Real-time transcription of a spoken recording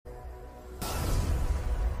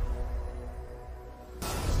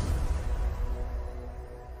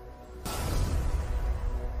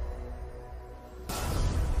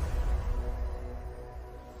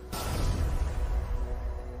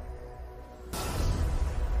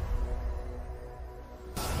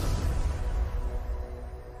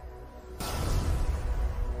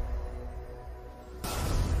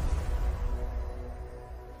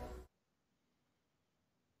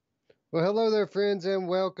Well, hello there, friends, and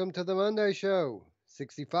welcome to the Monday Show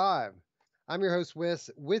 65. I'm your host, Wes.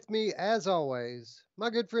 With me, as always, my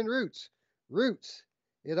good friend Roots. Roots,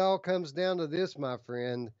 it all comes down to this, my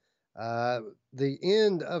friend. Uh, the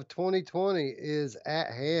end of 2020 is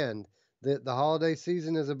at hand. The holiday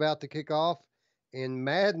season is about to kick off, and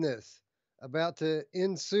madness about to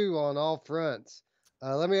ensue on all fronts.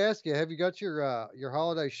 Let me ask you: have you got your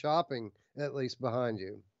holiday shopping at least behind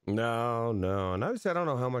you? No, no. And I don't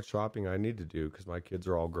know how much shopping I need to do because my kids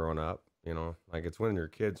are all grown up. Like it's when your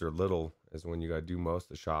kids are little is when you got to do most of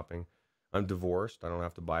the shopping. I'm divorced. I don't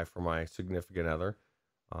have to buy for my significant other.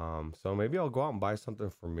 So maybe I'll go out and buy something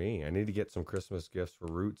for me. I need to get some Christmas gifts for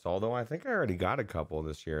Roots, although I think I already got a couple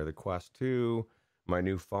this year. The Quest 2, my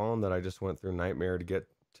new phone that I just went through Nightmare to get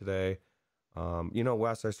today.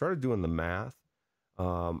 Wes, I started doing the math,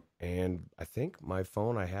 and I think my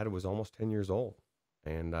phone I had was almost 10 years old.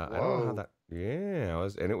 And I don't know how Whoa.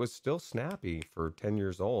 and it was still snappy for 10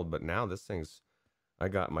 years old, but now I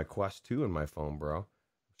got my Quest 2 in my phone, bro. I'm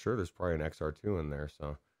sure there's probably an XR2 in there.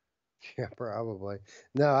 So, Yeah, probably.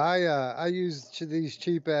 No, I use these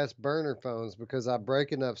cheap ass burner phones because I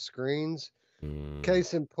break enough screens. mm.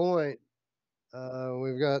 Case in point,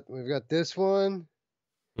 we've got this one,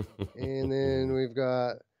 and then we've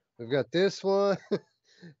got this one,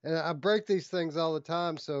 and I break these things all the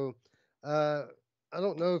time. So, uh, I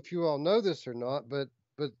don't know if you all know this or not, but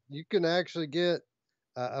you can actually get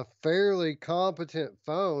a fairly competent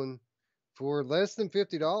phone for less than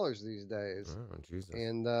 $50 these days. Oh, Jesus.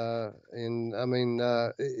 And I mean,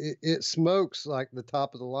 it smokes like the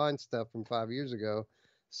top of the line stuff from 5 years ago.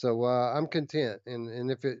 So I'm content. And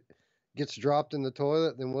if it gets dropped in the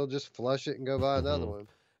toilet, then we'll just flush it and go buy another one.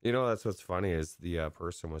 That's what's funny is the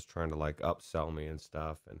person was trying to like upsell me and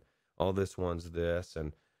stuff, and oh, this one's this,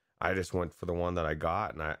 and I just went for the one that I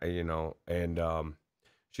got, and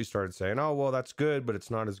she started saying, "Oh, well, that's good, but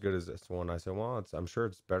it's not as good as this one." I said, "Well, I'm sure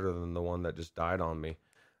it's better than the one that just died on me."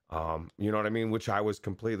 You know what I mean? Which I was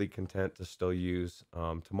completely content to still use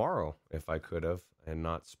tomorrow if I could have and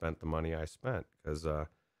not spent the money I spent because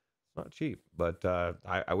it's not cheap. But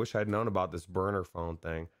I wish I'd known about this burner phone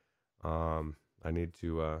thing. I need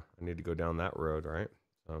to go down that road, right?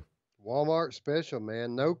 So Walmart special,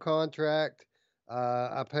 man. No contract.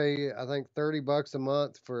 I pay, I think, $30 a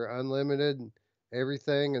month for unlimited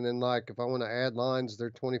everything. And then, like, if I want to add lines, they're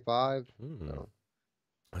 25. hmm, So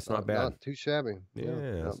that's not bad. not too shabby. Yeah, Yeah,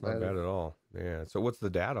 not that's not bad at bad at all. Yeah. So what's the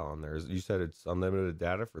data on there? You said it's unlimited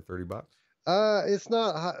data for $30. It's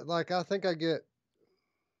not like I think I get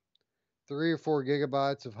 3 or 4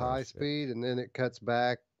 gigabytes of Oh high shit. speed, and then it cuts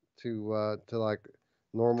back to like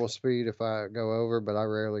normal speed if I go over, but I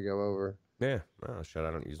rarely go over. Yeah. Oh shit. I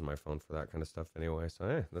don't use my phone for that kind of stuff anyway. So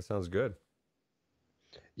hey, that sounds good.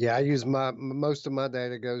 Yeah, I use most of my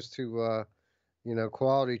data goes to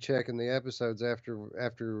quality checking the episodes after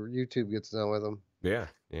YouTube gets done with them. Yeah.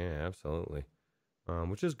 Yeah. Absolutely.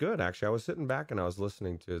 Which is good actually. I was sitting back and I was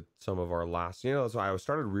listening to some of our last. So I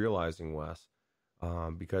started realizing, Wes,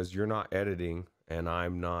 because you're not editing and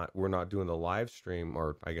I'm not. We're not doing the live stream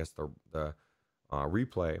or I guess the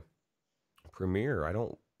replay premiere. I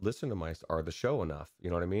don't listen to my or the show enough. You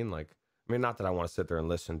know what I mean? Like, I mean, not that I want to sit there and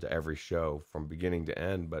listen to every show from beginning to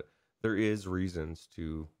end, but there is reasons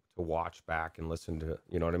to watch back and listen to.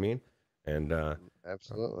 You know what I mean? And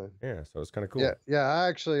Absolutely. yeah, so it's kind of Yeah, cool. yeah. I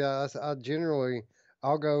actually, I generally,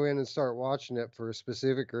 I'll go in and start watching it for a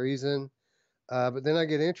specific reason. But then I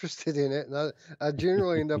get interested in it, and I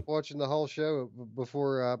generally end up watching the whole show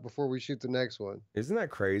before we shoot the next one. Isn't that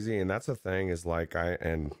crazy? And that's the thing is like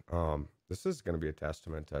this is going to be a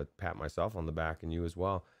testament to pat myself on the back and you as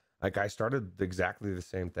well. Like I started exactly the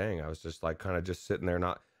same thing. I was just like kind of just sitting there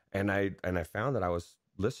not and I found that I was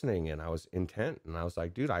listening and I was intent and I was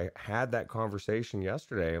like, dude, I had that conversation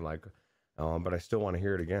yesterday like but I still want to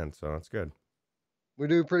hear it again. So that's good. We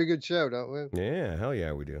do a pretty good show, don't we? Yeah, hell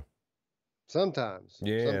yeah, we do. Sometimes,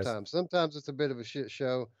 Yes. sometimes it's a bit of a shit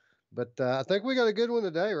show, but I think we got a good one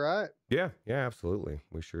today, right? Yeah, yeah, absolutely.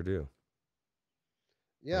 We sure do.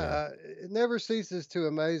 Yeah, Yeah. it never ceases to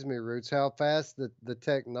amaze me, Roots, how fast the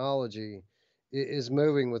technology is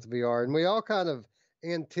moving with VR. And we all kind of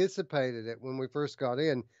anticipated it when we first got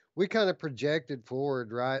in. We kind of projected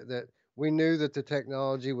forward, right? That we knew that the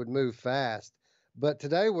technology would move fast. But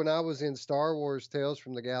today, when I was in Star Wars Tales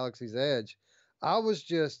from the Galaxy's Edge, I was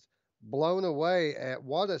just blown away at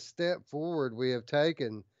what a step forward we have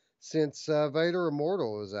taken since Vader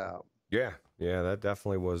Immortal was out. Yeah, yeah, that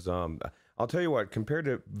definitely was. I'll tell you what, compared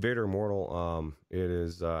to Vader Immortal, it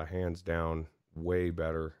is hands down way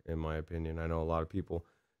better in my opinion. I know a lot of people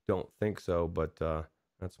don't think so, but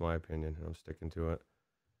that's my opinion, and I'm sticking to it.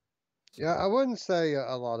 Yeah, I wouldn't say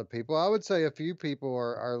a lot of people. I would say a few people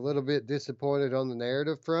are a little bit disappointed on the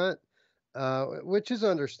narrative front, which is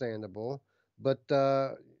understandable. But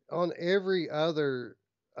on every other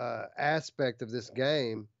aspect of this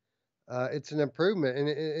game, it's an improvement,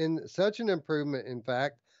 and such an improvement. In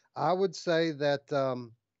fact, I would say that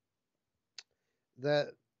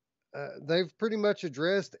they've pretty much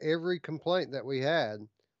addressed every complaint that we had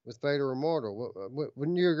with Vader Immortal.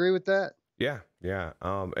 Wouldn't you agree with that? Yeah, yeah.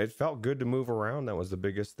 It felt good to move around. That was the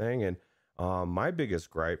biggest thing. And my biggest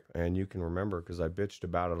gripe, and you can remember because I bitched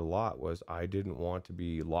about it a lot, was I didn't want to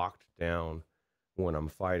be locked down when I'm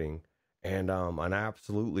fighting. And I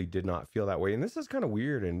absolutely did not feel that way. And this is kind of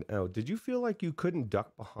weird. And did you feel like you couldn't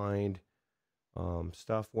duck behind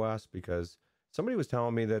stuff, Wes? Because somebody was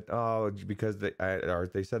telling me that because or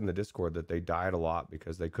they said in the Discord that they died a lot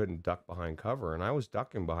because they couldn't duck behind cover, and I was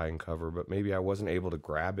ducking behind cover, but maybe I wasn't able to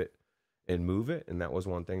grab it and move it, and that was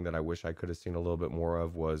one thing that I wish I could have seen a little bit more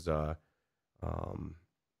of was um,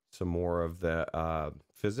 some more of the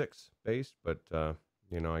physics based, but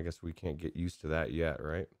I guess we can't get used to that yet,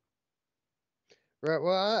 right? Right.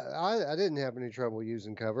 Well, I didn't have any trouble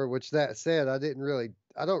using cover. Which that said, I don't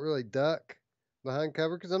really duck behind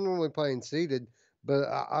cover because I'm normally playing seated, but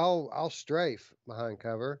I'll strafe behind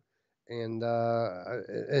cover, and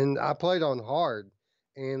I played on hard.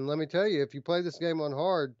 And let me tell you, if you play this game on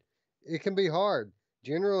hard, it can be hard.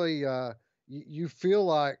 Generally, you feel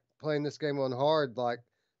like playing this game on hard, like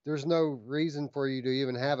there's no reason for you to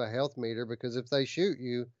even have a health meter because if they shoot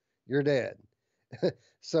you, you're dead.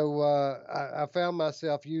 So I found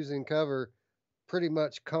myself using cover pretty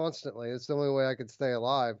much constantly. It's the only way I could stay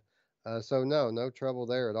alive. So no trouble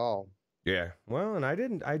there at all. Yeah. Well, and I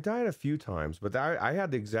didn't. I died a few times, but I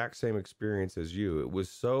had the exact same experience as you. It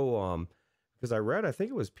was so because I read, I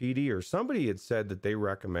think it was PD or somebody had said that they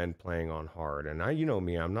recommend playing on hard, and you know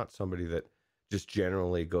me, I'm not somebody that just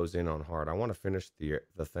generally goes in on hard. I want to finish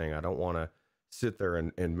the thing. I don't want to sit there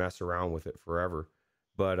and mess around with it forever.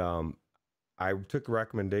 But I took a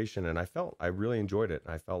recommendation and I really enjoyed it.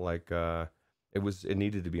 I felt like it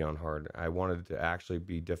needed to be on hard. I wanted it to actually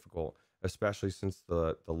be difficult, especially since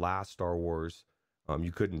the last Star Wars,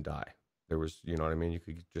 you couldn't die. There was, you know what I mean. You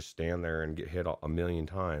could just stand there and get hit a million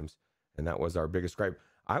times, and that was our biggest gripe.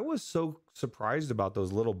 I was so surprised about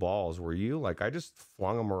those little balls. Were you? Like I just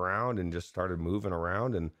flung them around and just started moving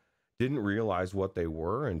around and didn't realize what they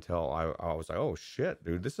were until I was like, oh shit,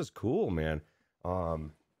 dude, this is cool, man.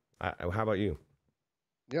 Um, how about you?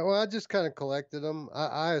 Yeah, well, I just kind of collected them.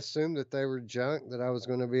 I assumed that they were junk that I was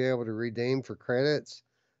going to be able to redeem for credits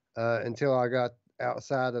until I got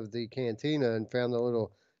outside of the cantina and found the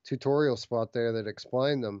little tutorial spot there that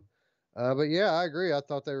explained them. But yeah, I agree. I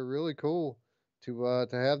thought they were really cool to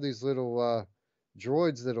have these little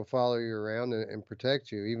droids that'll follow you around and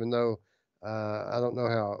protect you. Even though I don't know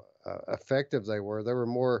how effective they were, they were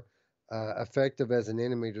more effective as an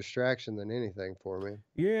enemy distraction than anything for me.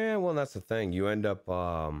 Yeah, well, that's the thing. You end up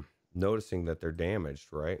noticing that they're damaged,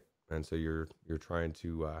 right? And so you're trying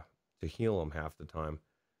to heal them half the time.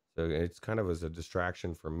 So it's kind of as a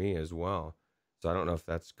distraction for me as well. So I don't know if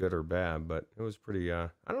that's good or bad, but it was pretty. I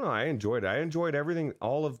don't know. I enjoyed it. I enjoyed everything,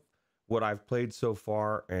 all of what I've played so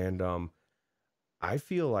far, and I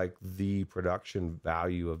feel like the production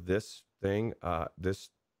value of this thing, this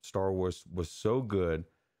Star Wars was so good.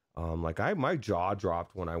 Like my jaw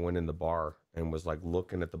dropped when I went in the bar and was like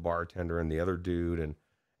looking at the bartender and the other dude,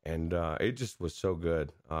 and it just was so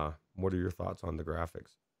good. What are your thoughts on the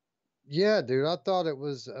graphics? Yeah, dude, I thought it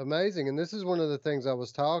was amazing, and this is one of the things I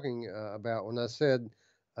was talking about when I said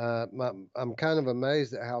I'm kind of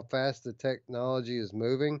amazed at how fast the technology is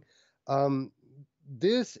moving. Um,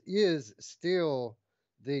 this is still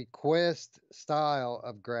the Quest style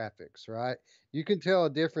of graphics, right? You can tell a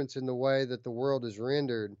difference in the way that the world is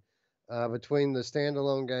rendered between the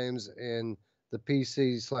standalone games and the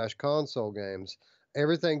PC slash console games.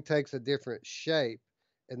 Everything takes a different shape,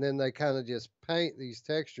 and then they kind of just paint these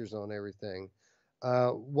textures on everything.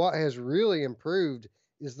 What has really improved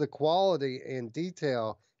is the quality and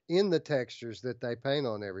detail in the textures that they paint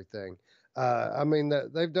on everything. I mean,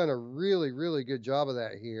 they've done a really, really good job of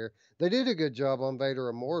that here. They did a good job on Vader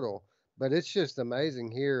Immortal, but it's just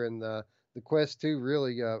amazing here. And the Quest 2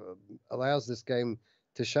 really allows this game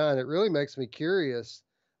to shine. It really makes me curious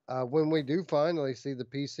when we do finally see the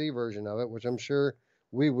PC version of it, which I'm sure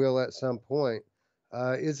we will at some point.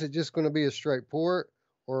 Is it just going to be a straight port,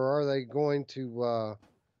 or are they going to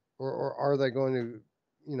or are they going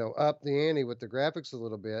to, up the ante with the graphics a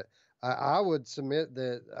little bit? I would submit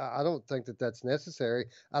that I don't think that that's necessary.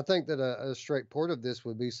 I think that a straight port of this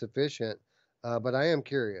would be sufficient. But I am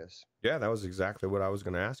curious. Yeah, that was exactly what I was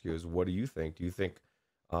going to ask you. Is what do you think? Do you think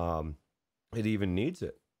um, it even needs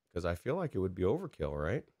it? Because I feel like it would be overkill,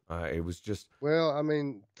 right? It was just Well, I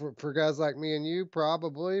mean, for guys like me and you,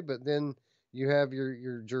 probably, but then you have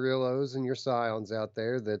your Jarillos and your Scions out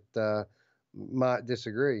there that might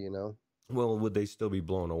disagree. well, would they still be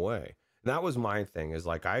blown away? And that was my thing. Is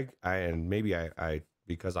like and maybe I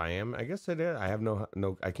because I am. I guess it is. I have no.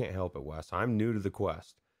 I can't help it, Wes. I'm new to the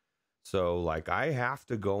quest, so like I have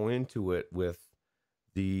to go into it with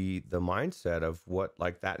the mindset of what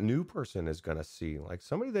like that new person is going to see, like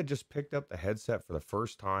somebody that just picked up the headset for the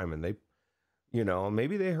first time and they,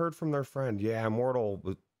 maybe they heard from their friend, yeah,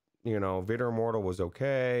 Vader Immortal was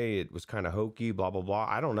okay, it was kind of hokey, blah blah blah,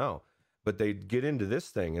 I don't know, but they get into this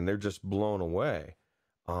thing and they're just blown away.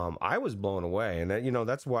 I was blown away, and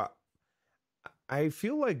that's what I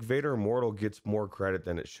feel like. Vader Immortal gets more credit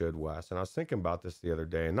than it should, Wes, and I was thinking about this the other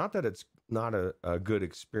day, and not that it's not a good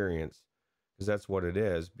experience, because that's what it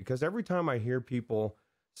is. Because every time I hear people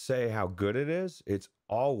say how good it is, it's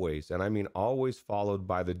always, and I mean always, followed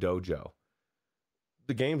by the dojo.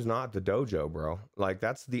 The game's not the dojo, bro. Like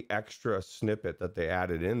that's the extra snippet that they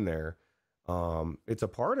added in there. It's a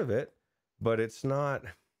part of it, but it's not.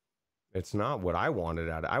 It's not what I wanted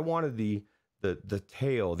out of it. I wanted the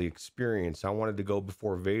tale, the experience. I wanted to go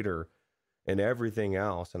before Vader and everything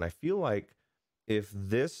else. And I feel like if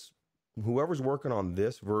this, whoever's working on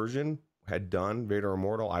this version had done Vader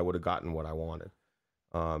Immortal, I would have gotten what I wanted.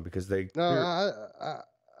 Because they No,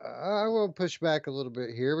 I will push back a little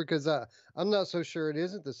bit here because I'm not so sure it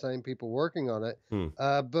isn't the same people working on it. hmm,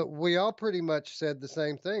 But we all pretty much said the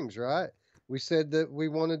same things, right? We said that we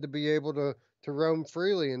wanted to be able to roam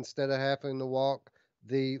freely instead of having to walk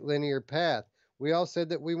the linear path. We all said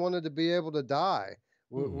that we wanted to be able to die.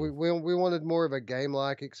 hmm. We wanted more of a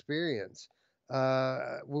game-like experience.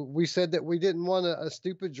 We said that we didn't want a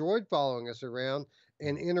stupid droid following us around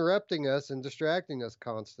and interrupting us and distracting us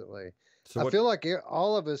constantly. So I what? feel like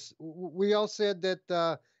all of us, we all said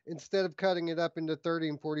that instead of cutting it up into 30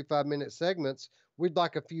 and 45-minute segments, we'd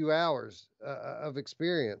like a few hours of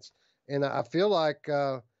experience. And I feel like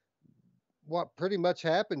what pretty much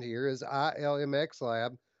happened here is ILMX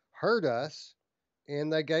Lab heard us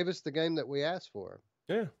and they gave us the game that we asked for.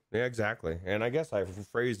 Yeah, yeah, exactly. And I guess I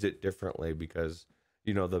phrased it differently because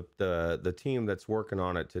the team that's working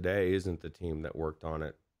on it today isn't the team that worked on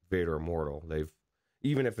it Vader Immortal. They've,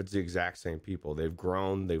 even if it's the exact same people, they've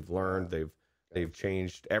grown, they've learned, they've Gotcha.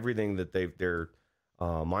 changed everything that their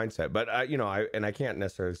mindset. But I can't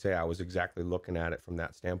necessarily say I was exactly looking at it from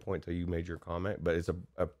that standpoint till you made your comment. But it's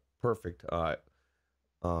a perfect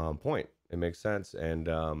point. It makes sense, and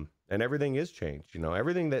everything is changed.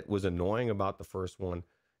 Everything that was annoying about the first one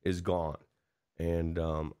is gone, and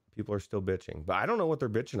people are still bitching. But I don't know what they're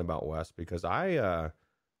bitching about, Wes, because I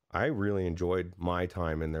really enjoyed my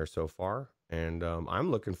time in there so far, and I'm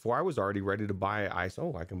looking for. I was already ready to buy ice.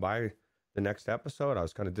 Oh, I can buy the next episode. I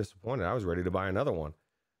was kind of disappointed. I was ready to buy another one,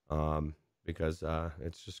 because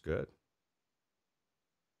it's just good.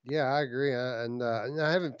 Yeah, I agree. And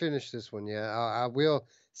I haven't finished this one yet. I will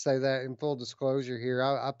say that in full disclosure here.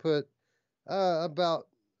 I put about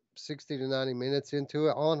 60 to 90 minutes into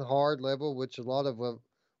it on hard level, which a lot of it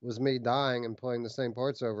was me dying and playing the same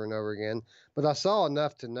parts over and over again. But I saw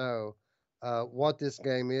enough to know what this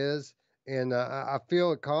game is, and I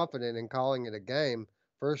feel confident in calling it a game,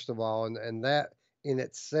 first of all, and that in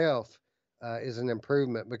itself is an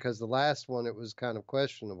improvement because the last one, it was kind of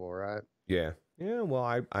questionable, right? Yeah. Yeah. Well,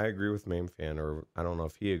 I agree with Main Fan, or I don't know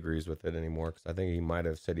if he agrees with it anymore because I think he might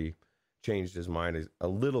have said he changed his mind a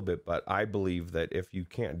little bit. But I believe that if you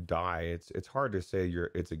can't die, it's hard to say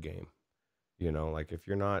it's a game. Like if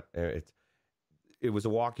you're not, it was a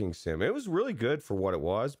walking sim. It was really good for what it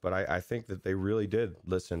was, but I think that they really did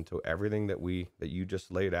listen to everything that you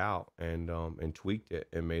just laid out and tweaked it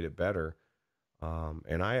and made it better.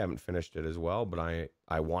 And I haven't finished it as well, but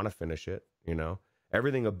I want to finish it.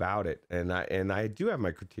 Everything about it, and I do have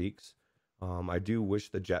my critiques. I do wish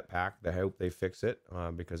the jetpack. I hope they fix it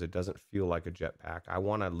because it doesn't feel like a jetpack. I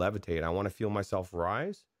want to levitate. I want to feel myself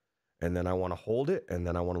rise, and then I want to hold it, and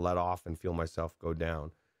then I want to let off and feel myself go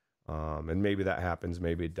down. And maybe that happens.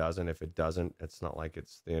 Maybe it doesn't. If it doesn't, it's not like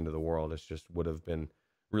it's the end of the world. It's just would have been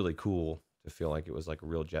really cool to feel like it was like a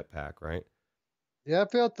real jetpack, right? Yeah, I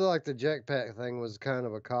felt like the jetpack thing was kind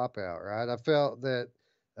of a cop out, right? I felt that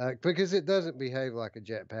because it doesn't behave like a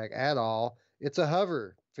jetpack at all. It's a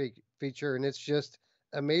hover feature, and it's just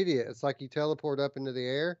immediate. It's like you teleport up into the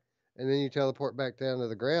air, and then you teleport back down to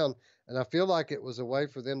the ground. And I feel like it was a way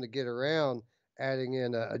for them to get around adding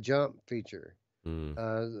in a jump feature.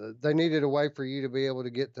 Mm, They needed a way for you to be able to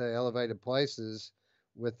get to elevated places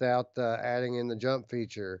without adding in the jump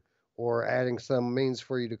feature or adding some means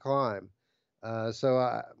for you to climb.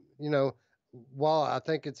 So, you know, while I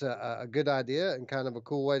think it's a good idea and kind of a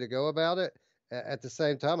cool way to go about it, at the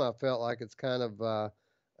same time, I felt like it's kind of,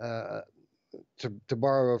 uh, to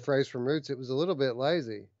borrow a phrase from Roots, it was a little bit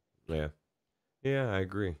lazy. yeah. Yeah, I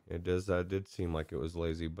agree. It does did seem like it was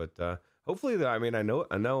lazy, but hopefully, I mean, I know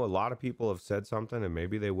a lot of people have said something, and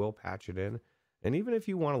maybe they will patch it in. And even if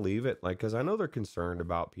you want to leave it, like, because I know they're concerned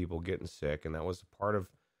about people getting sick, and that was part of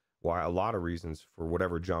why a lot of reasons for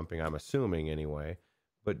whatever jumping. I'm assuming anyway.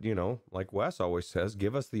 But like Wes always says,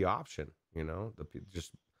 give us the option.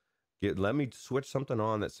 Just let me switch something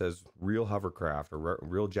on that says real hovercraft or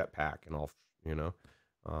real jetpack, and I'll you know,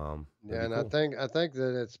 that'd Yeah, be and cool. I think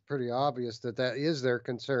that it's pretty obvious that that is their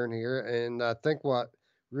concern here, and I think what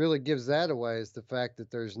really gives that away is the fact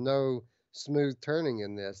that there's no smooth turning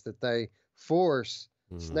in this, that they force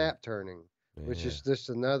Mm, snap turning, which yeah. is just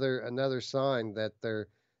another sign that they're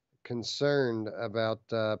concerned about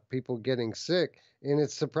people getting sick, and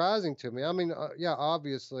it's surprising to me. I mean, yeah,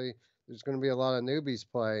 obviously there's going to be a lot of newbies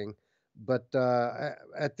playing, but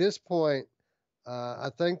at this point I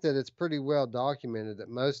think that it's pretty well documented that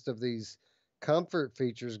most of these comfort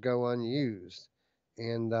features go unused,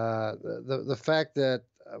 and the fact that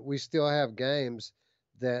we still have games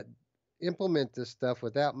that implement this stuff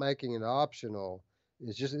without making it optional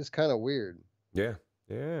is just it's kind of weird. Yeah,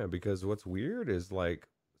 yeah. Because what's weird is like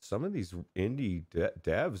some of these indie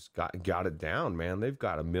devs got it down, man. They've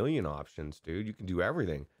got a million options, dude. You can do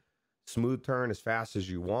everything. Smooth turn as fast as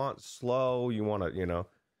you want. Slow. You want to,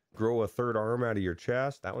 grow a third arm out of your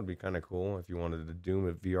chest. That would be kind of cool if you wanted to Doom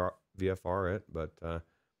it VFR it. But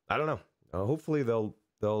I don't know. Hopefully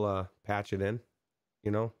they'll patch it in.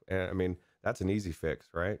 I mean that's an easy fix,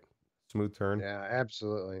 right? Smooth turn. Yeah,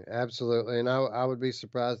 absolutely, absolutely, and I would be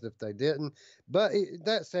surprised if they didn't. But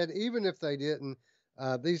that said, even if they didn't,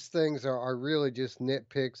 these things are really just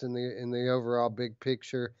nitpicks in the overall big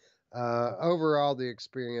picture. Overall, the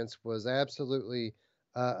experience was absolutely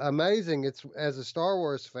amazing. It's as a Star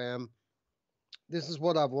Wars fan, this is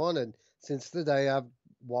what I've wanted since the day I've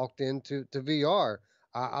walked into VR.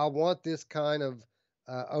 I want this kind of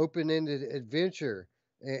open-ended adventure,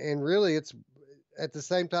 and really, it's at the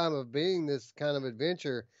same time of being this kind of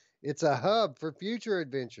adventure, it's a hub for future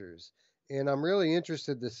adventures. And I'm really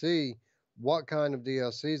interested to see what kind of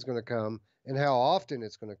DLC is going to come and how often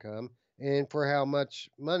it's going to come and for how much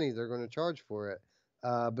money they're going to charge for it.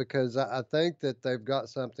 Because I think that they've got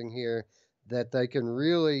something here that they can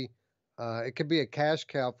really, it could be a cash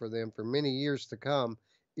cow for them for many years to come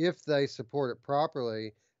if they support it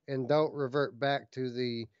properly and don't revert back to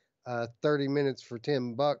the 30 minutes for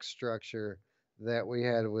 $10 structure that we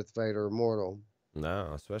had with Vader Immortal.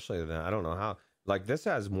 No, especially that. I don't know how. Like this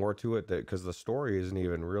has more to it that because the story isn't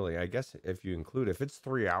even really. I guess if you include if it's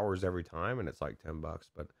 3 hours every time and it's like $10,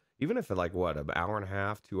 but even if it like what an hour and a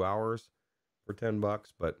half, 2 hours for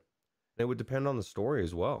 $10, but it would depend on the story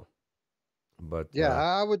as well. But Yeah,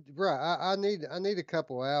 I would right. I need a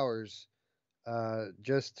couple hours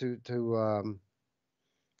just to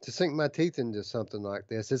sink my teeth into something like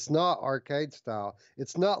this. It's not arcade style.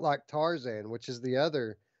 It's not like Tarzan, which is the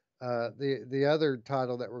other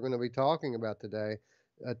title that we're going to be talking about today.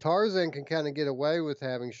 Tarzan can kind of get away with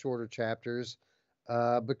having shorter chapters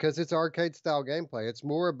because it's arcade style gameplay. It's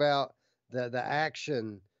more about the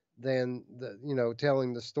action than the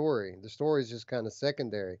telling the story. The story is just kind of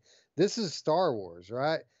secondary. This is Star Wars,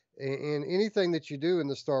 right? And anything that you do in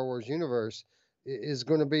the Star Wars universe is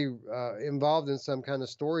going to be involved in some kind of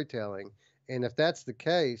storytelling. And if that's the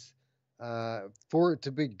case, for it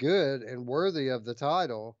to be good and worthy of the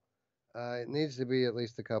title, it needs to be at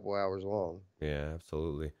least a couple hours long. yeah,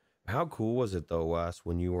 absolutely. How cool was it though, Wes,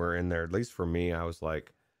 when you were in there? At least for me, I was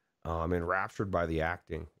like, enraptured by the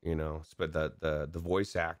acting. But the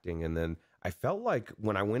voice acting, and then I felt like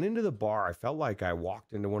when I went into the bar, I felt like I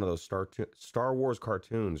walked into one of those Star Wars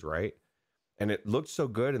cartoons, right? And it looked so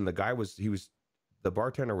good. And the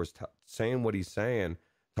bartender was saying what he's saying,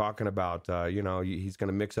 talking about, he's going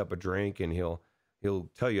to mix up a drink and he'll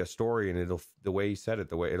tell you a story, and the way he said it,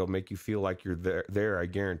 the way it'll make you feel like you're there. I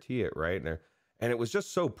guarantee it. Right. And it was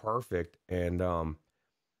just so perfect. And,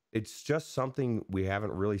 it's just something we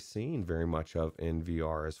haven't really seen very much of in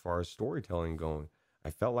VR as far as storytelling going. I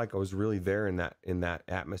felt like I was really there in that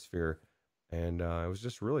atmosphere, and it was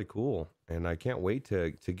just really cool. And I can't wait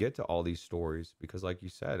to get to all these stories because, like you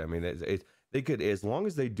said, I mean, they could, as long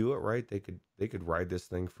as they do it right, they could ride this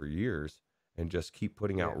thing for years and just keep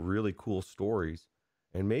putting Yeah. out really cool stories,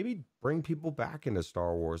 and maybe bring people back into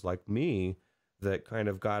Star Wars like me that kind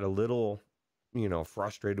of got a little,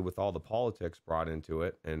 frustrated with all the politics brought into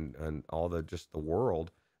it and all the just the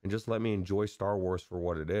world, and just let me enjoy Star Wars for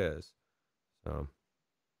what it is. So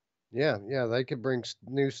Yeah, yeah, they could bring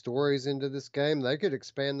new stories into this game. They could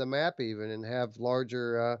expand the map even and have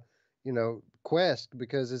larger, quests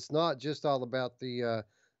because it's not just all about the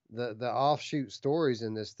offshoot stories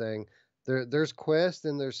in this thing. There's quests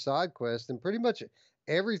and there's side quests and pretty much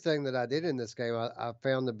everything that I did in this game I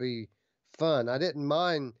found to be fun. I didn't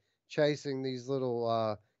mind chasing these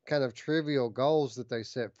little kind of trivial goals that they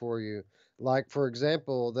set for you. Like for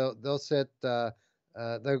example, they'll set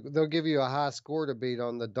they'll give you a high score to beat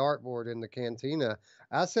on the dartboard in the cantina.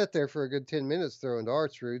 I sat there for a good 10 minutes throwing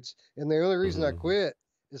darts routes, and the only reason I mhm. quit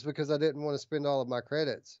is because I didn't want to spend all of my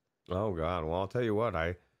credits. Oh God. Well, I'll tell you what,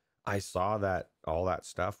 I saw that all that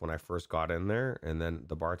stuff when I first got in there, and then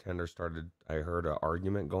the bartender started. I heard an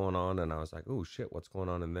argument going on, and I was like, "Oh shit, what's going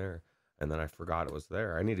on in there?" And then I forgot it was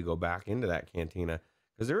there. I need to go back into that cantina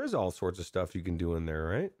because there is all sorts of stuff you can do in there,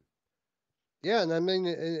 right? Yeah, and I mean,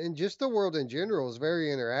 and just the world in general is very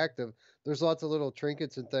interactive. There's lots of little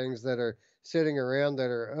trinkets and things that are sitting around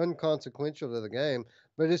that are unconsequential to the game,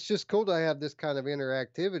 but it's just cool to have this kind of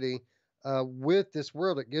interactivity with this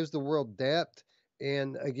world. It gives the world depth,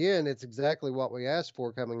 and again, it's exactly what we asked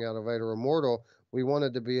for coming out of Vader Immortal. We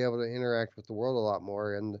wanted to be able to interact with the world a lot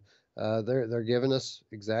more, and they're giving us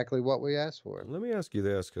exactly what we asked for. Let me ask you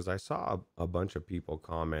this, because I saw a bunch of people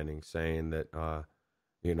commenting saying that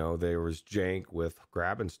there was jank with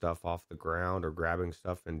grabbing stuff off the ground or grabbing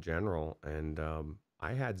stuff in general, and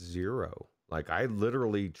I had zero. Like I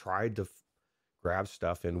literally tried to grab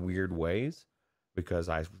stuff in weird ways because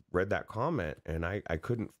I read that comment and I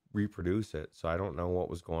couldn't reproduce it. So I don't know what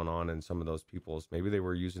was going on in some of those people's. Maybe they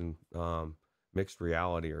were using mixed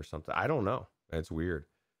reality or something. I don't know. It's weird.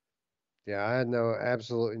 Yeah, I had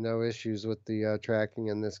absolutely no issues with the tracking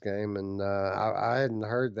in this game, and I hadn't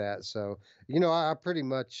heard that. So, I pretty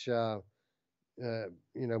much,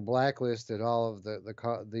 blacklisted all of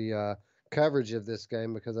the coverage of this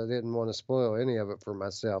game because I didn't want to spoil any of it for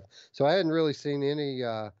myself. So I hadn't really seen any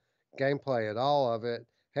gameplay at all of it.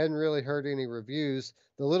 Hadn't really heard any reviews.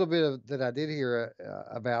 The little bit that I did hear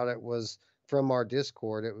about it was from our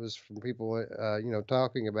Discord. It was from people,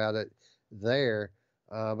 talking about it there.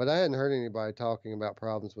 But I hadn't heard anybody talking about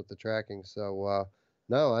problems with the tracking. So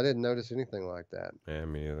no, I didn't notice anything like that. Yeah,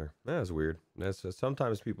 me either. That's weird. That's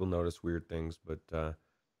sometimes people notice weird things, but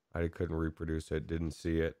I couldn't reproduce it. Didn't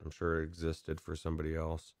see it. I'm sure it existed for somebody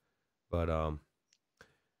else, but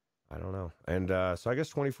I don't know. And so I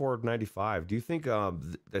guess 24.95. Do you think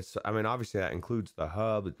that's? I mean, obviously that includes the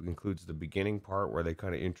hub. It includes the beginning part where they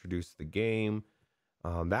kind of introduce the game.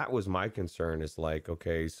 That was my concern. Is like,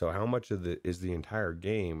 okay, so how much of the is the entire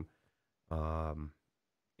game um,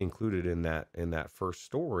 included in that first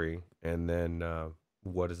story, and then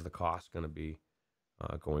what is the cost going to be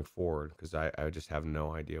going forward? Because I just have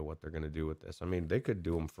no idea what they're going to do with this. I mean, they could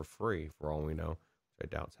do them for free for all we know, which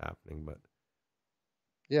I doubt's happening, but.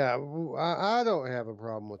 Yeah, I don't have a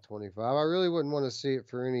problem with 25. I really wouldn't want to see it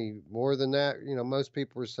for any more than that. Most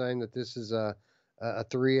people are saying that this is a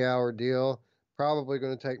 3 hour deal. Probably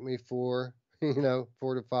going to take me four,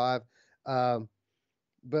 4 to 5. Um,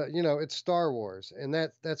 but it's Star Wars, and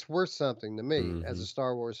that's worth something to me as Mm-hmm. a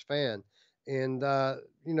Star Wars fan. And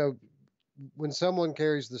when someone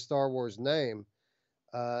carries the Star Wars name,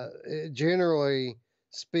 it generally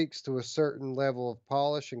speaks to a certain level of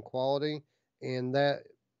polish and quality, and that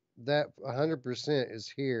 100% is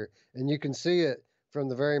here, and you can see it from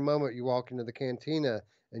the very moment you walk into the cantina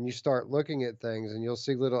and you start looking at things, and you'll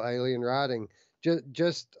see little alien writing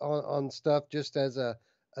just on stuff just as a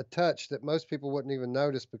touch that most people wouldn't even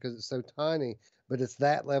notice because it's so tiny, but it's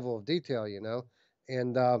that level of detail.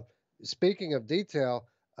 And speaking of detail,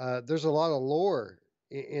 there's a lot of lore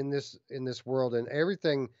in this world, and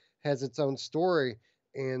everything has its own story.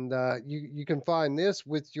 And you can find this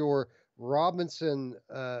with your Robinson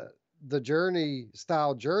the Journey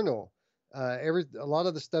style journal. A lot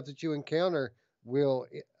of the stuff that you encounter will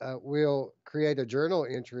create a journal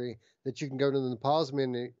entry that you can go to the pause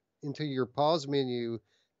menu into your pause menu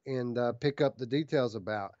and pick up the details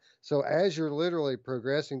about. So as you're literally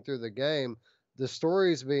progressing through the game, the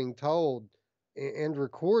story is being told and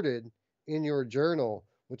recorded in your journal,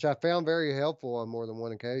 which I found very helpful on more than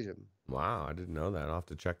one occasion. Wow, I didn't know that. I'll have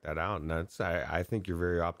to check that out. And I think you're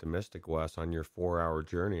very optimistic, Wes, on your 4 hour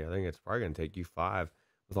journey. I think it's probably going to take you five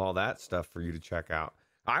with all that stuff for you to check out.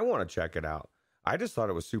 I want to check it out. I just thought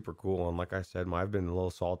it was super cool. And like I said, I've been a little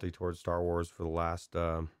salty towards Star Wars for the last,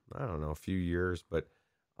 I don't know, a few years, but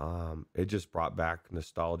it just brought back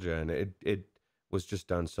nostalgia. And it was just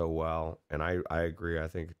done so well. And I agree. I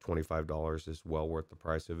think $25 is well worth the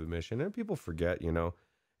price of admission. And people forget,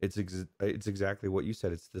 it's exactly what you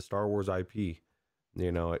said. It's the Star Wars IP.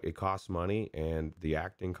 It costs money, and the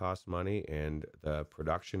acting costs money, and the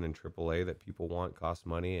production in AAA that people want costs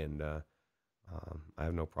money, and I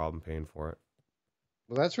have no problem paying for it.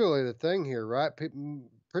 Well, that's really the thing here, right?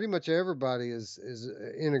 Pretty much everybody is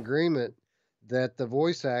in agreement that the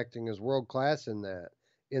voice acting is world class in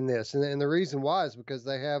this, and the reason why is because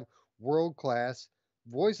they have world class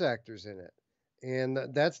voice actors in it, and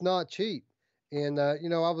that's not cheap. And I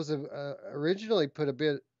was originally put a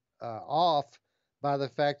bit off by the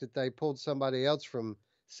fact that they pulled somebody else from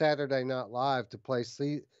Saturday Night Live to play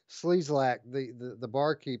Sleazelack, the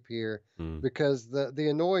barkeep here, Mm. because the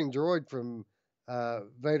annoying droid from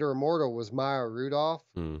Vader Immortal was Maya Rudolph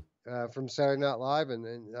Mm. from Saturday Night Live,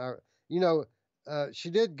 she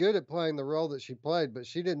did good at playing the role that she played, but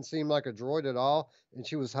she didn't seem like a droid at all, and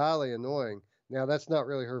she was highly annoying. Now that's not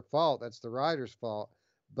really her fault; that's the writer's fault.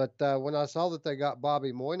 But when I saw that they got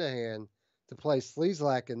Bobby Moynihan to play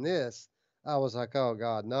Sleazelack in this, I was like, "Oh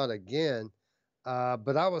God, not again!"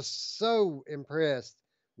 But I was so impressed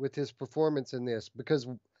with his performance in this because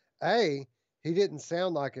A, he didn't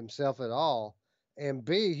sound like himself at all, and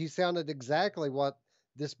B, he sounded exactly what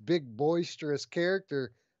this big boisterous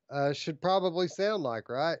character should probably sound like,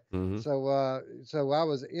 right? Mm-hmm. So I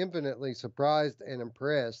was infinitely surprised and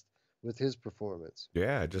impressed with his performance.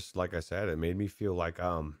 Yeah, just like I said, it made me feel like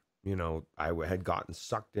I had gotten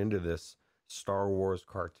sucked into this Star Wars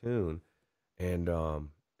cartoon, and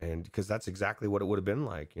because that's exactly what it would have been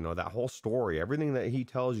like. That whole story, everything that he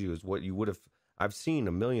tells you is what you would have. I've seen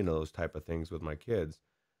a million of those type of things with my kids.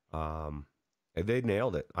 And they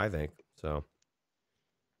nailed it, I think. So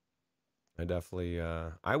I definitely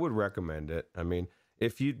I would recommend it. I mean,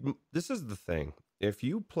 this is the thing. If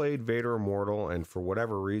you played Vader Immortal and for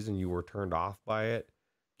whatever reason you were turned off by it,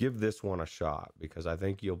 give this one a shot, because I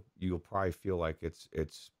think you'll probably feel like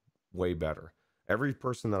it's way better. Every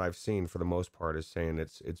person that I've seen for the most part is saying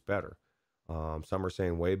it's better. Some are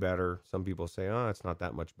saying way better. Some people say, oh, it's not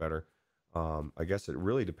that much better. I guess it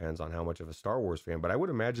really depends on how much of a Star Wars fan, but I would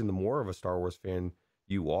imagine the more of a Star Wars fan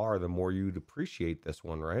you are, the more you'd appreciate this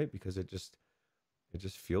one, right? Because it just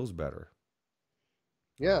feels better.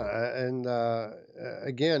 Yeah, and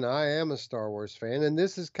again, I am a Star Wars fan, and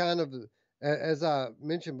this is kind of, as I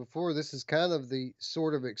mentioned before, this is kind of the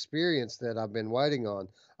sort of experience that I've been waiting on.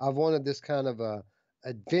 I've wanted this kind of a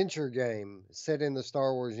adventure game set in the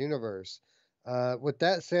Star Wars universe. With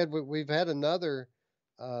that said, we've had another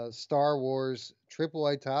Star Wars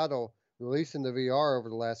AAA title released into VR over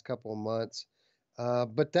the last couple of months,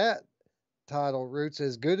 but that title, Roots,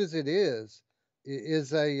 as good as it is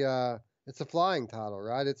a it's a flying title,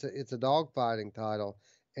 right? It's a dogfighting title,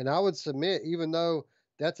 and I would submit, even though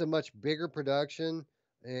that's a much bigger production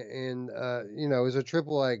and is a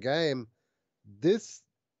AAA game, this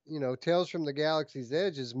Tales from the Galaxy's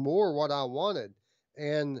Edge is more what I wanted,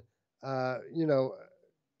 and uh, you know,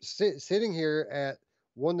 sitting here at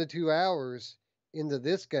 1 to 2 hours into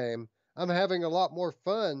this game, I'm having a lot more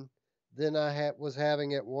fun than was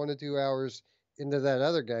having at 1 to 2 hours into that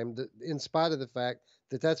other game, in spite of the fact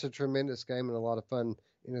that that's a tremendous game and a lot of fun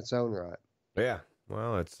in its own right. Yeah.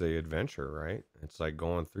 Well, it's the adventure, right? It's like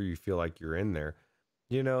going through, you feel like you're in there.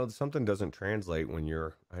 Something doesn't translate when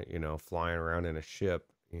you're, flying around in a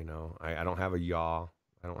ship. I don't have a yaw.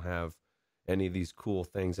 I don't have any of these cool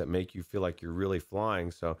things that make you feel like you're really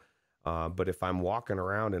flying. So, but if I'm walking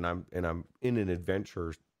around and I'm in an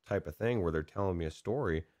adventure type of thing where they're telling me a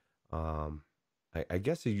story, I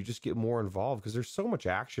guess you just get more involved because there's so much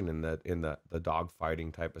action in the dog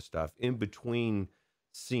fighting type of stuff in between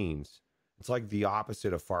scenes. It's like the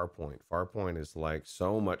opposite of Farpoint. Farpoint is like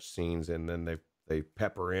so much scenes, and then they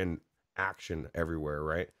pepper in action everywhere,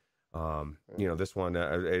 right? This one,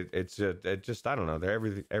 it just I don't know.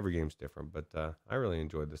 Every game's different, but I really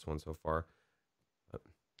enjoyed this one so far.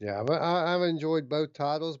 Yeah, I've enjoyed both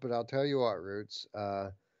titles, but I'll tell you what, Roots.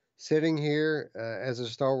 Sitting here as a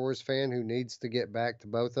Star Wars fan who needs to get back to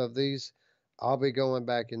both of these, I'll be going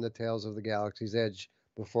back into Tales of the Galaxy's Edge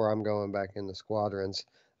before I'm going back into Squadrons,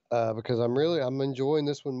 because I'm enjoying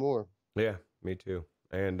this one more. Yeah, me too.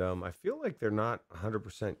 And I feel like they're not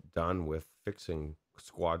 100% done with fixing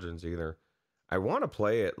Squadrons either. I want to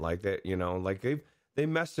play it like that, like they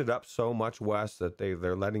messed it up so much, Wes, that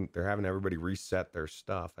they're having everybody reset their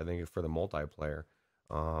stuff. I think for the multiplayer,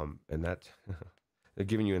 and that they're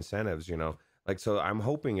giving you incentives, like, so I'm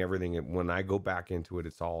hoping everything when I go back into it,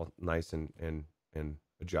 it's all nice and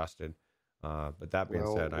adjusted. But that being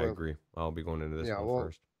said, I agree. I'll be going into this one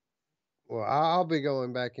first. Well, I'll be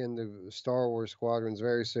going back into Star Wars Squadrons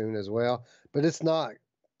very soon as well, but it's not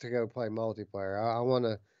to go play multiplayer. I want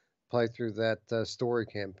to play through that story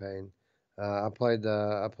campaign. I played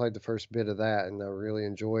the first bit of that, and I really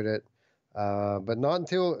enjoyed it. But not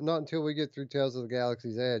until we get through Tales of the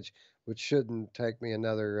Galaxy's Edge, which shouldn't take me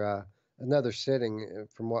another sitting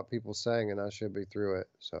from what people saying, and I should be through it.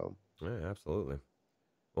 So. Yeah, absolutely.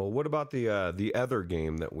 Well, what about the other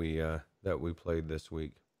game that we played this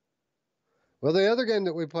week? Well, the other game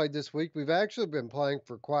that we played this week, we've actually been playing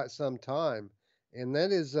for quite some time, and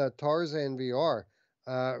that is Tarzan VR.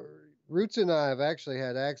 Uh, Roots and I have actually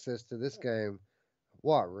had access to this game.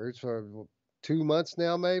 What, Roots, for 2 months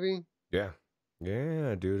now, maybe? Yeah.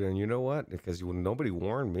 Yeah, dude, and you know what? Because nobody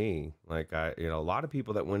warned me. Like a lot of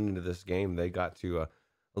people that went into this game, they got to a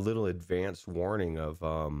little advanced warning of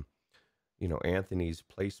Anthony's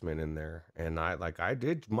placement in there, and I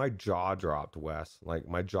did, my jaw dropped, Wes. Like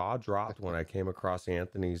my jaw dropped when I came across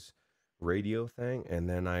Anthony's radio thing, and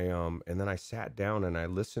then I sat down and I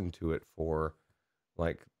listened to it for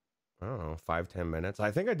like, I don't know, 5-10 minutes. I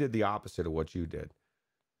think I did the opposite of what you did.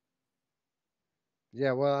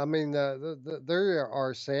 Yeah, well, I mean, there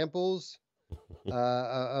are samples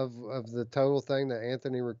of the total thing that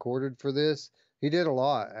Anthony recorded for this. He did a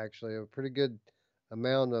lot, actually, a pretty good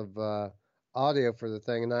amount of audio for the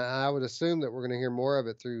thing, and I would assume that we're going to hear more of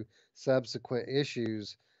it through subsequent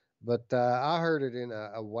issues. But I heard it in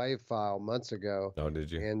a WAV file months ago, Oh,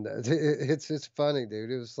 did you? and it's funny,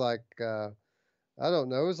 dude. It was like I don't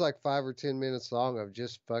know, it was like 5 or 10 minutes long of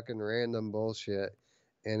just fucking random bullshit,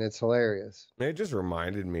 and it's hilarious. It just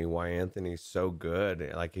reminded me why Anthony's so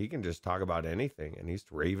good. Like he can just talk about anything, and he's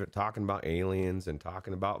raving, talking about aliens and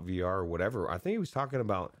talking about VR or whatever. I think he was talking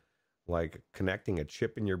about like connecting a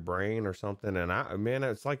chip in your brain or something. And man,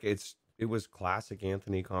 it's like it was classic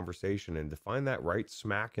Anthony conversation, and to find that right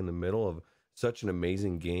smack in the middle of such an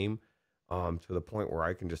amazing game, to the point where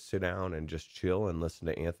I can just sit down and just chill and listen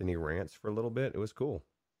to Anthony rants for a little bit. It was cool.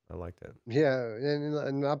 I liked it. Yeah,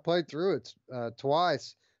 and I played through it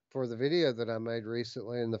twice for the video that I made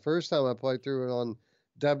recently. And the first time I played through it on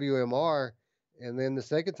WMR, and then the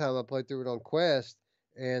second time I played through it on Quest.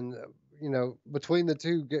 And between the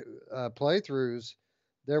two playthroughs,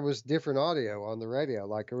 there was different audio on the radio.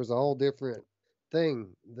 Like there was a whole different thing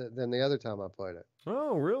than the other time I played it.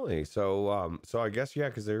 Oh, really? So I guess, yeah,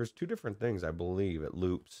 because there's two different things. I believe it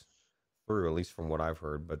loops through, at least from what I've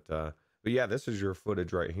heard. But yeah, this is your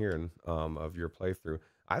footage right here, of your playthrough.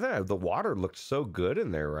 I thought the water looked so good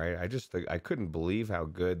in there, right? I just I couldn't believe how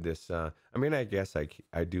good this. I mean, I guess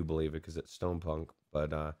I do believe it because it's Stone Punk,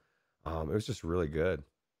 but it was just really good.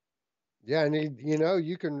 Yeah, and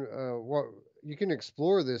you can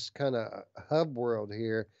explore this kind of hub world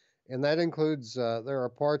here, and that includes there are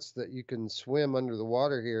parts that you can swim under the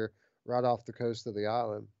water here right off the coast of the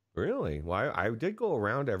island. Really? Well, I did go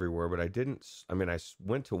around everywhere, but I didn't. I mean,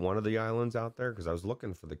 went to one of the islands out there because I was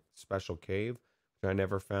looking for the special cave, which I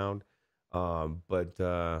never found. But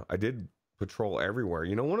I did patrol everywhere.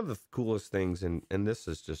 One of the coolest things, and this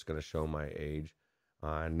is just going to show my age.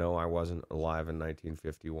 I know I wasn't alive in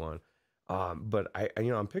 1951. But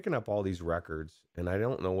I'm picking up all these records, and I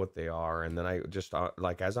don't know what they are. And then I just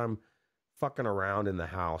like, as I'm fucking around in the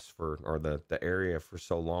house or the area for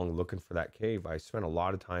so long looking for that cave, I spent a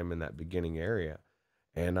lot of time in that beginning area,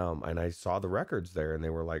 and I saw the records there, and they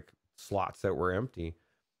were like slots that were empty,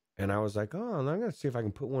 and I was like, oh, I'm gonna see if I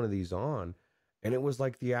can put one of these on, and it was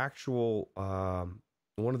like the actual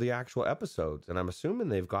one of the actual episodes, and I'm assuming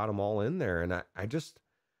they've got them all in there, and I just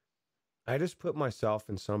put myself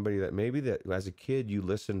in somebody that maybe that as a kid you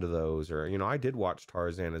listened to those, or I did watch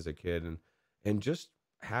Tarzan as a kid, and just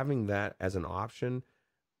having that as an option,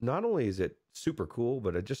 not only is it super cool,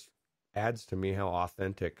 but it just adds to me how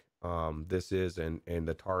authentic this is, and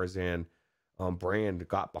the Tarzan brand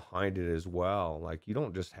got behind it as well. Like you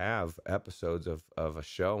don't just have episodes of a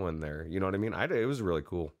show in there, you know what I mean? It was really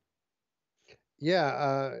cool.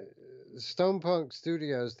 Yeah, Stone Punk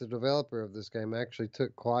Studios, the developer of this game, actually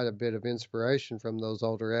took quite a bit of inspiration from those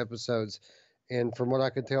older episodes. And from what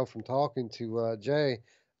I could tell from talking to Jay,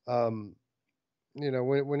 um,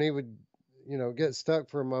 when he would, get stuck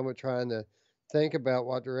for a moment trying to think about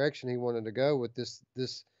what direction he wanted to go with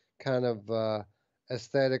this kind of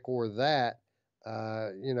aesthetic or that,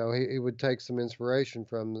 he would take some inspiration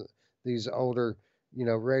from these older,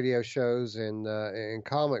 radio shows and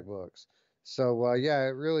comic books. So yeah,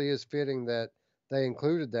 it really is fitting that they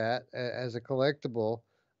included that as a collectible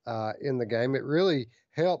in the game. It really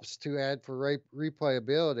helps to add for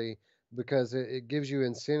replayability because it gives you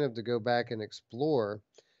incentive to go back and explore.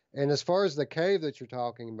 And as far as the cave that you're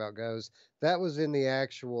talking about goes, that was in the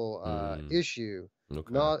actual Mm, issue,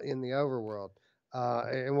 okay. not in the overworld.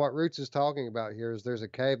 And what Roots is talking about here is there's a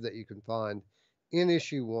cave that you can find in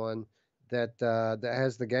issue one that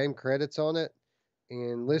has the game credits on it,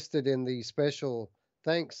 and listed in the special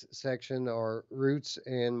thanks section are Roots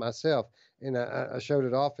and myself. And I showed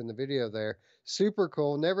it off in the video there. Super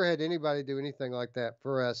cool. Never had anybody do anything like that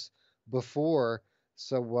for us before.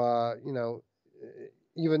 So,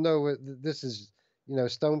 even though this is,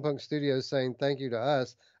 Stone Punk Studios saying thank you to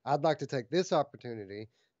us, I'd like to take this opportunity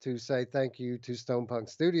to say thank you to Stone Punk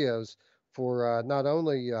Studios for not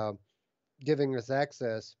only giving us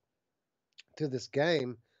access to this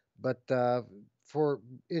game, but for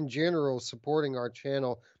in general supporting our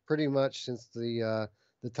channel pretty much since the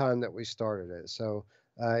time that we started it. So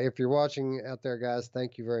if you're watching out there, guys,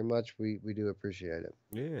 thank you very much. We do appreciate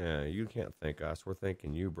Yeah, you can't thank us. We're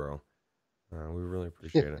thanking you, bro. We really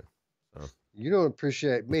appreciate it. it. So, You don't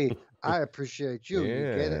appreciate me. I appreciate you. You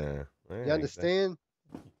get it? yeah, yeah, You exactly. understand?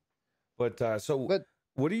 But so But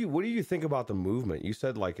what do you think about the movement? You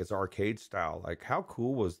said like it's arcade style. Like how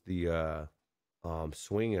cool was the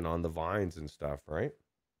swinging on the vines and stuff, right?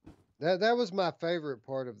 that was my favorite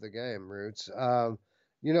part of the game, Roots. All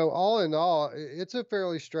in all, it's a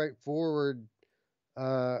fairly straightforward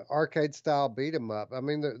arcade style beat 'em up. I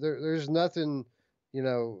mean, there's nothing,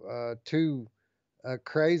 too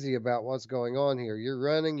crazy about what's going on here. You're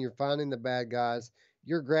running, you're finding the bad guys,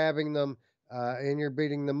 you're grabbing them, and you're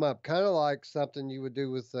beating them up. Kind of like something you would do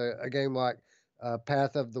with a game like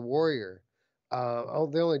Path of the Warrior.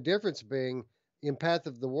 The only difference being in Path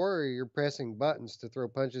of the Warrior, you're pressing buttons to throw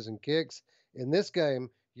punches and kicks. In this game,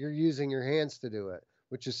 you're using your hands to do it,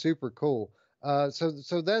 which is super cool. So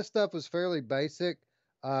that stuff was fairly basic,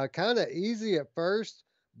 kind of easy at first,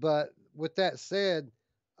 but with that said,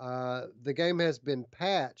 the game has been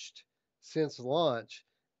patched since launch,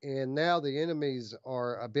 and now the enemies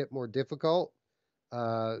are a bit more difficult.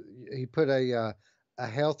 Uh, he put a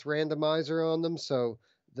health randomizer on them, so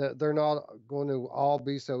they're not going to all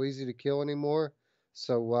be so easy to kill anymore.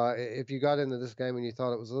 So if you got into this game and you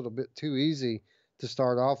thought it was a little bit too easy to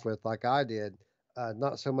start off with, like I did,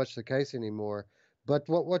 not so much the case anymore. But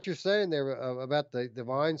what you're saying there about the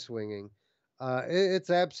vine swinging, it's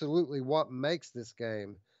absolutely what makes this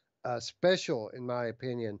game special, in my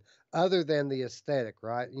opinion, other than the aesthetic,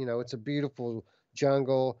 right? It's a beautiful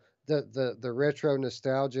jungle. The retro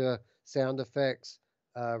nostalgia sound effects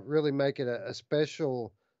really make it a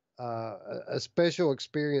special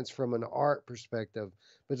experience from an art perspective.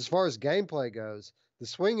 But as far as gameplay goes, the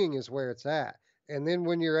swinging is where it's at. And then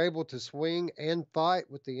when you're able to swing and fight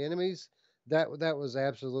with the enemies, that was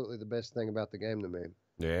absolutely the best thing about the game to me.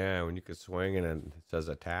 Yeah, when you could swing and it says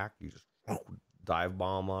attack, you just dive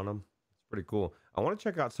bomb on them. It's pretty cool. I want to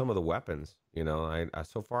check out some of the weapons. I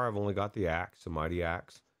so far I've only got the axe, the mighty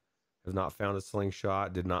axe. Have not found a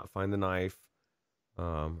slingshot. Did not find the knife,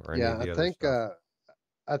 or any of Yeah, the other stuff.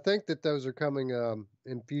 I think that those are coming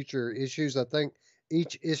in future issues. I think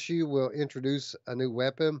each issue will introduce a new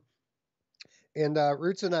weapon. And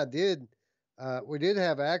Roots and I we did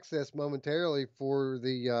have access momentarily for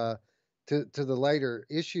the to the later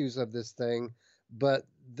issues of this thing, but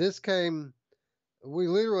this came. We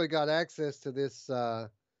literally got access to this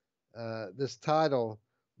title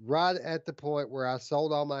right at the point where I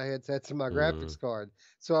sold all my headsets and my Mm, graphics card.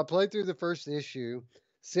 So I played through the first issue,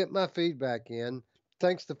 sent my feedback in.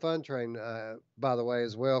 Thanks to Fun Train, by the way,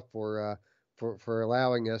 as well for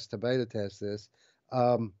allowing us to beta test this.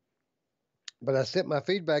 Um, but I sent my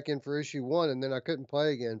feedback in for issue one, and then I couldn't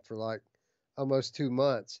play again for like almost 2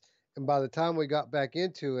 months. And by the time we got back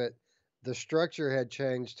into it, the structure had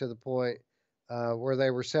changed to the point where they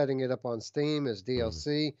were setting it up on Steam as mm,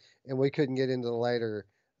 DLC, and we couldn't get into the later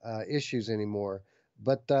issues anymore.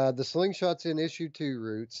 But the slingshot's in issue two,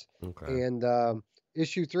 Roots, okay. and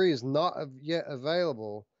issue three is not yet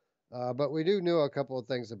available. But we do know a couple of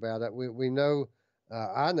things about it. We know,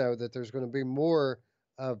 I know that there's going to be more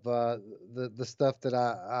of the stuff that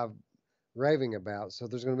I'm raving about. So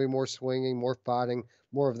there's going to be more swinging, more fighting,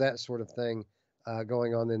 more of that sort of thing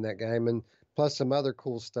going on in that game, and plus some other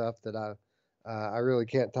cool stuff that I really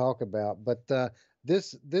can't talk about. But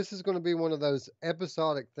this is going to be one of those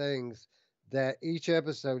episodic things that each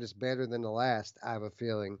episode is better than the last. I have a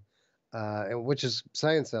feeling, and which is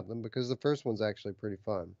saying something because the first one's actually pretty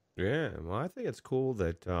fun. Yeah, well, I think it's cool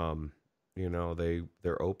that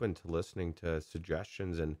they're open to listening to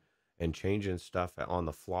suggestions and changing stuff on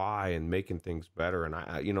the fly and making things better. And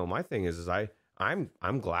my thing is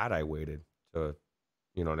I'm glad I waited to,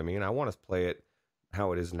 you know what I mean? I want to play it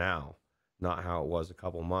how it is now, not how it was a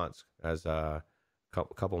couple months. As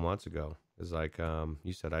couple months ago. Is like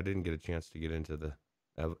you said, I didn't get a chance to get into the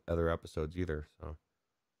other episodes either. So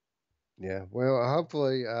Yeah. Well,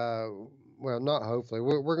 hopefully, well, not hopefully,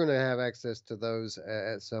 we're going to have access to those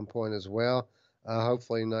at some point as well.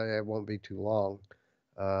 Hopefully, not, it won't be too long,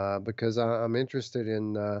 because I'm interested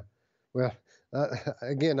in, well,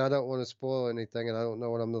 again, I don't want to spoil anything and I don't know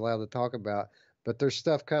what I'm allowed to talk about, but there's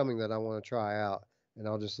stuff coming that I want to try out, and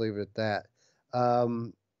I'll just leave it at that.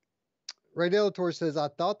 Um, Ray Delator says, I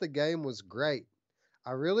thought the game was great.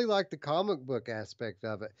 I really like the comic book aspect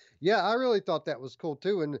of it. Yeah, I really thought that was cool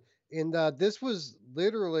too. And this was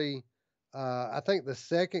literally, I think the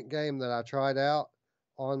second game that I tried out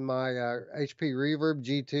on my HP Reverb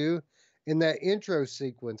G2. In that intro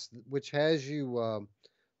sequence, which has you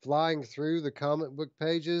flying through the comic book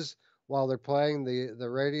pages while they're playing the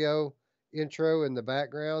radio intro in the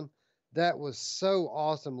background. That was so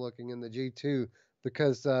awesome looking in the G2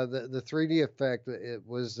 because the 3D effect it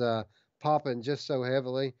was popping just so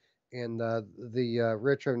heavily, and the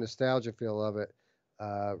retro nostalgia feel of it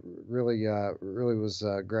uh, really was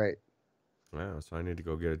great. wow, so I need to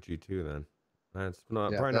go get a G2 then. That's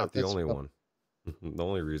not Yeah, probably not the that's only one. The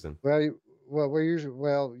only reason.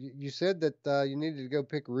 well. You said that you needed to go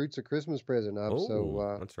pick Roots a Christmas present up, so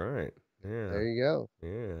Oh, that's right. Yeah, there you go.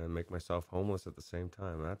 yeah, and make myself homeless at the same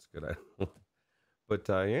time. That's good. But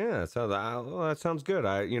yeah, so well, that sounds good.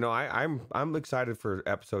 I'm excited for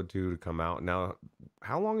episode 2 to come out. Now,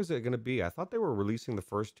 how long is it going to be? I thought they were releasing the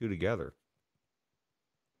first 2 together.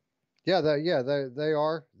 They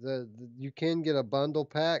are you can get a bundle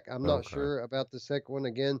pack. I'm not Okay. sure about the second one.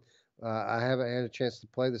 Again, I haven't had a chance to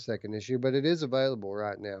play the second issue, but it is available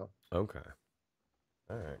right now. Okay.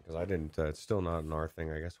 All right, because I didn't. It's still not an R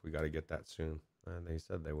thing. I guess we got to get that soon. They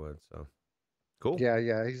said they would. So cool.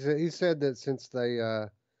 Yeah. He said that since they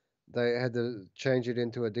had to change it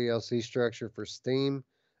into a DLC structure for Steam,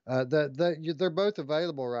 they're both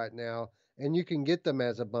available right now, and you can get them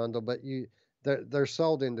as a bundle, but they're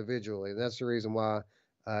sold individually. That's the reason why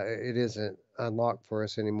it isn't unlocked for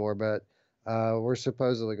us anymore. But we're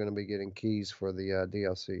supposedly going to be getting keys for the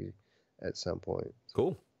DLC at some point.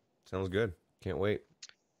 Cool. Sounds good. Can't wait.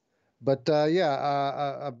 But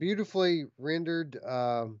a beautifully rendered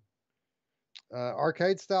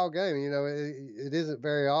arcade style game. You know, it isn't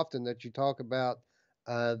very often that you talk about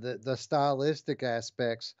the stylistic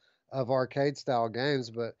aspects of arcade style games,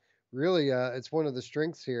 but really, it's one of the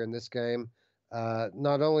strengths here in this game.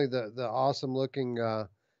 Not only the awesome looking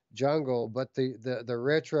jungle, but the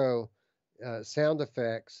retro sound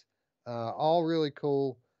effects, all really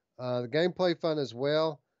cool. The gameplay fun as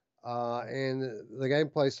well, and the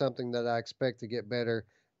gameplay is something that I expect to get better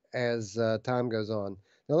as time goes on.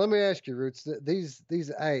 Now, let me ask you, Roots.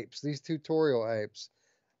 These apes, these tutorial apes,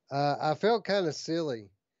 I felt kind of silly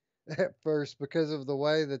at first because of the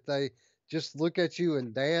way that they just look at you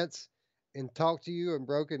and dance and talk to you in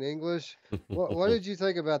broken English. What did you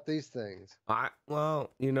think about these things?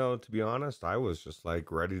 To be honest, I was just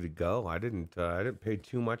like ready to go. I didn't pay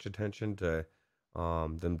too much attention to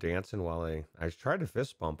them dancing while I tried to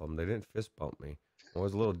fist bump them. They didn't fist bump me. I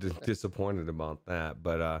was a little disappointed about that,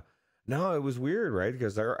 but no, it was weird, right?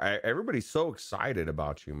 Because everybody's so excited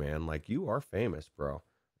about you, man. Like, you are famous, bro.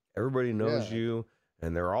 Everybody knows Yeah, you,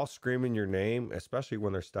 and they're all screaming your name, especially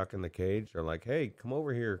when they're stuck in the cage. They're like, "Hey, come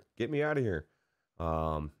over here, get me out of here."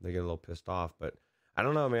 They get a little pissed off, but I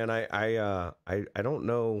don't know, man. I don't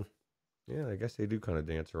know. Yeah, I guess they do kind of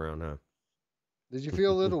dance around, did you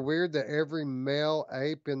feel a huh? little weird that every male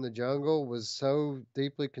ape in the jungle was so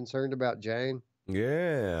deeply concerned about Jane?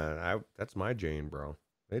 Yeah, that's my Jane, bro.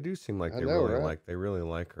 They do seem like I know, right? they really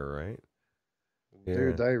like her, right?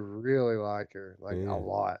 Dude, Yeah, they really like her, like a yeah,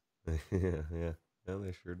 lot. yeah. Yeah,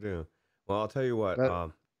 they sure do. Well, I'll tell you what. But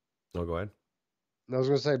Oh, go ahead. I was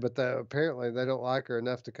going to say, but apparently they don't like her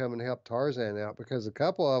enough to come and help Tarzan out because a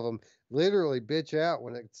couple of them literally bitch out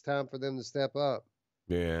when it's time for them to step up.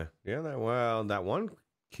 Yeah, yeah. That one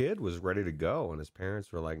kid was ready to go, and his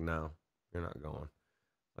parents were like, "No, you're not going."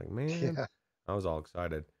 Like, man, Yeah. I was all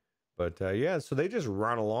excited, but yeah. So they just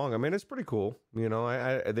run along. I mean, it's pretty cool. They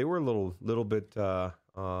were a little bit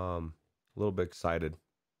excited.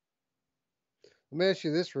 Let me ask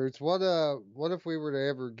you this, Roots. What if we were to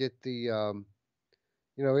ever get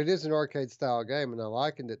it is an arcade style game, and I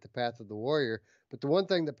likened it to Path of the Warrior. But the one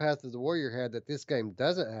thing that Path of the Warrior had that this game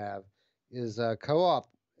doesn't have is co-op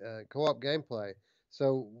gameplay.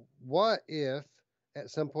 So what if at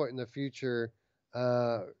some point in the future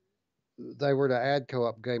uh, they were to add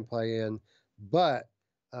co-op gameplay in, but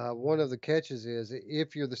one of the catches is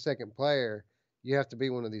if you're the second player, you have to be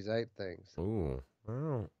one of these ape things. Ooh,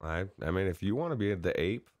 well, I mean, if you want to be the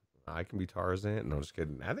ape, I can be Tarzan. No, just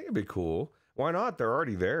kidding. I think it'd be cool. Why not? They're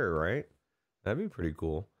already there, right? That'd be pretty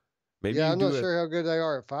cool. Maybe Yeah, you I'm not do it. sure how good they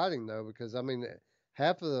are at fighting though, because I mean,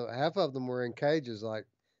 half of them were in cages. Like,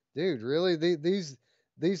 dude, really? These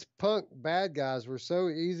punk bad guys were so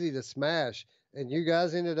easy to smash, and you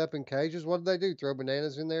guys ended up in cages. What did they do? Throw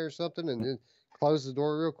bananas in there or something, and then close the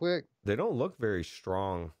door real quick? They don't look very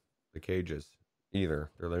strong, the cages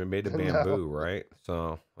either. They're like made of No, bamboo, right?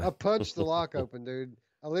 So I punched the lock open, dude.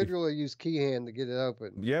 I literally used key hand to get it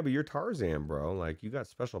open. yeah, but you're Tarzan, bro. Like you got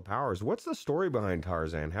special powers. What's the story behind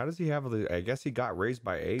Tarzan? How does he have the? I guess he got raised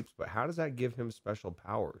by apes, but how does that give him special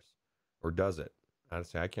powers, or does it?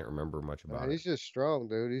 Honestly, I can't remember much about it. He's just strong,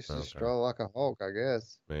 dude. He's just Okay, strong like a Hulk, I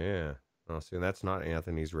guess. yeah. Oh, see, that's not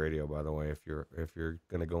Anthony's radio, by the way. If you're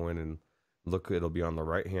gonna go in and look, it'll be on the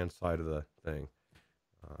right hand side of the thing.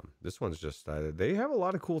 This one's just they have a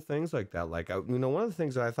lot of cool things like that. Like one of the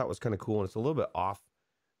things that I thought was kind of cool, and it's a little bit off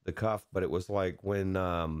the cuff, but it was like when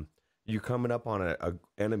you coming up on a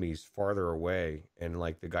enemies farther away, and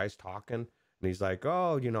like the guy's talking, and he's like,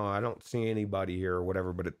 "Oh, I don't see anybody here or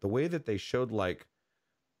whatever." But the way that they showed like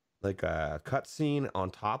a cut scene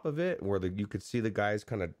on top of it, where you could see the guys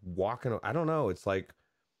kind of walking. I don't know. It's like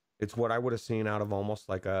it's what I would have seen out of almost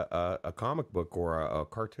like a comic book or a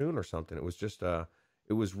cartoon or something. It was just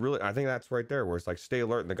it was really, I think that's right there where it's like stay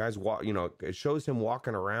alert, and the guys walk, it shows him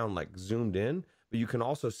walking around like zoomed in, but you can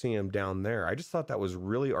also see him down there. I just thought that was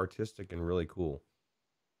really artistic and really cool.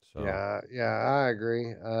 So Yeah, I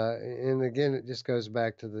agree. And again, it just goes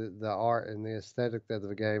back to the art and the aesthetic of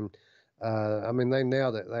the game. I mean, they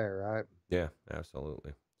nailed it there, right? yeah,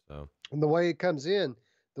 absolutely. So And the way it comes in,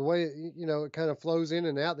 the way it kind of flows in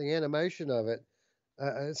and out, the animation of it,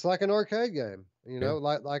 it's like an arcade game. yeah,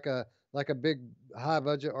 Like a big high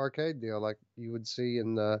budget arcade deal, like you would see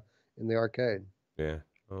in the arcade. yeah.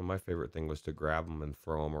 Oh, my favorite thing was to grab them and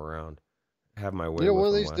throw them around, have my way One with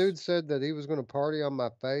of them, these Wes. dudes said that he was going to party on my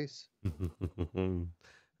face. You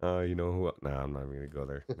know who? No, I'm not even gonna go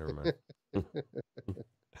there. Never mind.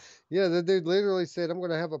 Yeah, the dude literally said, "I'm going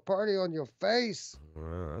to have a party on your face."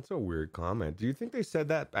 Wow, that's a weird comment. Do you think they said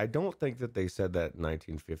that? I don't think that they said that in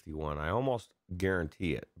 1951. I almost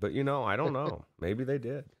guarantee it. But I don't know. Maybe they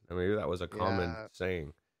did. Maybe that was a common Yeah,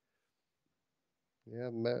 saying. yeah.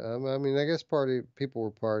 I mean, I guess party people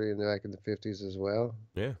were partying back in the 50s as well.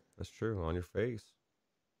 Yeah, that's true. On your face.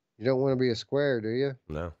 You don't want to be a square, do you?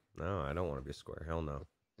 No, no, I don't want to be a square. Hell no.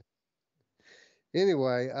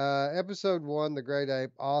 Anyway, episode 1, The Great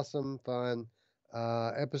Ape, awesome, fun.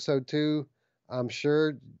 Episode 2, I'm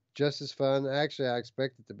sure just as fun. Actually, I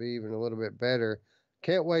expect it to be even a little bit better.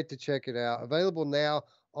 Can't wait to check it out. Available now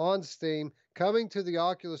on Steam, coming to the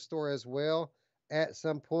Oculus Store as well at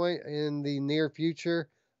some point in the near future.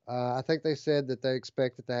 I think they said that they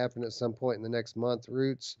expect it to happen at some point in the next month,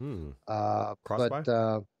 Roots. Hmm. But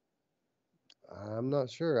Crossbuy? I'm not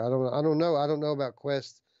sure. I don't know. I don't know about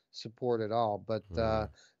Quest support at all. But Hmm.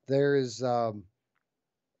 there is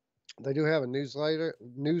they do have a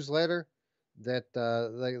newsletter that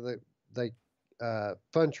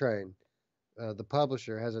Fun Train, the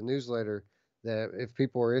publisher, has a newsletter that if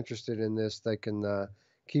people are interested in this, they can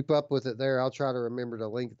keep up with it there. I'll try to remember to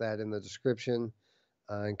link that in the description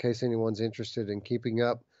in case anyone's interested in keeping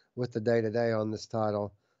up with the day to day on this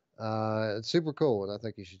title. It's super cool, and I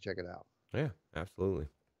think you should check it out. Yeah, absolutely.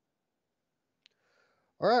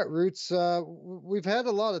 All right, Roots. We've had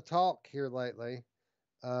a lot of talk here lately.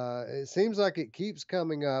 It seems like it keeps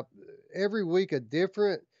coming up. Every week, a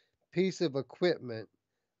different piece of equipment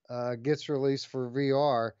gets released for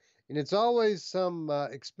VR, and it's always some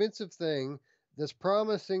expensive thing that's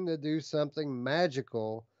promising to do something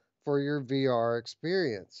magical for your VR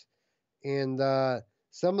experience. And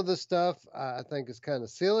some of the stuff I think is kind of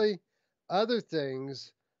silly. Other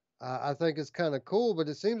things I think is kind of cool, but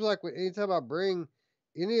it seems like anytime I bring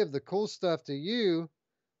any of the cool stuff to you,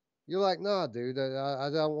 you're like, nah, dude, I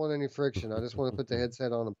don't want any friction. I just want to put the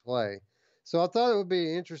headset on and play. So I thought it would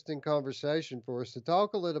be an interesting conversation for us to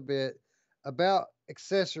talk a little bit about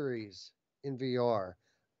accessories in VR.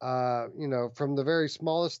 From the very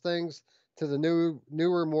smallest things to the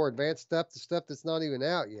newer, more advanced stuff, the stuff that's not even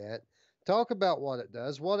out yet. Talk about what it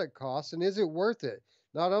does, what it costs, and is it worth it?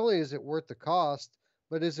 Not only is it worth the cost,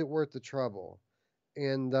 but is it worth the trouble?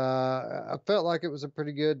 And I felt like it was a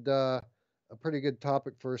pretty good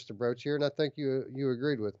topic for us to broach here, and I think you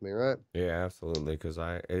agreed with me, right? Yeah, absolutely. Because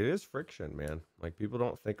it is friction, man. Like people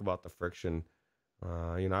don't think about the friction.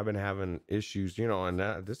 I've been having issues, and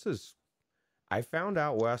this is, I found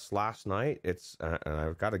out, Wes, last night. It's, and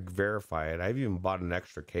I've got to verify it. I've even bought an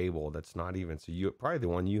extra cable that's not even, so probably the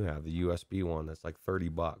one you have, the USB one that's like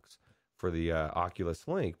 $30 for the Oculus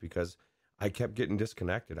Link because I kept getting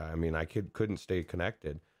disconnected. I mean, couldn't stay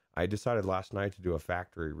connected. I decided last night to do a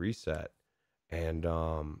factory reset, and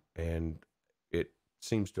it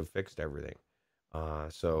seems to have fixed everything.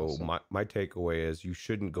 So Awesome. my takeaway is you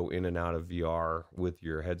shouldn't go in and out of VR with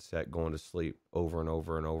your headset going to sleep over and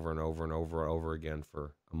over and over and over and over and over again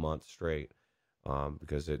for a month straight,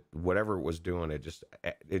 because whatever it was doing,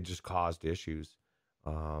 it just caused issues.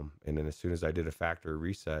 And then as soon as I did a factory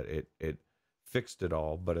reset, it fixed it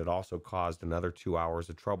all, but it also caused another 2 hours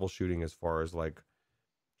of troubleshooting as far as like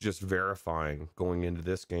just verifying going into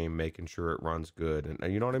this game, making sure it runs good,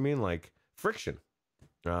 and you know what I mean, like friction.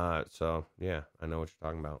 So yeah, I know what you're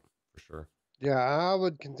talking about for sure. Yeah, I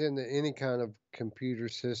would contend that any kind of computer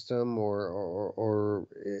system or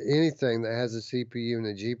anything that has a CPU and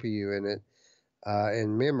a GPU in it,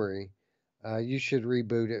 and memory, you should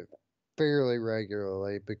reboot it fairly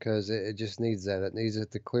regularly because it just needs that. It needs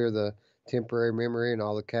it to clear the temporary memory and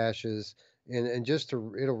all the caches, and just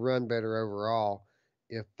it'll run better overall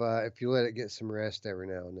if you let it get some rest every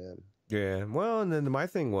now and then. Yeah, well, and then my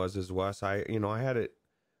thing is Wes, I had it.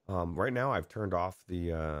 Right now, I've turned off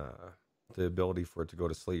the ability for it to go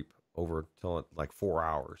to sleep over till like 4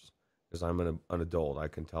 hours because I'm an adult. I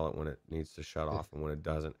can tell it when it needs to shut off and when it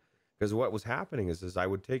doesn't. Because what was happening is I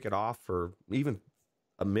would take it off for even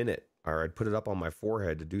a minute, or I'd put it up on my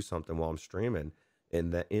forehead to do something while I'm streaming,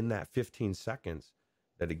 and that in that 15 seconds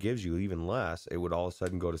that it gives you, even less, it would all of a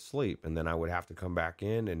sudden go to sleep, and then I would have to come back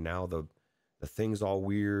in, and now the thing's all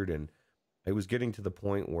weird, and it was getting to the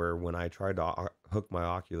point where when I tried to hook my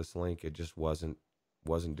Oculus Link, it just wasn't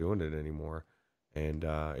doing it anymore, and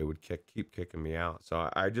it would keep kicking me out. So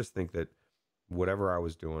I just think that whatever I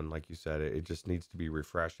was doing, like you said, it just needs to be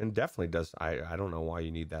refreshed, and definitely does. I don't know why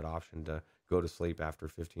you need that option to go to sleep after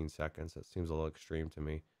 15 seconds. That seems a little extreme to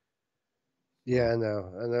me. Yeah, So, I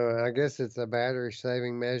know. I know. I guess it's a battery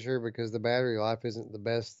saving measure because the battery life isn't the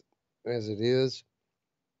best as it is.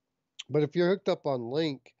 But if you're hooked up on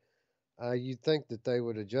Link, you'd think that they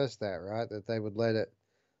would adjust that, right? That they would let it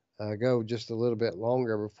go just a little bit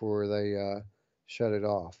longer before they shut it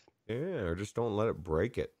off. yeah, or just don't let it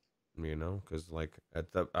break it. Because like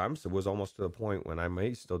was almost to the point when I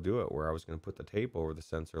may still do it where I was going to put the tape over the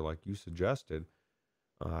sensor like you suggested.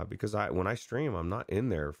 Because when I stream, I'm not in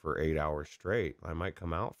there for 8 hours straight. I might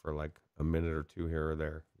come out for like a minute or two here or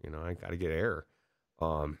there. I got to get air.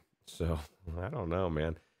 So I don't know,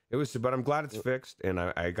 man. But I'm glad it's fixed, and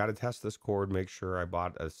I got to test this cord. Make sure I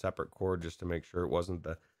bought a separate cord just to make sure it wasn't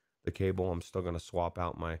the cable. I'm still gonna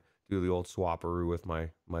do the old swapperoo with my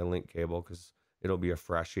link cable because it'll be a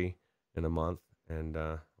freshie in a month, and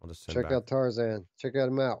I'll just send Check back. out Tarzan. Check out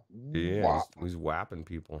him out. Yeah, Wop. he's whapping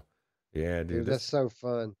people. Yeah, dude, Dude, that's so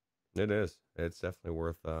fun. it is. It's definitely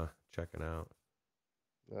worth checking out.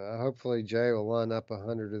 Hopefully Jay will line up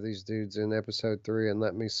 100 of these dudes in episode 3 and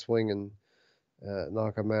let me swing and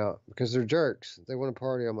knock them out because they're jerks. They want to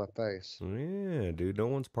party on my face. Yeah, dude, no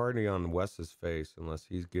one's partying on Wes's face unless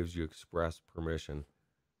he gives you express permission.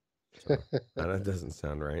 So that doesn't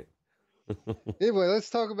sound right. Anyway, let's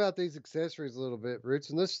talk about these accessories a little bit, Roots,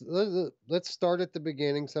 and let's start at the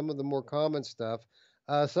beginning. Some of the more common stuff,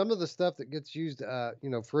 some of the stuff that gets used,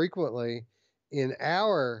 frequently in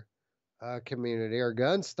our community are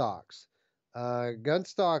gun stocks. Gun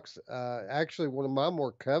stocks, actually, one of my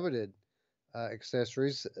more coveted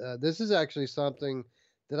accessories. This is actually something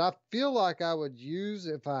that I feel like I would use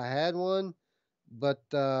if I had one, but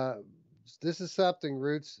this is something,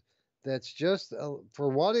 Roots, that's just for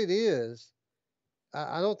what it is.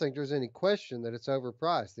 I don't think there's any question that it's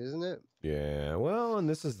overpriced, isn't it? Yeah, well, and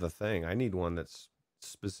this is the thing. I need one that's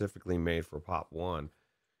specifically made for Pop One.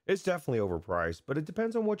 It's definitely overpriced, but it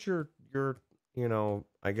depends on what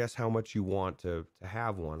I guess how much you want to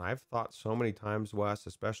have one. I've thought so many times, Wes,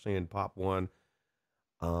 especially in Pop One,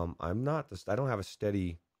 I don't have a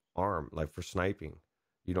steady arm like for sniping.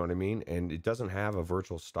 You know what I mean? And it doesn't have a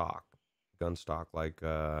virtual gun stock like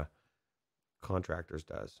Contractors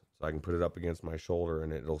does. So I can put it up against my shoulder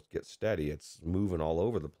and it'll get steady. It's moving all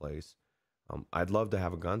over the place. I'd love to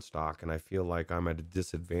have a gun stock, and I feel like I'm at a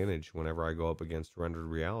disadvantage whenever I go up against rendered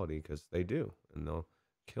reality because they do, and they'll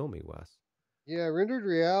kill me, Wes. Yeah, rendered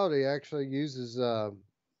reality actually uses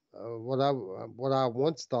what I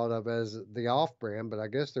once thought of as the off-brand, but I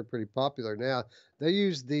guess they're pretty popular now. They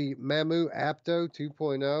use the Mamu Apto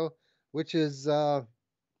 2.0, which is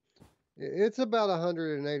it's about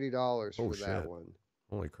 $180 Oh for that shit! one.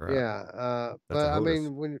 Holy crap! Yeah, That's a but I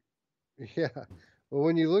HOTAS. mean yeah, but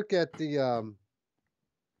when you look at the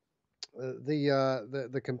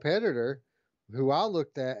competitor, who I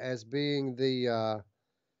looked at as being the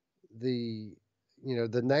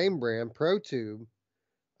the name brand ProTube.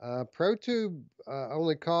 ProTube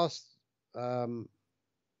only costs um,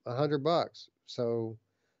 $100. So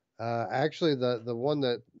actually, the one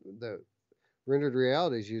that Rendered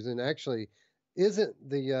Reality is using actually isn't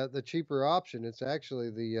the cheaper option. It's actually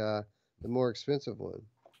the more expensive one.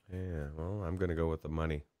 Yeah, well, I'm gonna go with the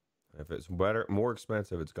money. If it's better, more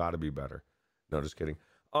expensive, it's got to be better. No, just kidding.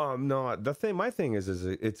 No, my thing is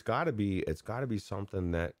it's got to be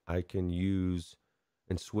something that I can use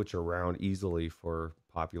and switch around easily for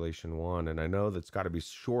population one. And I know that's got to be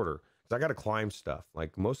shorter because I got to climb stuff.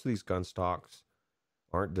 Like most of these gun stocks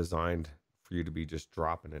aren't designed for you to be just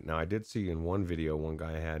dropping it. Now, I did see in one video one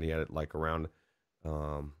guy he had it like around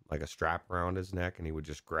like a strap around his neck, and he would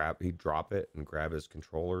just he'd drop it and grab his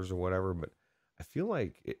controllers or whatever. But I feel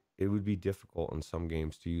like it would be difficult in some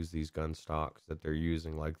games to use these gun stocks that they're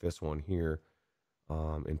using, like this one here,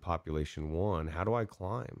 in population one. How do I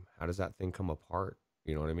climb? How does that thing come apart?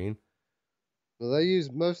 You know what I mean? Well,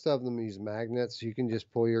 most of them use magnets. You can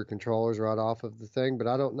just pull your controllers right off of the thing, but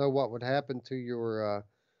I don't know what would happen to your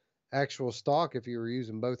actual stock if you were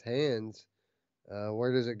using both hands.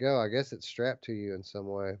 Where does it go? I guess it's strapped to you in some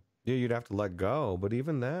way. Yeah, you'd have to let go. But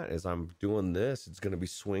even that, as I'm doing this, it's going to be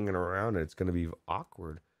swinging around and it's going to be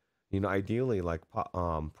awkward. Ideally, like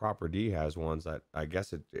Proper D has ones that I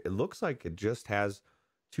guess it looks like it just has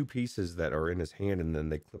two pieces that are in his hand and then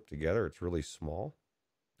they clip together. It's really small,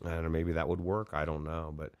 and maybe that would work. I don't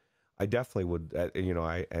know, but I definitely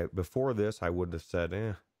would. Before this, I would have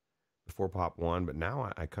said, before Pop One, but now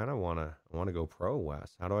I kind of want to go pro,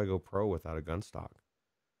 Wes. How do I go pro without a gun stock?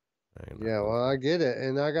 Yeah, well, I get it,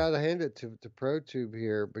 and I gotta hand it to ProTube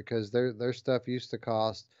here because their stuff used to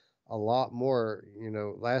cost a lot more.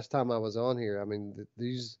 Last time I was on here, I mean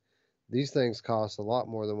these things cost a lot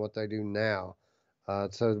more than what they do now.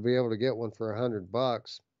 So to be able to get one for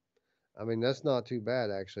 $100, I mean that's not too bad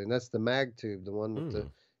actually, and that's the Mag Tube, the one with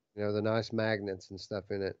the nice magnets and stuff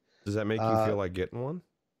in it. Does that make you feel like getting one?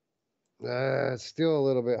 It's still a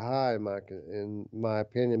little bit high in my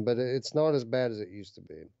opinion, but it's not as bad as it used to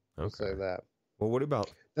be. I'll say that. Well, what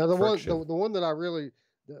about now friction? the one that I really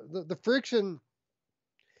the friction?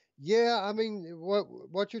 Yeah, I mean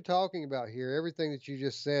what you're talking about here, everything that you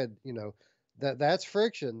just said, that's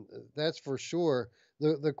friction. That's for sure.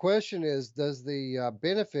 The question is, does the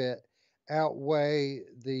benefit outweigh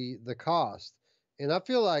the cost? And I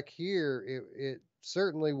feel like here it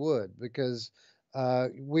certainly would because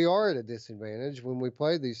we are at a disadvantage when we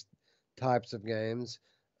play these types of games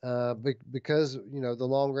because the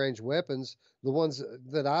long range weapons, the ones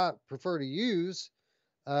that I prefer to use,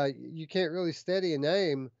 you can't really steady an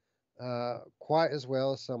aim quite as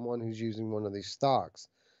well as someone who's using one of these stocks.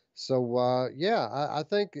 So yeah, I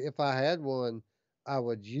think if I had one, I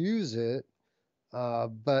would use it.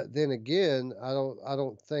 But then again, I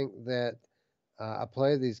don't think that I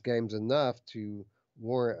play these games enough to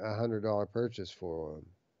warrant $100 purchase for one.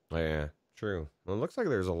 Yeah, true. Well, it looks like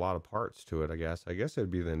there's a lot of parts to it. I guess it'd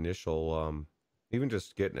be the initial, even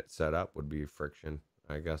just getting it set up would be friction.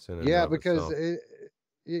 I guess in and Yeah, of because itself.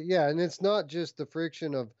 yeah, and it's not just the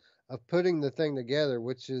friction of putting the thing together,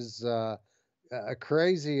 which is a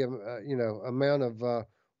crazy amount of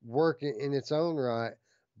work in its own right,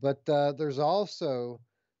 but there's also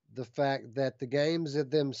the fact that the games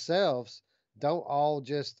themselves don't all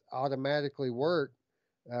just automatically work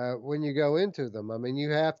when you go into them. I mean,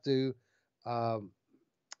 um,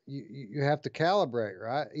 you have to calibrate,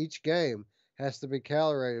 right? Each game has to be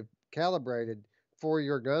calibrated for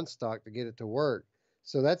your gun stock to get it to work.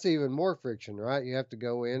 So that's even more friction, right? You have to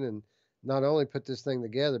go in and not only put this thing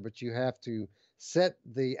together, but you have to set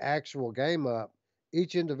the actual game up,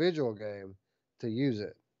 each individual game, to use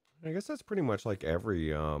it. I guess that's pretty much like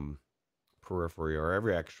every periphery or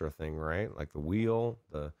every extra thing, right? Like the wheel,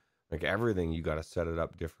 the like everything you got to set it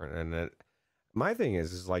up different. And my thing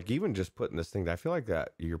is like even just putting this thing. I feel like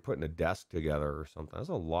that you're putting a desk together or something. That's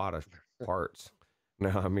a lot of parts.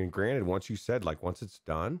 Now, I mean, granted, once it's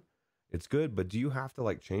done, it's good. But do you have to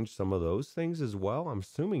like change some of those things as well? I'm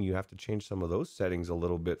assuming you have to change some of those settings a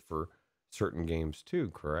little bit for certain games too,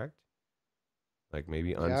 correct? Like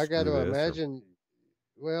maybe Yeah, I got unscrew to this or imagine.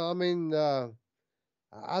 Well, I mean,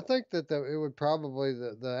 I think that it would probably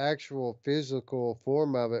the actual physical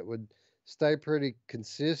form of it would stay pretty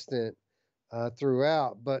consistent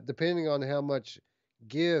throughout, but depending on how much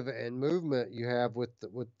give and movement you have with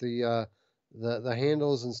the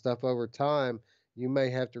handles and stuff over time, you may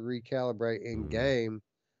have to recalibrate in mm, game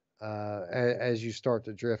as you start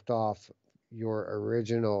to drift off your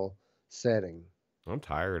original setting. I'm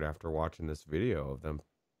tired after watching this video of them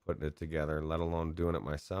putting it together, let alone doing it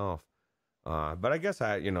myself. But I guess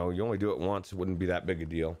you only do it once. It wouldn't be that big a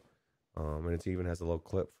deal. And it even has a little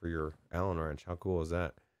clip for your Allen wrench. How cool is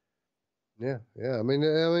that? Yeah, yeah. I mean,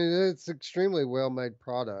 it's extremely well made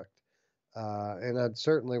product, and I'd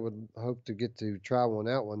certainly would hope to get to try one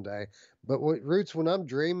out one day. But Roots, when I'm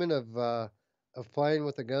dreaming of playing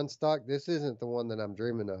with a gun stock, this isn't the one that I'm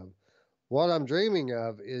dreaming of. What I'm dreaming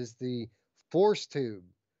of is the Force Tube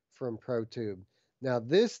from ProTube. Now,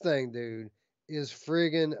 this thing, dude, is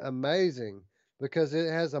friggin' amazing because it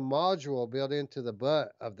has a module built into the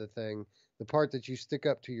butt of the thing, the part that you stick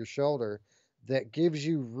up to your shoulder, that gives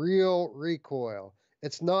you real recoil.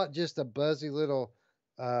 It's not just a buzzy little,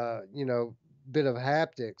 uh, you know, bit of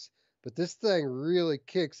haptics, but this thing really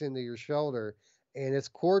kicks into your shoulder, and it's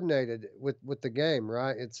coordinated with the game,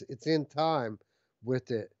 right? It's in time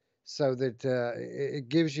with it, so that it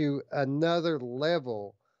gives you another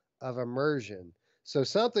level of immersion. So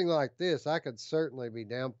something like this, I could certainly be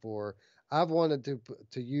down for. I've wanted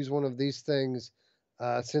to use one of these things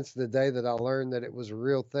since the day that I learned that it was a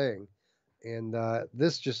real thing, and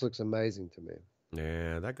this just looks amazing to me.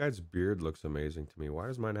 Yeah, that guy's beard looks amazing to me. Why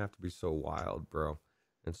does mine have to be so wild, bro?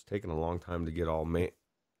 It's taken a long time to get all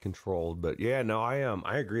controlled, but yeah, no,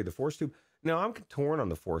 I agree. The force tube. No, I'm torn on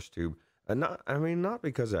the force tube. Not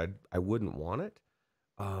because I wouldn't want it,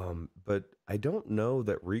 but I don't know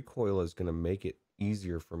that recoil is going to make it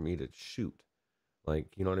easier for me to shoot.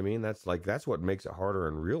 Like, you know what I mean? That's what makes it harder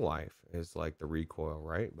in real life is like the recoil,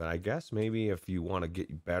 right? But I guess maybe if you want to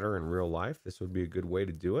get better in real life, this would be a good way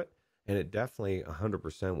to do it. And it definitely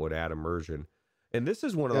 100% would add immersion. And this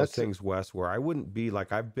is one of those That's things, Wes, where I wouldn't be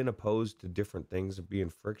like, I've been opposed to different things of being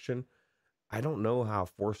friction. I don't know how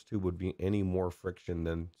Force Tube would be any more friction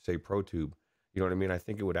than, say, Pro Tube. You know what I mean? I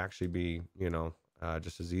think it would actually be,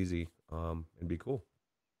 just as easy and be cool.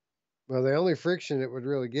 Well, the only friction it would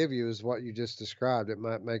really give you is what you just described. It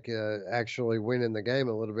might make actually winning the game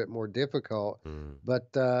a little bit more difficult. Mm.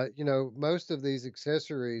 But, most of these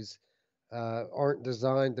accessories aren't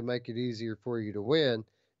designed to make it easier for you to win.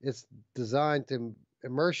 It's designed to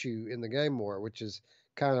immerse you in the game more, which is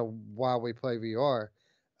kind of why we play VR.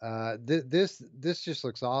 This just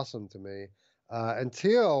looks awesome to me.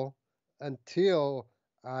 Until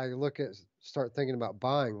I start thinking about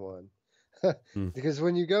buying one. Mm. Because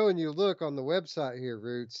when you go and you look on the website here,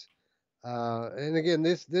 Roots, and again,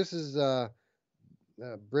 this is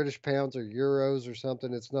British pounds or euros or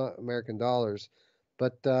something. It's not American dollars,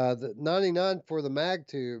 but the 99 for the mag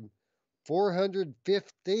tube,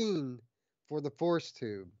 415 for the force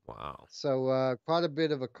tube. Wow. So quite a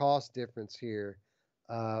bit of a cost difference here.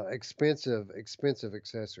 Expensive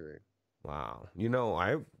accessory. Wow.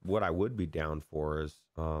 What I would be down for is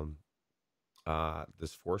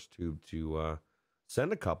this force tube to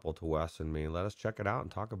send a couple to Wes and me. Let us check it out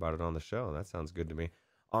and talk about it on the show. That sounds good to me.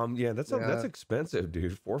 Yeah, that's Yeah, expensive,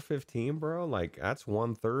 dude. 415, bro. Like that's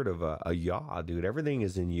one third of a yaw, dude. Everything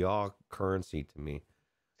is in yaw currency to me.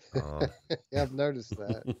 Um, yeah, I've noticed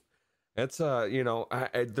that. it's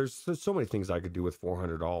there's so many things I could do with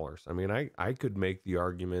 $400. I mean, I could make the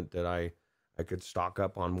argument that I could stock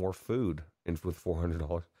up on more food and with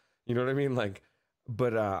 $400. You know what I mean? Like,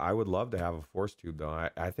 but I would love to have a force tube though.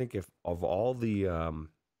 I think if of all the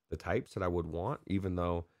types that I would want, even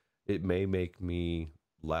though it may make me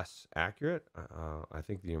less accurate, I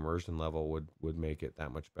think the immersion level would make it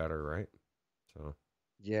that much better, right? So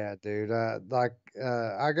Yeah, dude. I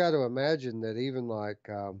got to imagine that even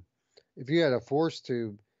if you had a force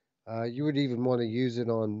tube, you would even want to use it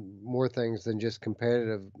on more things than just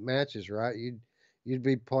competitive matches, right? You'd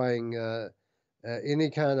be playing any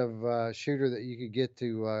kind of shooter that you could get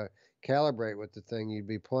to calibrate with the thing. You'd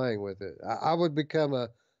be playing with it. I would become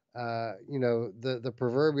the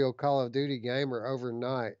proverbial Call of Duty gamer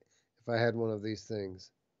overnight if I had one of these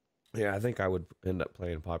things. yeah, I think I would end up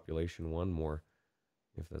playing Population One more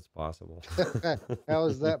if that's possible. How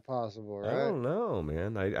is that possible, I right? don't know,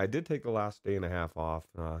 man. I did take the last day and a half off.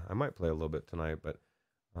 I might play a little bit tonight, but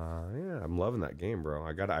yeah, I'm loving that game, bro.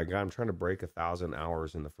 I'm trying to break 1,000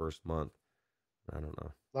 hours in the first month. I don't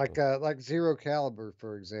know. Like Zero Caliber,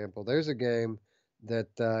 for example. There's a game that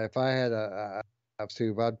if I had a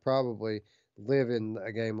tube, I'd probably live in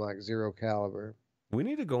a game like Zero Caliber. We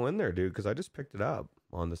need to go in there, dude, because I just picked it up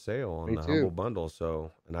on the sale on Me the Humble too. Bundle. So,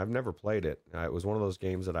 and I've never played it. It was one of those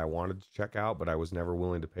games that I wanted to check out, but I was never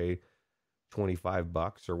willing to pay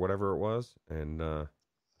 $25 or whatever it was. And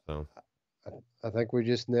so, I think we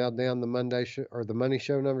just nailed down the Monday show or the Money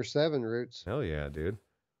Show number 7, Roots. hell yeah, dude.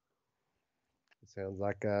 Sounds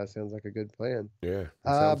like a good plan. Yeah, it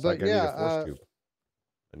sounds But like I need yeah, a force tube.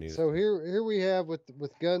 I need it so too. here we have with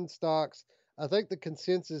gun stocks. I think the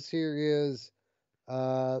consensus here is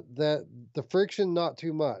that the friction not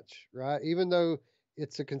too much, right? Even though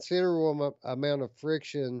it's a considerable amount of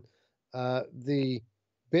friction, the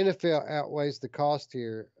benefit outweighs the cost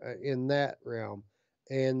here in that realm,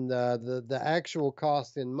 and the actual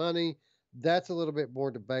cost in money, that's a little bit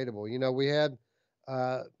more debatable. You know, we had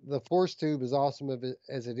the force tube, as awesome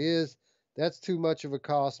as it is, that's too much of a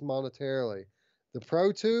cost monetarily. The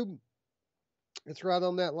pro tube, it's right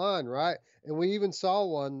on that line, right? And we even saw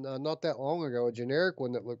one not that long ago, a generic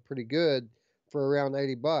one that looked pretty good for around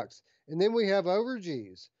 $80. And then we have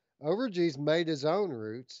Overgees. Overgees made his own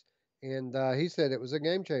roots, and he said it was a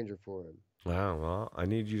game changer for him. Wow. Well, I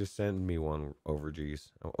need you to send me one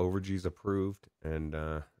Overgees. Overgees approved, and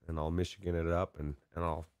I'll Michigan it up, and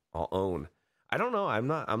I'll own. I don't know. I'm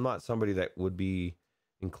not somebody that would be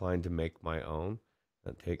inclined to make my own.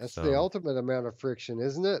 That takes That's the ultimate amount of friction,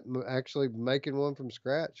 isn't it? Actually making one from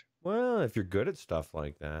scratch. Well, if you're good at stuff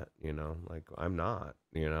like that, like I'm not,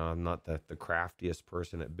 I'm not the craftiest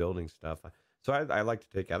person at building stuff. So I like to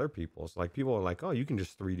take other people's. Like people are like, oh, you can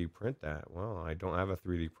just 3D print that. Well, I don't have a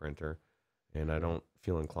 3D printer, and I Yeah. don't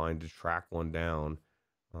feel inclined to track one down.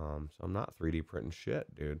 So I'm not 3D printing shit,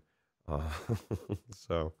 dude. Uh,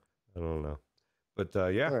 so I don't know, but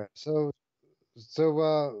yeah, All right. So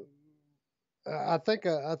I think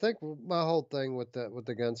my whole thing with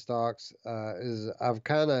the gun stocks is I've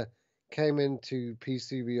kind of came into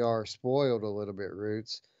PCVR spoiled a little bit,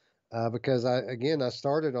 Roots, because I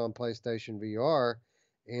started on PlayStation VR,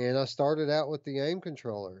 and I started out with the aim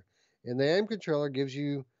controller, and the aim controller gives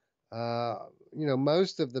you, uh,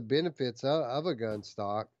 most of the benefits of a gun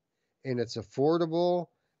stock, and it's affordable,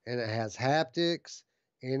 and it has haptics,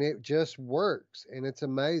 and it just works, and it's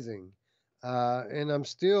amazing. And I'm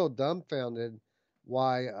still dumbfounded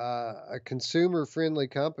why a consumer friendly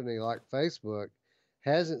company like Facebook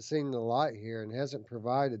hasn't seen the light here and hasn't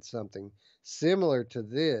provided something similar to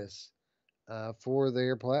this for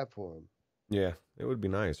their platform. yeah, it would be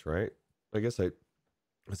nice, right? I guess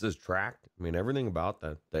this is tracked. I mean, everything about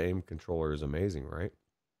the aim controller is amazing, right?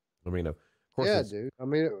 I mean, of course, Yeah, it's dude. I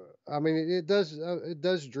mean, it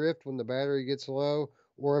does drift when the battery gets low,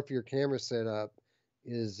 or if your camera setup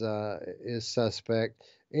is suspect,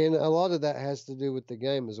 and a lot of that has to do with the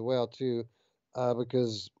game as well too,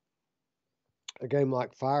 because a game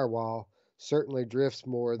like Firewall certainly drifts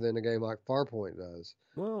more than a game like Farpoint does.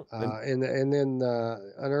 well, and And then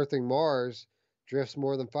Unearthing Mars drifts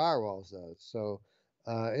more than Firewalls does. So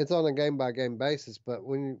it's on a game by game basis. But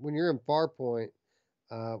when you're in Farpoint,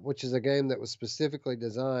 which is a game that was specifically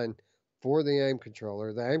designed for the aim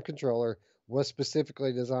controller, the aim controller was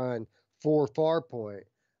specifically designed for Farpoint.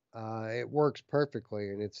 It works perfectly,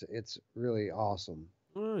 and it's really awesome.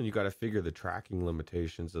 well, you got to figure the tracking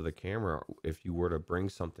limitations of the camera if you were to bring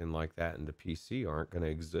something like that into PC aren't going to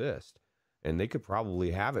exist, and they could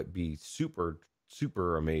probably have it be super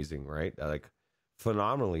super amazing, right? Like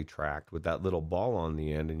phenomenally tracked with that little ball on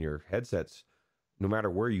the end, and your headsets. No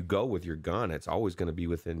matter where you go with your gun, it's always going to be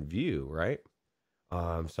within view, right?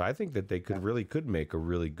 So I think that they could make a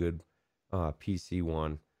really good PC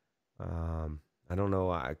one. Um, I don't know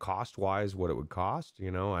cost wise what it would cost. I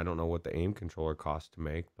don't know what the aim controller costs to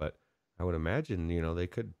make, but I would imagine they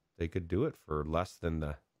could do it for less than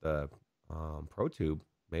the Pro Tube,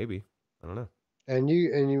 maybe. I don't know. And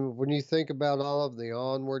you when you think about all of the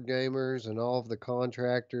onward gamers and all of the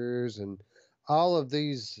contractors and all of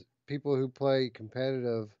these people who play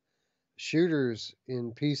competitive shooters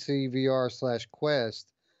in PC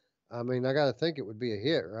VR/Quest, I mean, I got to think it would be a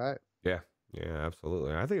hit, right? Yeah, yeah,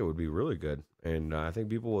 absolutely. I think it would be really good, and I think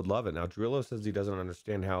people would love it. Now, Drillo says he doesn't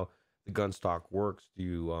understand how the gun stock works. Do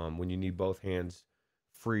you, when you need both hands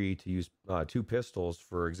free to use two pistols,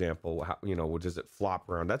 for example, does it flop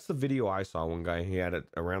around? That's the video I saw. One guy, he had it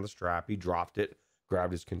around the strap, he dropped it,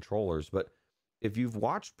 grabbed his controllers. But if you've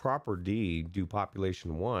watched Proper D do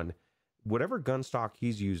Population One, whatever gun stock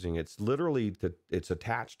he's using, it's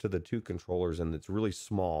attached to the two controllers, and it's really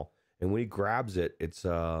small. And when he grabs it,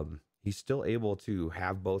 he's still able to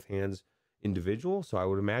have both hands individual. So I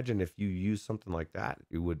would imagine if you use something like that,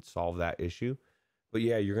 it would solve that issue. But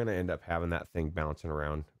yeah, you're going to end up having that thing bouncing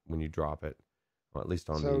around when you drop it, well, at least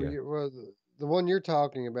on So the. the one you're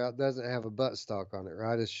talking about doesn't have a butt stock on it,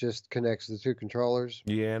 right? It's just connects the two controllers.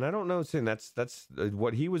 Yeah, and I don't know, saying that's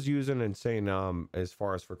what he was using and saying as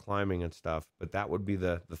far as for climbing and stuff. But that would be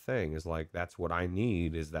the thing is like that's what I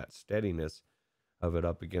need is that steadiness of it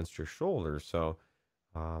up against your shoulder. So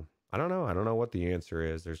I don't know. I don't know what the answer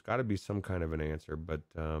is. There's got to be some kind of an answer, but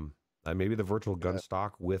maybe the virtual gun Yeah.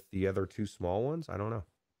 stock with the other two small ones. I don't know.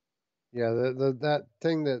 Yeah, that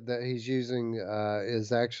thing that he's using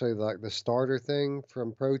is actually like the starter thing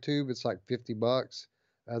from ProTube. It's like $50.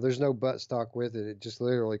 There's no buttstock with it. It just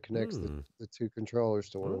literally connects Hmm. the two controllers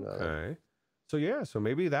to one another. Okay. So yeah, so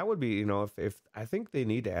maybe that would be, if I think they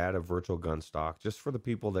need to add a virtual gun stock just for the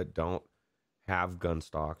people that don't have gun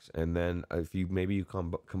stocks, and then if you maybe you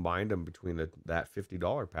combined them between that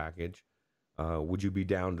 $50 package, would you be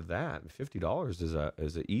down to that? $50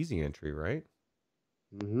 is a easy entry, right?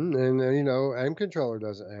 And aim controller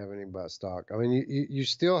doesn't have any buttstock. I mean, you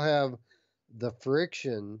still have the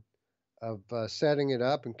friction of setting it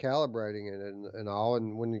up and calibrating it and all.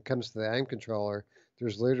 And when it comes to the aim controller,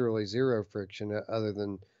 there's literally zero friction other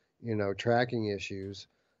than tracking issues.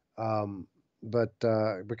 Um, but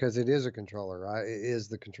because it is a controller, right? It is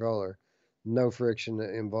the controller, no friction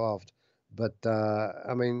involved. But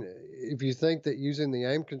I mean, if you think that using the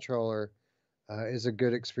aim controller is a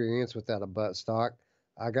good experience without a butt stock,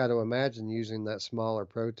 I got to imagine using that smaller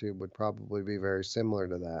Pro Tube would probably be very similar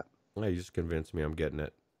to that. Yeah, you just convinced me I'm getting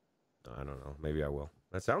it. I don't know. Maybe I will.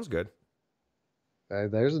 That sounds good.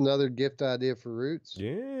 There's another gift idea for Roots.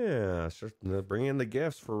 Yeah, sure. Bring in the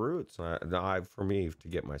gifts for Roots. For me to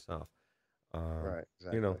get myself. Right,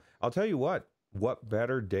 exactly. I'll tell you what. What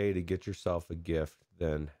better day to get yourself a gift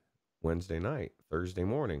than Wednesday night, Thursday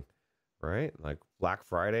morning, right? Like Black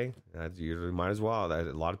Friday. That's usually might as well. A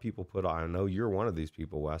lot of people put. I know you're one of these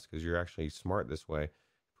people, Wes, because you're actually smart this way.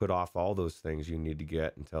 Put off all those things you need to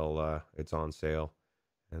get until it's on sale,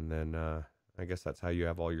 and then I guess that's how you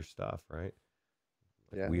have all your stuff, right?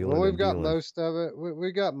 Like Yeah. Well, wheeling we've and got dealing. most of it.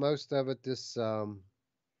 We got most of it this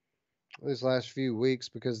last few weeks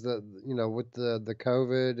because with the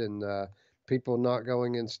COVID and people not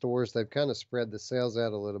going in stores, they've kind of spread the sales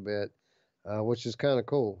out a little bit, which is kind of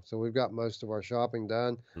cool. So we've got most of our shopping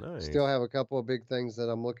done. Still Nice. have a couple of big things that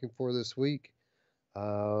I'm looking for this week,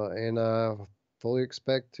 and I fully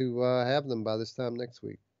expect to have them by this time next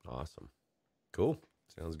week. Awesome. Cool.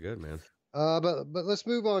 Sounds good, man. But let's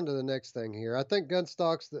move on to the next thing here. I think gun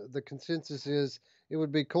stocks. The consensus is it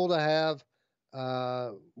would be cool to have,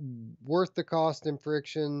 uh, worth the cost and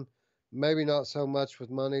friction. Maybe not so much with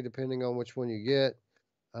money, depending on which one you get.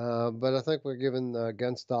 But I think we're giving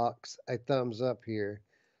gun stocks a thumbs up here.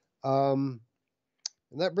 Um,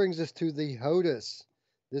 and that brings us to the HOTUS.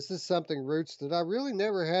 This is something Roots that I really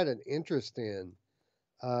never had an interest in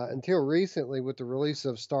until recently with the release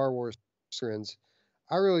of Star Wars Squadrons.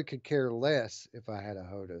 I really could care less if I had a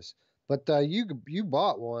HOTUS. But you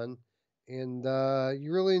bought one, and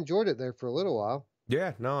you really enjoyed it there for a little while.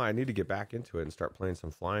 Yeah, no, I need to get back into it and start playing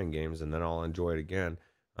some flying games, and then I'll enjoy it again.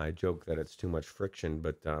 I joke that it's too much friction,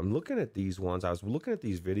 but I'm looking at these ones. I was looking at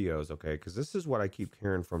these videos, okay, because this is what I keep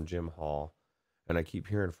hearing from Jim Hall, and I keep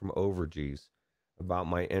hearing from Overgees about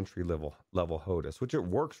my entry level HOTUS, which it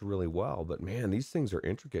works really well. But man, these things are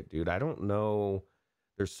intricate, dude. I don't know.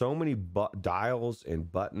 There's so many dials and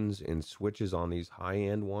buttons and switches on these high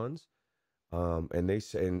end ones. And they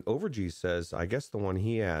say, and Overgees says, I guess the one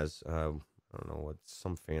he has, I don't know, what's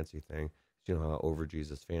some fancy thing. You know how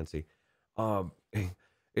Overgees is fancy. Um,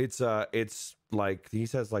 it's like he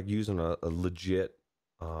says, like using a legit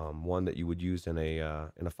one that you would use in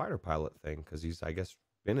a fighter pilot thing, because he's, I guess,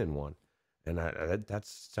 been in one, and that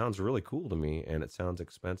sounds really cool to me, and it sounds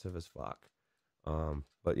expensive as fuck.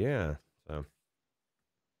 But yeah, so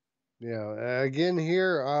Yeah. Again,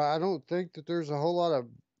 here I don't think that there's a whole lot of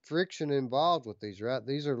friction involved with these. Right?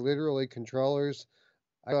 These are literally controllers.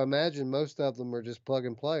 I imagine most of them are just plug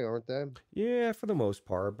and play, aren't they? yeah, for the most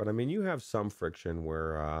part. But I mean, you have some friction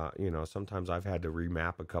where sometimes I've had to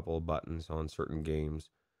remap a couple of buttons on certain games.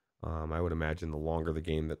 I would imagine the longer the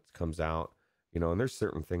game that comes out, and there's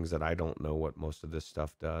certain things that I don't know what most of this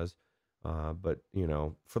stuff does. But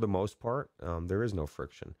for the most part, there is no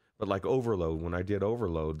friction. But like Overload, when I did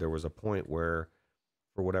Overload, there was a point where,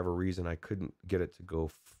 for whatever reason, I couldn't get it to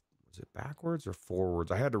go. Was it backwards or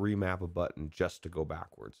forwards? I had to remap a button just to go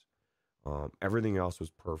backwards. Everything else was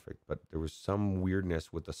perfect, but there was some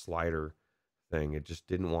weirdness with the slider thing. It just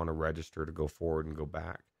didn't want to register to go forward and go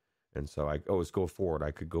back. And so I always go forward.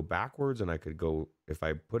 I could go backwards, and I could go, if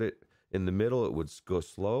I put it in the middle, it would go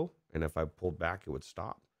slow. And if I pulled back, it would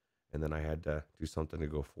stop. And then I had to do something to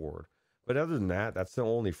go forward. But other than that, that's the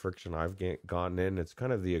only friction I've gotten in. It's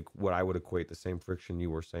kind of what I would equate the same friction you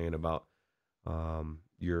were saying about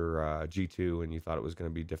your G2, and you thought it was going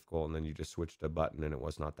to be difficult, and then you just switched a button and it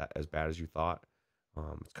was not that as bad as you thought.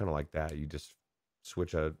 It's kind of like that. You just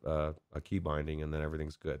switch a key binding and then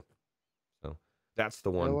everything's good. So that's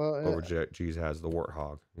the Yeah, one well, over G's has, the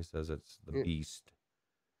Warthog. He says it's the it, beast.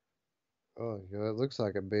 oh, yeah, it looks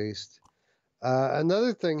like a beast.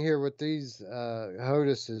 Another thing here with these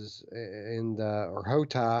HOTUSes and or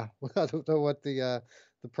HOTI, I don't know what the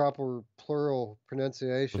proper plural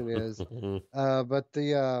pronunciation is, but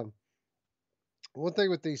the one thing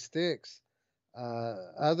with these sticks,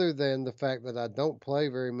 other than the fact that I don't play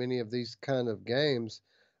very many of these kind of games,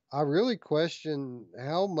 I really question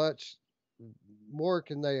how much more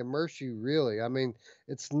can they immerse you really. I mean,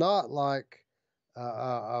 it's not like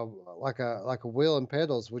a wheel and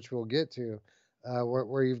pedals, which we'll get to,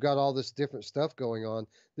 where you've got all this different stuff going on.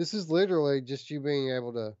 This is literally just you being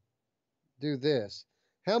able to do this.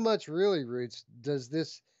 How much really, Roots, does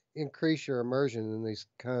this increase your immersion in these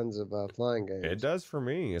kinds of flying It games? does for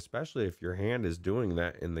me, especially if your hand is doing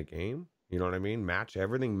that in the game. You know what I mean? Match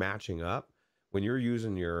everything matching up. When you're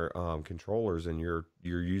using your controllers and you're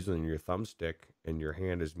using your thumbstick and your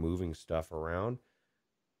hand is moving stuff around,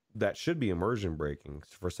 that should be immersion breaking.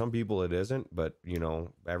 For some people, it isn't, but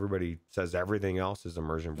everybody says everything else is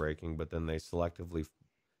immersion breaking, but then they selectively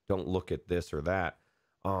don't look at this or that.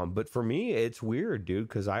 But for me, it's weird, dude,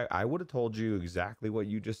 because I would have told you exactly what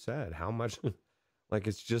you just said. How much, like,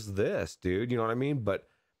 it's just this, dude. You know what I mean? But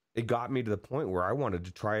it got me to the point where I wanted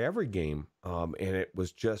to try every game. And it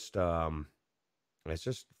was just, it's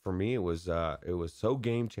just for me, it was so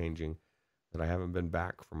game changing that I haven't been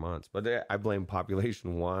back for months. But I blame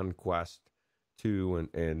Population One, Quest Two,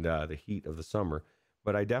 and the heat of the summer.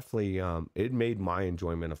 But I definitely, it made my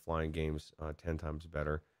enjoyment of flying games 10 times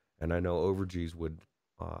better. And I know Overgees would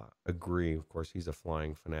agree. Of course, he's a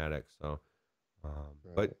flying fanatic. So,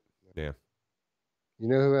 but Right. yeah. You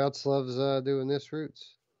know who else loves doing this,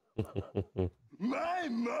 Roots? My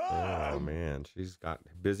Oh mom! man, she's got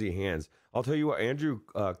busy hands. I'll tell you what. Andrew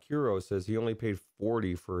Curo says he only paid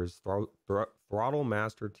 40 for his Throttle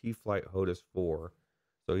Master T-Flight HOTUS 4,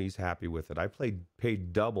 so he's happy with it. I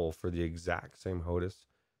paid double for the exact same HOTUS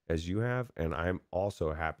as you have, and I'm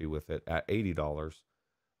also happy with it at $80.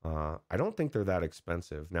 I don't think they're that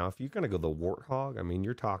expensive. Now, if you're gonna go the Warthog, I mean,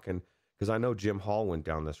 you're talking, because I know Jim Hall went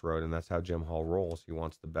down this road, and that's how Jim Hall rolls. He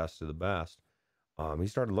wants the best of the best. He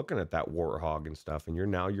started looking at that Warthog and stuff, and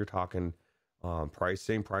you're talking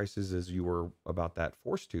same prices as you were about that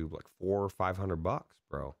Force Tube, like 400 or 500 bucks,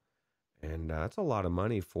 bro. And that's a lot of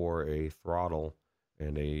money for a throttle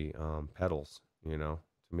and a pedals, to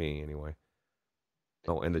me anyway.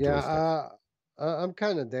 Oh, and the Yeah, joysticks. I'm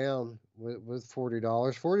kind of down with $40.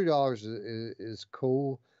 $40 is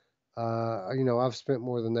cool. I've spent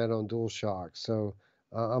more than that on DualShock, so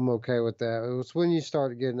I'm okay with that. It was when you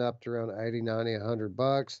start getting up to around 80, 90,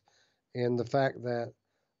 $100, and the fact that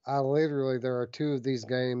there are two of these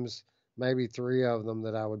games, maybe three of them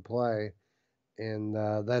that I would play, and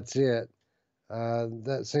that's it.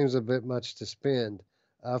 That seems a bit much to spend.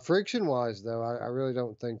 Friction wise, though, I really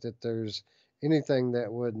don't think that there's anything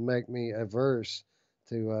that would make me averse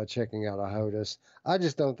to checking out a HOTUS. I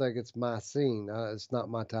just don't think it's my scene. It's not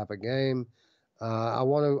my type of game. I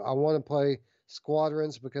want to play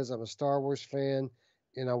Squadrons because I'm a Star Wars fan,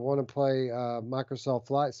 and I want to play Microsoft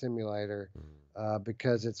Flight Simulator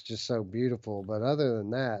because it's just so beautiful. But other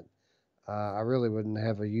than that, I really wouldn't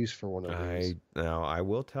have a use for one of these. I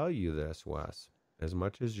will tell you this, Wes. As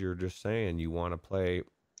much as you're just saying you want to play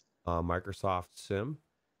Microsoft Sim,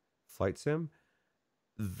 Flight Sim,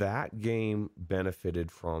 that game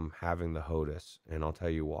benefited from having the HOTUS, and I'll tell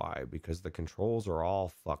you why. Because the controls are all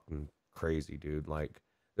fucking crazy, dude. Like,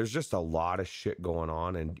 there's just a lot of shit going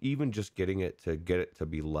on, and even just get it to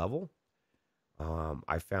be level.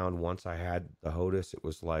 I found once I had the HOTUS, it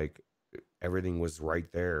was like everything was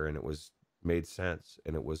right there, and it was made sense,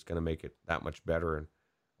 and it was going to make it that much better and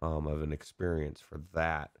of an experience for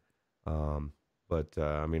that. But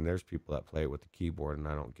I mean, there's people that play it with the keyboard, and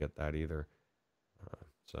I don't get that either.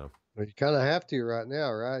 So Well, you kind of have to right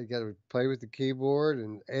now, right? You got to play with the keyboard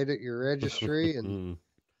and edit your registry, and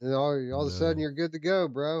then all of a sudden no. you're good to go,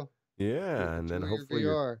 bro. Yeah, and then Enjoy your hopefully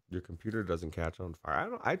your VR. your computer doesn't catch on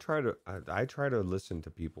fire. I try to listen to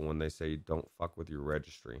people when they say don't fuck with your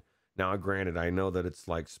registry. Now, granted, I know that it's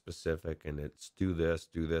like specific and it's do this.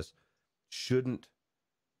 Shouldn't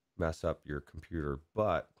mess up your computer,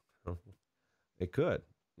 but it could.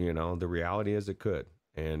 The reality is it could.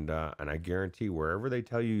 And I guarantee wherever they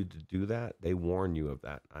tell you to do that, they warn you of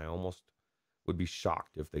that. I almost would be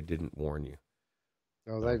shocked if they didn't warn you.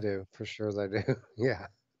 Oh, they So, do for sure. They do. Yeah.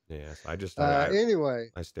 yes, I just Anyway,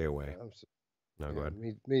 I stay away. I'm No, go yeah,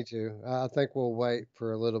 ahead. me too. I think we'll wait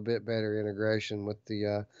for a little bit better integration with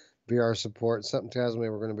the VR support. Something tells me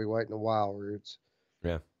we're going to be waiting a while, Roots.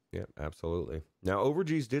 Yeah, yeah, absolutely. Now,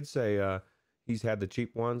 Overgees did say he's had the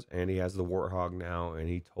cheap ones and he has the Warthog now, and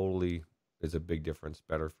he totally is a big difference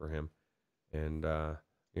better for him. And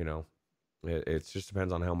you know, It just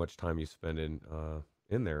depends on how much time you spend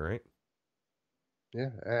in there, right? Yeah,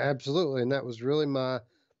 absolutely. And that was really my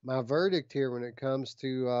verdict here when it comes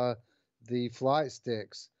to the flight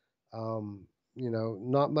sticks.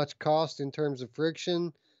 Not much cost in terms of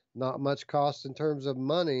friction, not much cost in terms of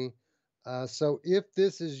money. So if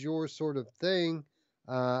this is your sort of thing,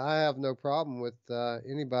 I have no problem with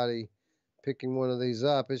anybody picking one of these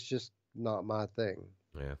up. It's just not my thing.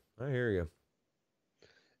 Yeah, I hear you.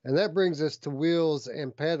 And that brings us to wheels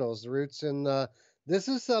and pedals, Roots. And this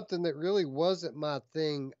is something that really wasn't my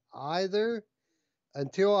thing either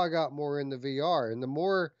until I got more into VR. And the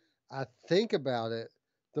more I think about it,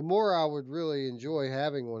 the more I would really enjoy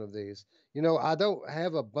having one of these. I don't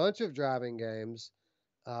have a bunch of driving games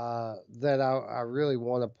that I really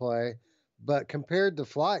want to play, but compared to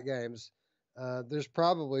flight games, there's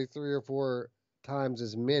probably 3 or 4 times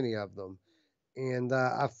as many of them. And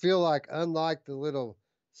I feel like, unlike the little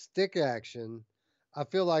stick action, I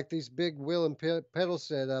feel like these big wheel and pedal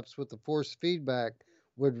setups with the force feedback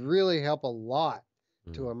would really help a lot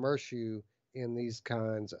to immerse you in these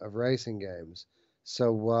kinds of racing games.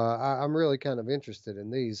 So I'm really kind of interested in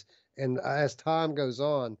these. And as time goes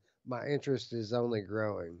on, my interest is only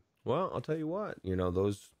growing. Well, I'll tell you what,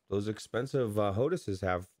 those expensive HOTASes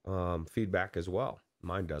have feedback as well.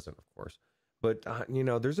 Mine doesn't, of course. But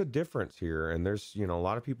there's a difference here, and there's a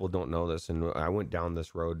lot of people don't know this, and I went down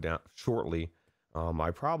this road down shortly.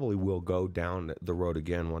 I probably will go down the road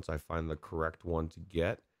again once I find the correct one to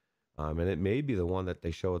get. And it may be the one that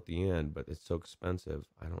they show at the end, but it's so expensive.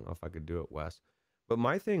 I don't know if I could do it, Wes. But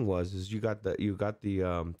my thing is you got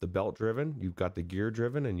the belt driven, you've got the gear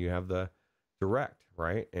driven, and you have the direct,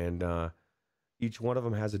 right? And each one of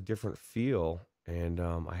them has a different feel. And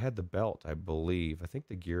I had the belt, I believe. I think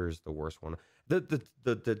the gear is the worst one.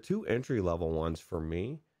 The two entry level ones for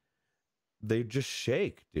me, they just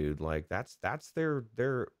shake, dude. Like that's they're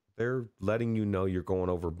letting you know you're going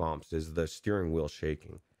over bumps. Is the steering wheel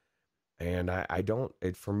shaking? And I don't.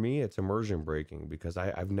 For me, it's immersion braking because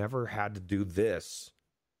I've never had to do this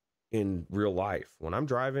in real life. When I'm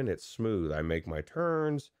driving, it's smooth. I make my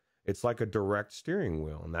turns. It's like a direct steering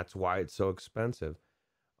wheel, and that's why it's so expensive.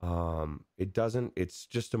 It doesn't. It's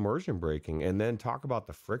just immersion braking, and then talk about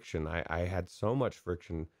the friction. I had so much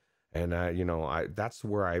friction, and that's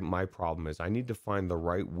where my problem is. I need to find the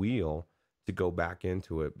right wheel to go back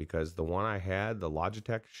into it because the one I had, the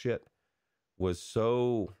Logitech shit, was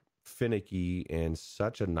so finicky and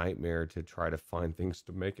such a nightmare to try to find things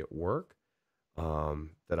to make it work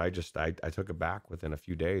that I took it back within a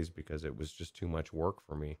few days because it was just too much work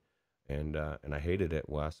for me, and I hated it,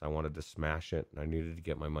 Wes. I wanted to smash it, and I needed to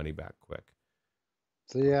get my money back quick.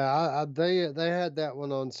 So yeah, they had that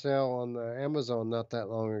one on sale on the Amazon not that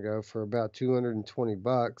long ago for about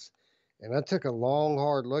 $220, and I took a long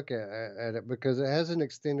hard look at it because it has an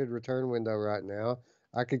extended return window right now.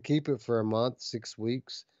 I could keep it for a month, 6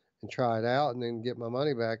 weeks, and try it out, and then get my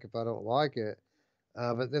money back if I don't like it.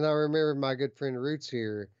 But then I remember my good friend Roots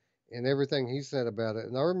here and everything he said about it,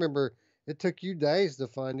 and I remember it took you days to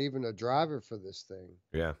find even a driver for this thing.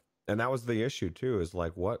 Yeah. And that was the issue too, is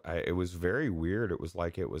like it was very weird. It was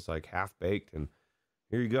like half baked and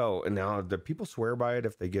here you go. And now the people swear by it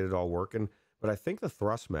if they get it all working. But I think the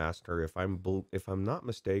Thrustmaster, if I'm not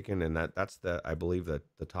mistaken, and that's I believe that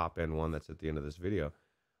the top end one that's at the end of this video.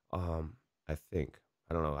 I think,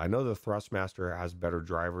 I don't know. I know the Thrustmaster has better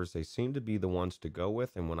drivers. They seem to be the ones to go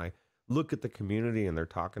with. And when I look at the community and they're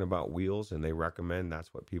talking about wheels and they recommend,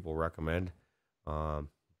 that's what people recommend.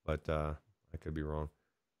 But I could be wrong.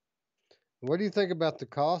 What do you think about the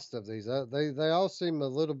cost of these? They all seem a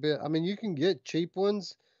little bit. I mean, you can get cheap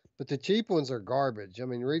ones, but the cheap ones are garbage. I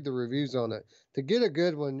mean, read the reviews on it. To get a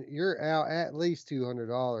good one, you're out at least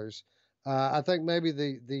 $200. I think maybe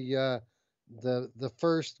the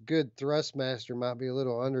first good Thrustmaster might be a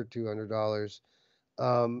little under $200.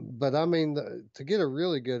 But I mean, to get a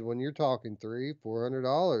really good one, you're talking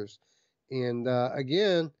 $300-400. And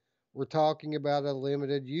again, we're talking about a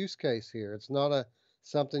limited use case here. It's not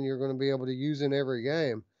something you're going to be able to use in every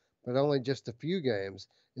game, but only just a few games.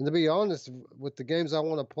 And to be honest, with the games I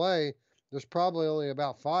want to play, there's probably only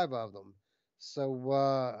about 5 of them. So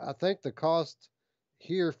I think the cost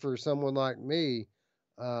here for someone like me,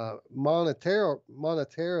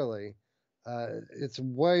 monetarily, it's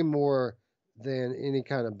way more than any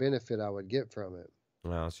kind of benefit I would get from it.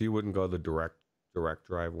 So you wouldn't go the direct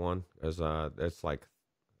drive one, as it's like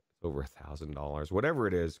over $1,000, whatever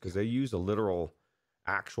it is, because they use a literal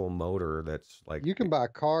actual motor that's like, you can buy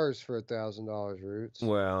cars for $1,000, Roots.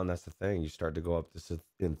 Well, and that's the thing. You start to go up this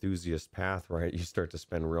enthusiast path, right? You start to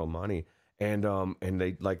spend real money. And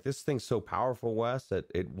they like this thing's so powerful, Wes, that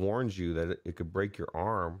it warns you that it could break your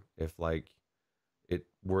arm if like it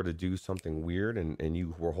were to do something weird and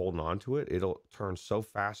you were holding on to it. It'll turn so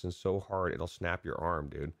fast and so hard it'll snap your arm,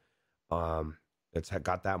 dude. It's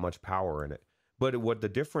got that much power in it. But what the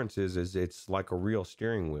difference is it's like a real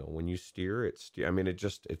steering wheel. When you steer, I mean,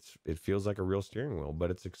 it feels like a real steering wheel, but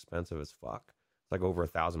it's expensive as fuck. It's like over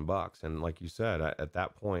 $1,000. And like you said, at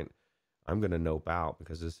that point, I'm gonna nope out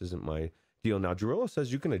because this isn't my deal. Now, Jarillo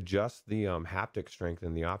says you can adjust the haptic strength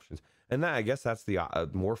and the options, and that I guess that's the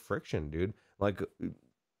more friction, dude. Like,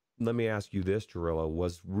 let me ask you this, Jarillo: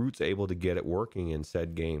 was Roots able to get it working in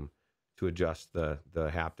said game to adjust the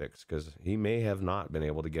haptics? Because he may have not been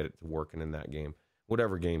able to get it to working in that game,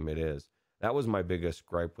 whatever game it is. That was my biggest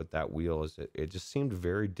gripe with that wheel, is it just seemed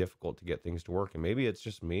very difficult to get things to work, and maybe it's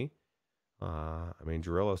just me. I mean,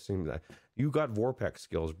 Jarillo seems that you got Vorpex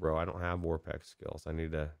skills, bro. I don't have Vorpex skills. I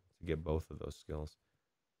need to get both of those skills.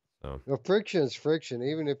 So, Well, friction is friction.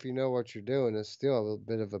 Even if you know what you're doing, it's still a little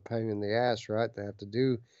bit of a pain in the ass, right? To have to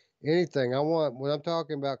do anything. When I'm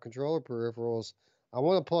talking about controller peripherals, I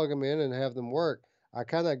want to plug them in and have them work. I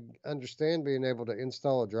kind of understand being able to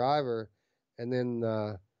install a driver, and then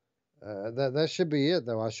that should be it,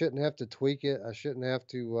 though. I shouldn't have to tweak it. I shouldn't have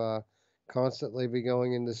to constantly be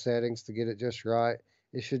going into settings to get it just right.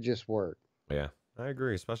 It should just work. yeah, I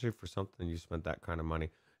agree, especially for something you spent that kind of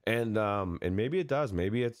money. And maybe it does.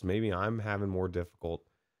 Maybe I'm having more difficult.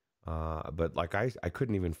 But like I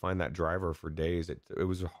couldn't even find that driver for days. It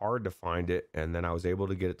was hard to find it, and then I was able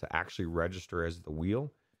to get it to actually register as the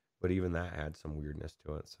wheel, but even that had some weirdness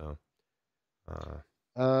to it. So,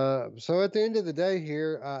 So at the end of the day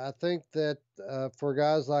here, I think that for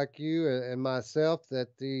guys like you and myself,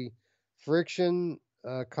 that the friction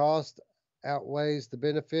cost outweighs the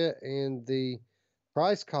benefit, and the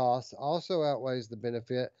price cost also outweighs the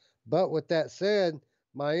benefit. But with that said,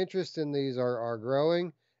 my interest in these are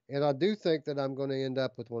growing, and I do think that I'm going to end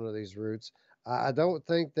up with one of these Roots. I don't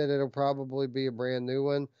think that it'll probably be a brand new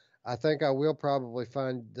one. I think I will probably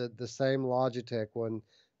find the same Logitech one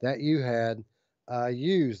that you had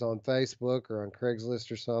used on Facebook or on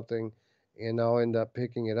Craigslist or something, and I'll end up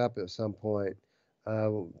picking it up at some point uh,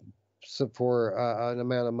 for an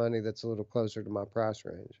amount of money that's a little closer to my price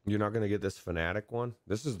range. you're not going to get this Fanatic one.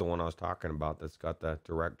 This is the one I was talking about that's got that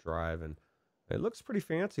direct drive, and it looks pretty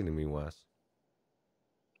fancy to me, Wes.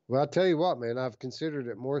 Well, I'll tell you what, man, I've considered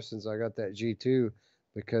it more since I got that G2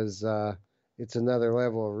 because it's another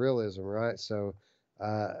level of realism, right? So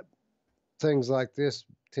uh, things like this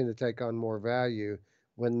tend to take on more value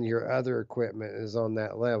when your other equipment is on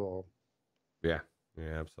that level. Yeah,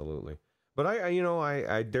 yeah, absolutely. But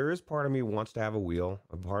I there is part of me wants to have a wheel.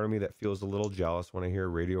 A part of me that feels a little jealous when I hear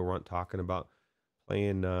Radio Runt talking about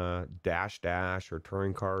playing Dash Dash or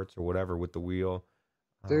touring carts or whatever with the wheel.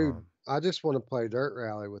 Dude, Um, I just want to play Dirt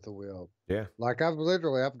Rally with a wheel. yeah, Like I've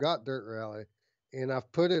got Dirt Rally, and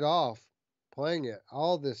I've put it off playing it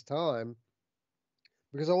all this time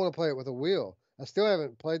because I want to play it with a wheel. I still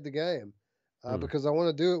haven't played the game mm, because I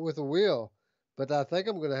want to do it with a wheel. But I think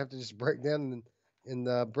I'm going to have to just break down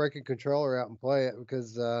and break a controller out and play it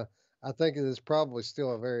because I think it is probably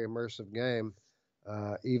still a very immersive game,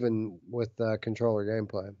 even with controller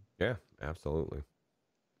gameplay. yeah, absolutely.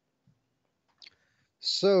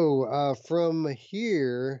 So from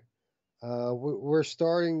here, we're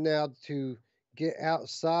starting now to get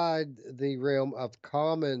outside the realm of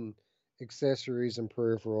common accessories and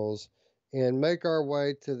peripherals and make our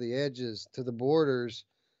way to the edges, to the borders,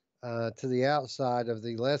 to the outside of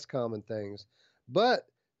the less common things. But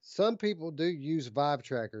some people do use vibe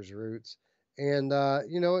trackers, Roots. And,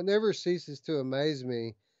 it never ceases to amaze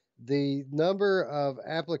me the number of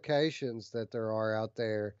applications that there are out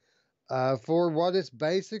there for what is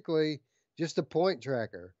basically just a point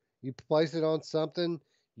tracker. You place it on something,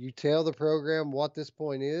 you tell the program what this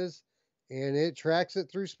point is, and it tracks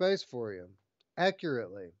it through space for you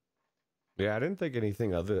accurately. Yeah, I didn't think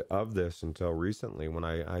anything of this until recently when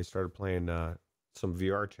I started playing some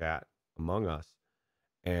VR chat Among Us,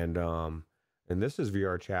 and and this is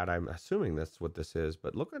VR chat. I'm assuming that's what this is,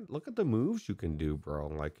 but look at the moves you can do, bro.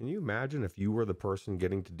 Like, can you imagine if you were the person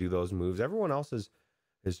getting to do those moves? Everyone else is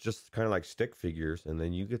just kind of like stick figures, and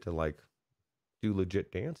then you get to like do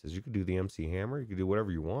legit dances. You could do the MC Hammer. You could do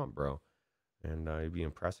whatever you want, bro, and you'd be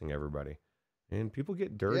impressing everybody. And people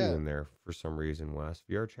get dirty Yeah. in there for some reason, Wes.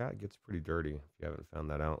 VR chat gets pretty dirty if you haven't found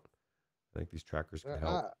that out. I think these trackers could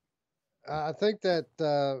help. I think that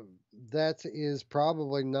that is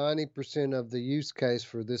probably 90% of the use case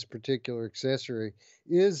for this particular accessory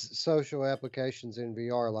is social applications in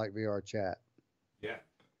VR like VR chat. Yeah.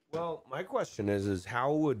 Well, my question is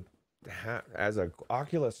how would as a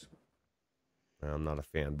Oculus, I'm not a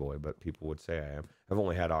fanboy, but people would say I am. I've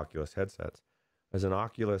only had Oculus headsets. As an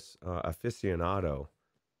Oculus aficionado,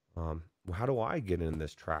 how do I get in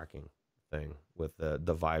this tracking thing with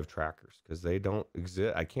the Vive trackers? Because they don't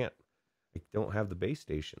exist. I don't have the base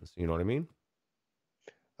stations. You know what I mean?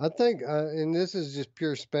 I think, and this is just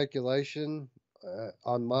pure speculation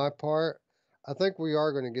on my part. I think we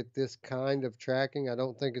are going to get this kind of tracking. I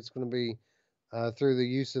don't think it's going to be through the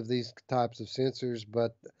use of these types of sensors,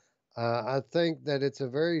 but I think that it's a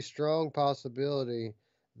very strong possibility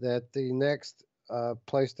that the next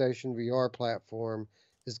PlayStation VR platform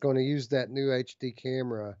is going to use that new HD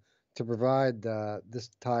camera to provide this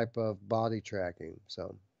type of body tracking.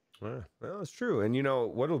 So, Yeah, well, that's true. And you know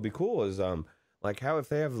what'll be cool is like how if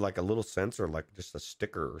they have like a little sensor, like just a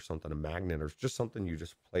sticker or something, a magnet, or just something you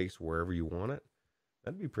just place wherever you want it.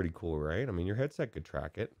 That'd be pretty cool, right? I mean, your headset could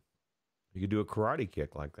track it. You could do a karate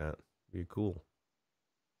kick like that. Be cool.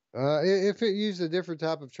 if it used a different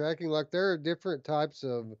type of tracking, like there are different types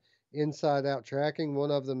of inside out tracking.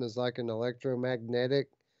 One of them is like an electromagnetic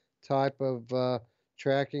type of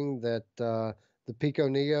tracking that the Pico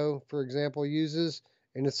Neo, for example, uses.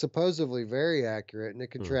 And it's supposedly very accurate and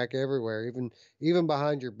it can Hmm. track everywhere, even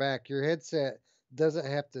behind your back. Your headset doesn't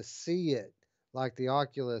have to see it like the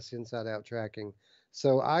Oculus inside out tracking.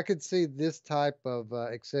 So I could see this type of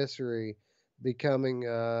accessory becoming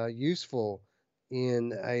useful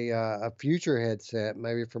in a future headset,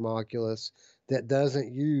 maybe from Oculus, that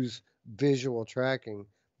doesn't use visual tracking,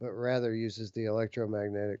 but rather uses the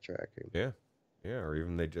electromagnetic tracking. Yeah, yeah. Or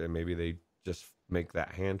even maybe they just make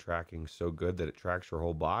that hand tracking so good that it tracks your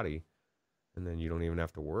whole body, and then you don't even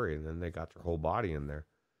have to worry. And then they got your whole body in there.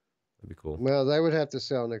 That'd be cool. Well, they would have to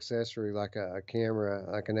sell an accessory like a camera,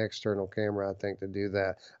 like an external camera, I think, to do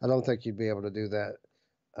that. I don't think you'd be able to do that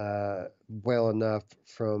well enough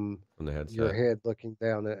from From the your headset. head looking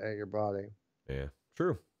down at your body. Yeah,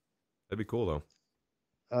 true. That'd be cool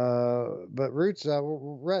though. But Roots,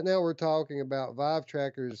 right now we're talking about Vive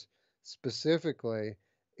trackers specifically,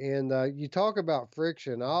 and you talk about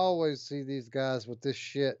friction. I always see these guys with this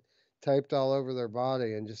shit taped all over their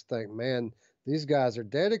body, and just think, man, these guys are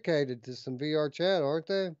dedicated to some VR chat, aren't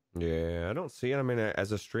they? Yeah, I don't see it. I mean,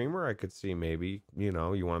 as a streamer, I could see maybe, you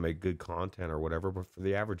know, you want to make good content or whatever, but for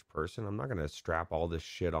the average person, I'm not going to strap all this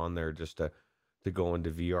shit on there just to go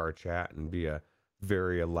into VR chat and be a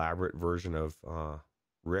very elaborate version of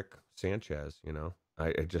Rick Sanchez, you know.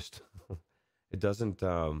 I just it doesn't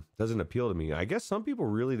appeal to me. I guess some people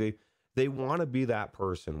really they want to be that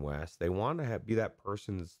person, Wes. They want to be that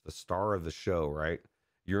person that's the star of the show, right?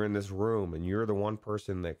 You're in this room and you're the one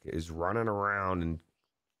person that is running around and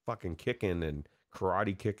fucking kicking and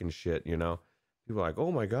karate kicking shit, you know. People are like,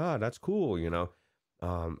 oh my god, that's cool, you know.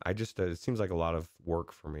 I just it seems like a lot of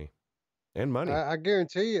work for me and money. I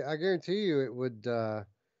guarantee you, it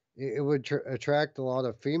would attract a lot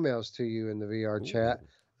of females to you in the VR Ooh. chat,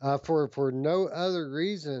 for no other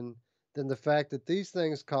reason than the fact that these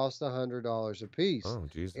things cost $100 a piece, Oh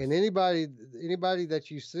and Jesus. anybody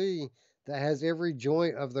that you see that has every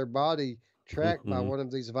joint of their body tracked by one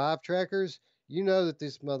of these Vive trackers, you know that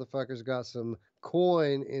this motherfucker's got some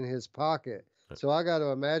coin in his pocket. So I got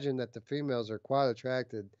to imagine that the females are quite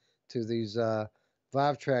attracted to these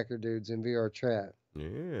Vive tracker dudes in VR chat.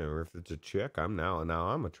 Yeah, or if it's a chick, now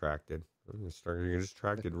I'm attracted. You're just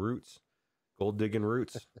attracted roots, gold digging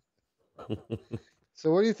roots. So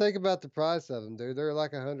what do you think about the price of them, dude? They're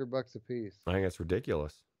like $100 a piece. I think it's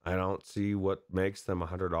ridiculous. I don't see what makes them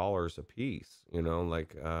 $100 a piece. You know,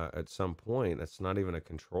 like at some point, that's not even a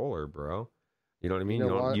controller, bro. You know what I You mean? know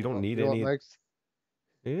You what? don't need You know what any. makes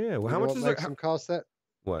Yeah. Well, you how know much what is it? makes them cost that?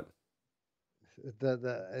 What?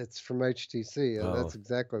 The it's from HTC. Oh, That's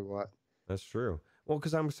exactly what. that's true. Well,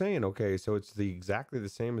 because I'm saying, okay, so it's exactly the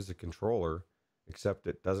same as a controller, except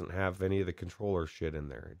it doesn't have any of the controller shit in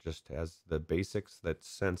there. It just has the basics that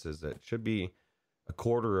senses it. Should be a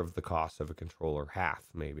quarter of the cost of a controller, half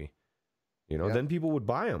maybe. You know, Yeah. then people would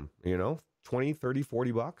buy them, you know, 20, 30,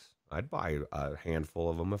 $40. I'd buy a handful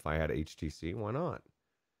of them if I had HTC. Why not?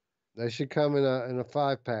 They should come in a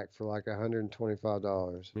 5 pack for like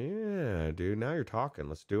 $125. Yeah, dude. Now you're talking.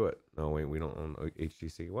 Let's do it. No, wait, we don't own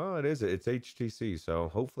HTC. Well, it is. It's HTC. So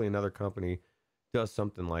hopefully another company does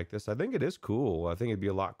something like this. I think it is cool. I think it'd be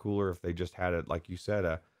a lot cooler if they just had it, like you said,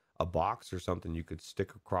 a box or something you could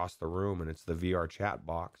stick across the room, and it's the VR chat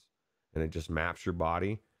box, and it just maps your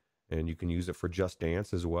body, and you can use it for Just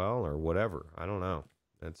Dance as well or whatever. I don't know.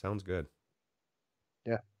 That sounds good.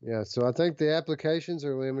 Yeah, yeah. So I think the applications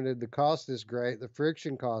are limited. The cost is great. The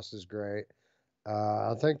friction cost is great.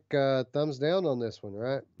 I think thumbs down on this one,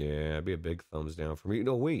 right? Yeah, it'd be a big thumbs down for me.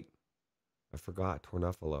 No, wait. I forgot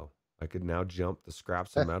Tornuffalo. I could now jump the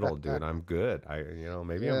scraps of metal, dude. I'm good. Maybe I'm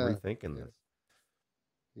Yeah. rethinking this.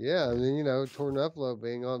 Yeah, I Yeah. mean, Tornuffalo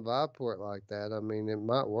being on Viveport like that, I mean, it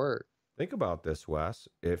might work. Think about this, Wes.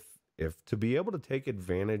 If to be able to take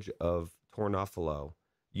advantage of Tornuffalo,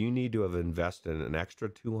 you need to have invested an extra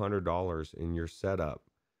 $200 in your setup,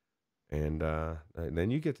 and then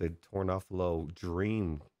you get the Tornuffalo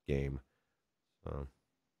Dream game. So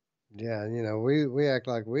Yeah, we act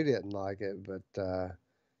like we didn't like it, but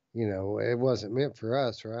it wasn't meant for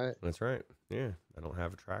us, right? that's right. Yeah, I don't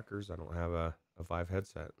have trackers. I don't have a Vive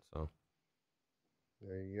headset. So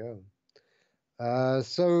There you go.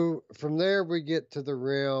 So from there we get to the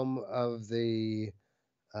realm of the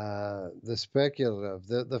speculative,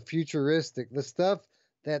 the futuristic, the stuff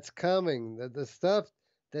that's coming, the stuff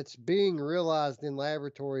that's being realized in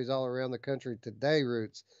laboratories all around the country today,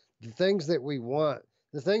 Roots, the things that we want,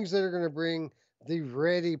 the things that are going to bring the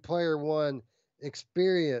Ready Player One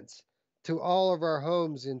experience to all of our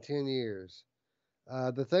homes in 10 years.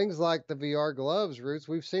 The things like the VR gloves, Roots,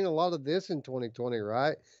 we've seen a lot of this in 2020,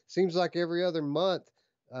 right? Seems like every other month,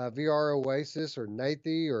 VR Oasis or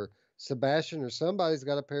Nathy or Sebastian or somebody's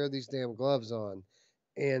got a pair of these damn gloves on.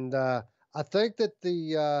 And I think that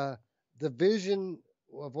the vision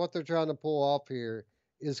of what they're trying to pull off here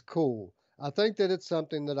is cool. I think that it's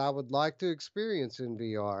something that I would like to experience in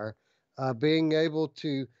VR, being able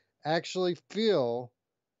to actually feel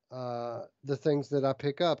the things that I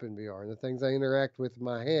pick up in VR and the things I interact with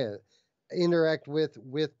my hands.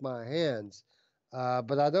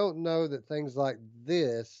 But I don't know that things like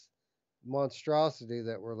this monstrosity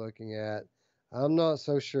that we're looking at, I'm not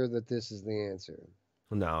so sure that this is the answer.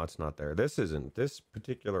 no, it's not there. This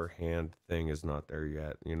particular hand thing is not there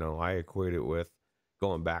yet. I equate it with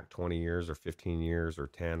going back 20 years or 15 years or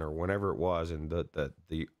 10 or whenever it was, and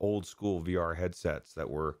the old school VR headsets that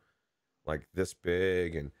were like this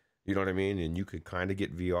big, and you know what I mean, and you could kind of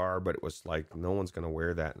get VR, but it was like no one's going to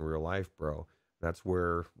wear that in real life, bro. That's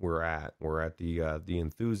where we're at. We're at the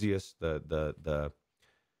enthusiasts, the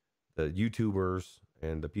YouTubers,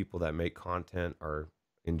 and the people that make content are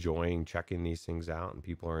enjoying checking these things out, and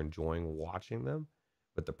people are enjoying watching them.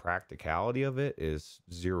 But the practicality of it is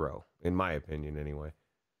zero, in my opinion, anyway.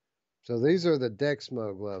 So these are the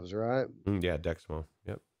Dexmo gloves, right? Yeah, Dexmo.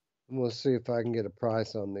 Yep. I'm going to see if I can get a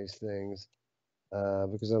price on these things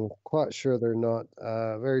because I'm quite sure they're not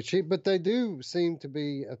very cheap, but they do seem to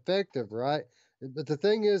be effective, right? But the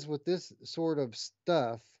thing is, with this sort of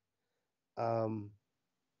stuff, um,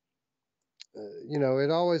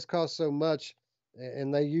 it always costs so much,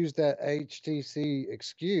 and they use that HTC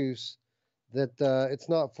excuse that it's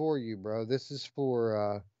not for you, bro. This is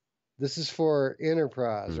for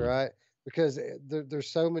enterprise, right? Because there's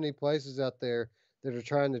so many places out there that are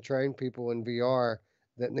trying to train people in VR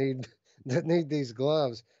that need that need these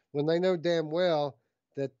gloves when they know damn well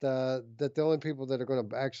that the only people that are going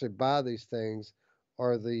to actually buy these things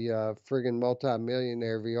are the friggin'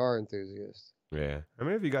 multi-millionaire VR enthusiasts. Yeah. I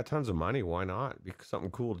mean, if you got tons of money, why not? Be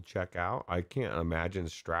something cool to check out. I can't imagine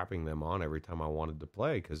strapping them on every time I wanted to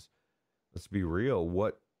play because let's be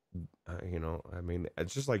real. I mean,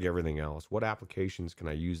 it's just like everything else. What applications can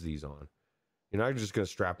I use these on? You're not just going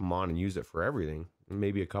to strap them on and use it for everything.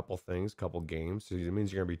 Maybe a couple things, couple games. So it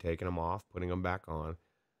means you're going to be taking them off, putting them back on.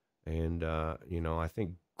 And, I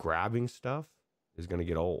think grabbing stuff is going to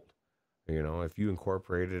get old. If you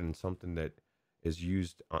incorporate it in something that is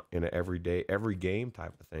used in every game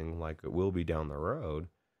type of thing, like it will be down the road.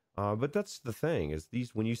 But that's the thing is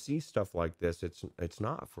when you see stuff like this, it's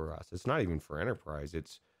not for us. It's not even for enterprise.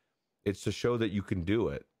 It's to show that you can do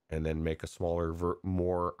it and then make a smaller,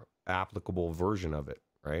 more applicable version of it.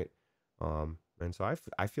 Right. And so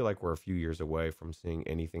I feel like we're a few years away from seeing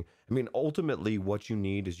anything. I mean, ultimately what you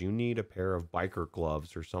need is a pair of biker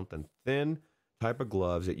gloves or something thin type of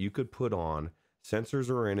gloves that you could put on. Sensors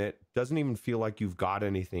are in it. Doesn't even feel like you've got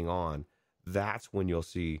anything on. That's when you'll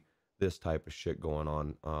see this type of shit going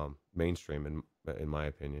on mainstream, in my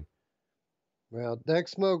opinion. Well,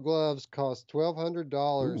 Dexmo gloves cost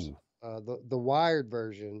 $1,200. The wired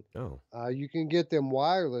version. Oh. You can get them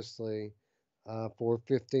wirelessly for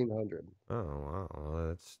 $1,500. Oh wow,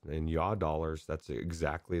 that's in yaw dollars. That's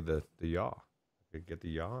exactly the yaw. I could get the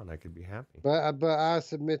yaw, and I could be happy. But I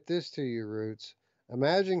submit this to you, Roots.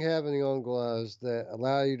 Imagine having on gloves that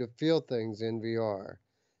allow you to feel things in VR.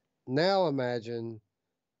 Now imagine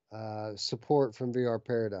support from VR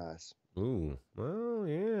Paradise. Ooh, well,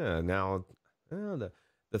 yeah. Now,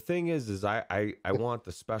 the thing is I want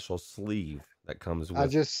the special sleeve that comes with. I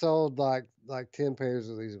just sold like 10 pairs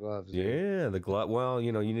of these gloves. Yeah, the glove. Well,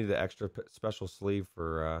 you need the extra special sleeve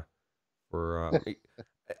for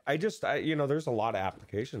there's a lot of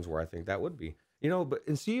applications where I think that would be, but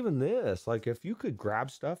and see even this, like if you could grab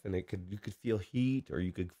stuff and you could feel heat or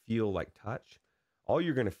you could feel like touch, all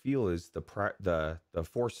you're gonna feel is the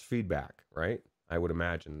force feedback, right? I would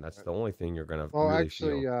imagine that's the only thing you're gonna Well, really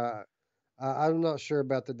actually, feel. I'm not sure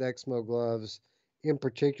about the Dexmo gloves in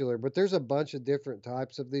particular, but there's a bunch of different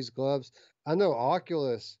types of these gloves. I know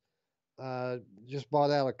Oculus uh, just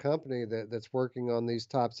bought out a company that's working on these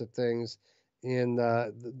types of things, and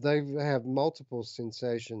they have multiple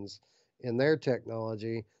sensations in their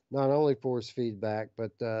technology, not only force feedback,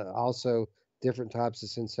 but also different types of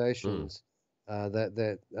Mm. sensations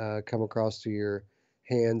that come across to your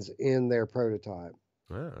hands in their prototype.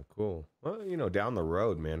 Ah, cool. Well, down the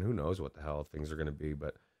road, man, who knows what the hell things are going to be,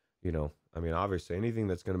 but I mean, obviously anything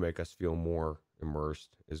that's going to make us feel more immersed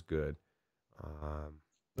is good. Um,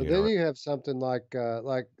 But you then know, you have something like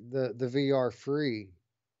the VR free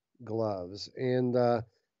gloves, and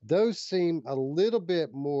those seem a little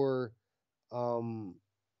bit more. Um,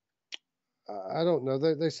 I don't know.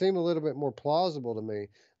 They seem a little bit more plausible to me.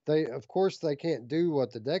 Of course, they can't do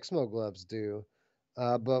what the Dexmo gloves do,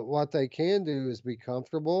 but what they can do is be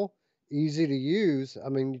comfortable, easy to use. I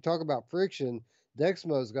mean, you talk about friction.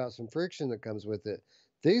 Dexmo's got some friction that comes with it.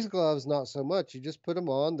 These gloves, not so much. You just put them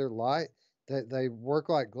on. They're light. They work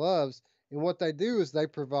like gloves, and what they do is they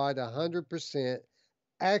provide 100%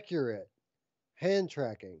 accurate hand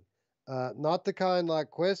tracking. Not the kind like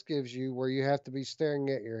Quest gives you where you have to be staring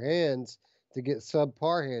at your hands to get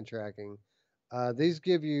subpar hand tracking. These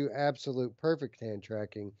give you absolute perfect hand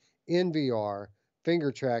tracking in VR,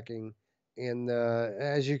 finger tracking, and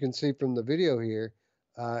as you can see from the video here,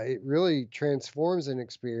 it really transforms an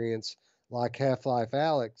experience like Half Life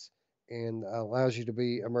Alyx and allows you to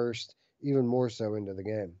be immersed even more so into the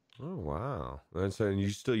game. oh wow. And so you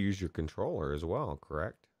still use your controller as well,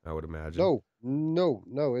 correct? I would imagine. No, no,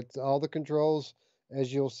 no. It's all the controls,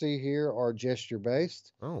 as you'll see here, are gesture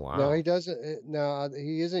based. Oh Now wow. he doesn't. Now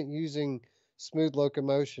he isn't using smooth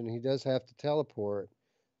locomotion. He does have to teleport,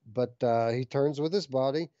 but he turns with his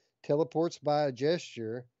body, teleports by a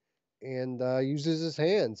gesture, and uses his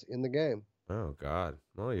hands in the game. Oh God.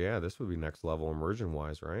 Well, yeah, this would be next level immersion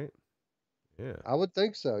wise, right? Yeah. I would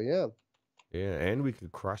think so. Yeah. Yeah, and we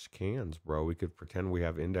could crush cans, bro. We could pretend we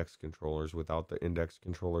have index controllers without the index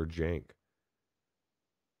controller jank.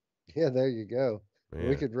 Yeah. There you go. We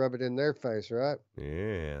Man, could rub it in their face, right?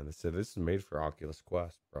 yeah. This is made for Oculus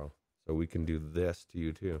Quest, bro. So we can do this to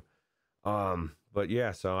you too. But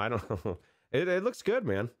yeah, so I don't know. It looks good,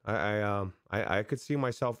 man. I could see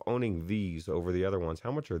myself owning these over the other ones.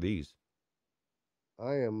 How much are these?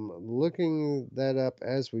 I am looking that up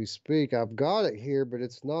as we speak. I've got it here, but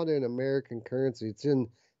it's not in American currency. It's in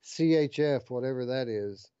CHF, whatever that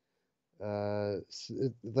is.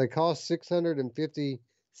 They cost 650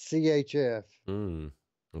 CHF. Hmm.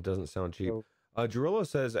 It doesn't sound cheap. So Gerillo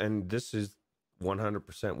says, and this is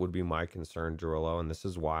 100% would be my concern, Gerillo, and this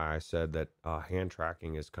is why I said that hand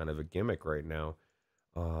tracking is kind of a gimmick right now.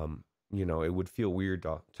 It would feel weird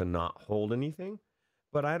to not hold anything,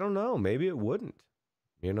 but I don't know. Maybe it wouldn't.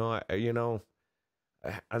 I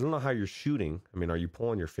don't know how you're shooting. I mean, are you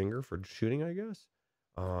pulling your finger for shooting? I guess.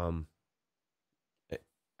 Um,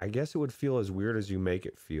 I guess it would feel as weird as you make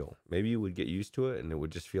it feel. Maybe you would get used to it, and it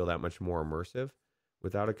would just feel that much more immersive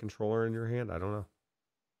without a controller in your hand. I don't know.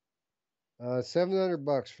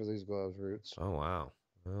 $700 for these gloves, Roots. Oh wow.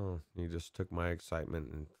 Well, you just took my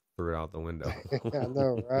excitement and threw it out the window. I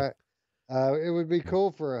know, right? It would be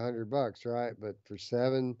cool for $100, right? But for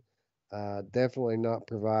seven, definitely not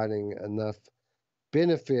providing enough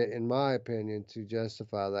benefit, in my opinion, to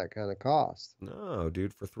justify that kind of cost. No,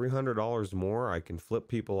 dude, for $300 more, I can flip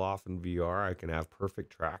people off in VR. I can have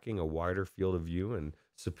perfect tracking, a wider field of view, and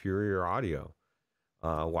superior audio.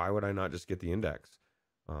 Why would I not just get the index?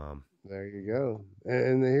 Um, There you go.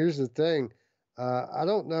 And here's the thing. I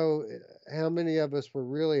don't know how many of us were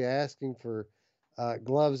really asking for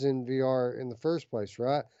gloves in VR in the first place,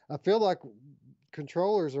 right? I feel like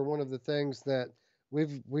controllers are one of the things that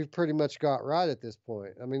we've pretty much got right at this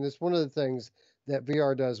point. I mean, it's one of the things that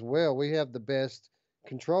VR does well. We have the best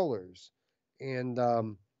controllers, and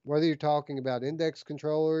whether you're talking about index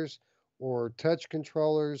controllers or touch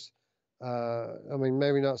controllers, I mean,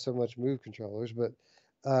 maybe not so much move controllers, but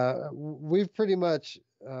we've pretty much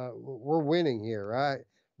we're winning here, right?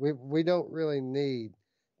 We don't really need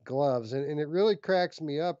gloves, and it really cracks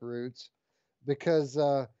me up, Roots, because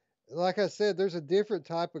like I said, there's a different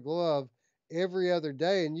type of glove every other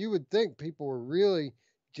day, and you would think people were really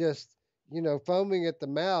just foaming at the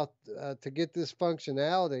mouth to get this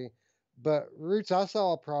functionality. But Roots, I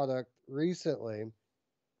saw a product recently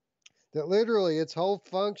that literally its whole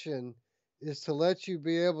function is to let you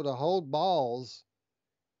be able to hold balls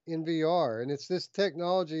in VR, and it's this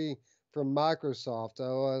technology from Microsoft.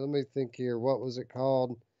 Let me think here. What was it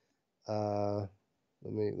called? Uh,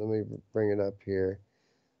 let me bring it up here.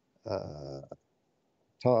 Uh,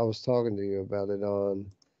 I was talking to you about it on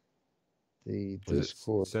the Was it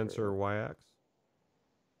Discord. Sensor YX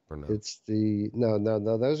or no? It's the no.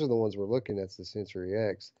 Those are the ones we're looking at. It's the Sensory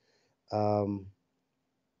X. Um,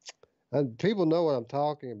 and people know what I'm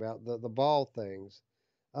talking about. The ball things.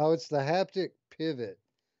 Oh, it's the haptic pivot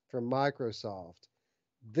from Microsoft.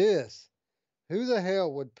 This. Who the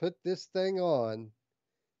hell would put this thing on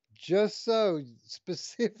just so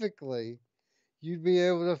specifically you'd be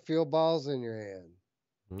able to feel balls in your hand?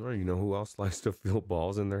 Oh, you know who else likes to feel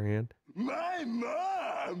balls in their hand? My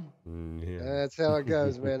mom. Yeah. That's how it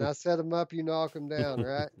goes, man. I set them up, you knock them down,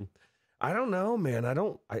 right? I don't know, man.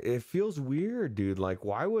 It feels weird, dude. Like,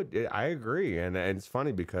 why would I agree? And it's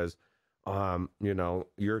funny because,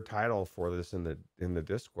 your title for this in the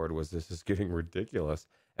Discord was "This is getting ridiculous,"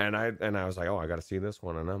 and I was like, oh, I got to see this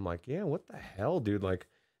one, and I'm like, yeah, what the hell, dude? Like,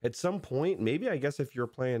 at some point, maybe I guess if you're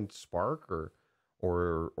playing Spark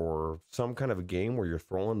or some kind of a game where you're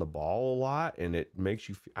throwing the ball a lot and it makes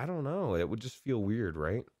you, I don't know, it would just feel weird,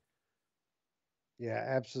 right? Yeah,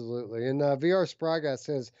 absolutely. And VR Spry Guy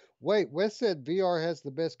says, wait, Wes said VR has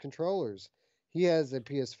the best controllers. He has a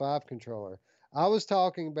PS5 controller. I was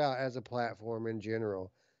talking about as a platform in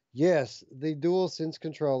general. Yes, the DualSense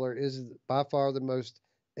controller is by far the most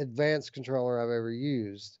advanced controller I've ever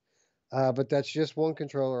used. But that's just one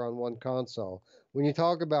controller on one console. When you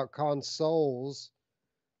talk about consoles,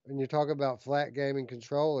 when you talk about flat gaming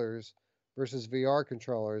controllers versus VR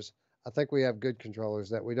controllers, I think we have good controllers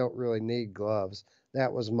that we don't really need gloves.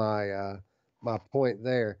 That was my point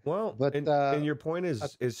there. Well, But and your point I,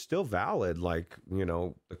 is still valid. Like,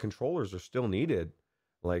 the controllers are still needed.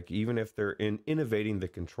 Like, even if they're innovating the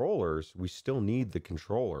controllers, we still need the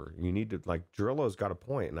controller. You need to, like, Drillo's got a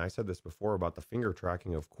point, and I said this before about the finger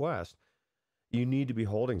tracking of Quest. You need to be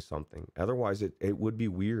holding something, otherwise it would be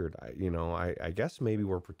weird. I guess maybe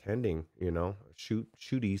we're pretending,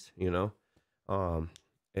 shooties. Um,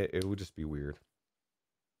 it would just be weird.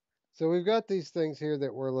 so we've got these things here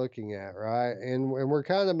that we're looking at, right? And we're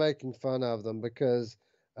kind of making fun of them because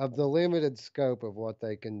of the limited scope of what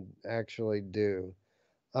they can actually do.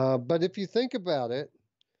 But if you think about it,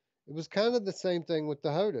 it was kind of the same thing with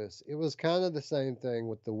the HOTAS. It was kind of the same thing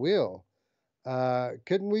with the wheel.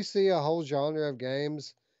 Couldn't we see a whole genre of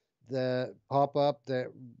games that pop up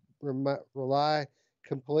that rely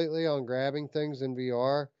completely on grabbing things in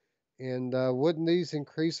VR? And wouldn't these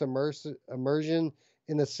increase immersion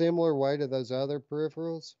in a similar way to those other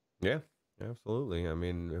peripherals? Yeah, absolutely. I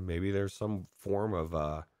mean, maybe there's some form of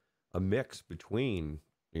a mix between,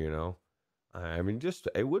 you know. I mean, just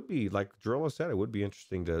it would be like Drillo said, it would be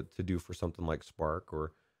interesting to do for something like Spark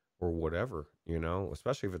or whatever,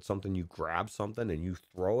 especially if it's something you grab something and you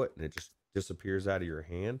throw it and it just disappears out of your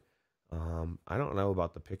hand. I don't know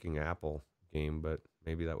about the picking apple game, but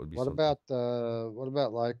maybe that would be something. What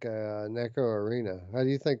about like Neko Arena? How do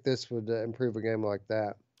you think this would improve a game like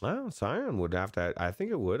that? Well, Scion would have to. I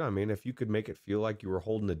think it would. I mean, if you could make it feel like you were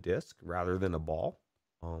holding a disc rather than a ball,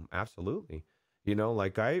 absolutely.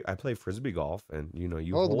 Like I play frisbee golf, and you Oh,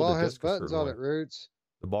 the hold a ball has disc a buttons certain on way. it, Roots.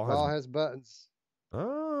 The The ball has. ball has buttons.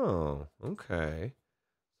 Oh, okay.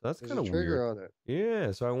 So that's There's kind a of trigger weird. on it.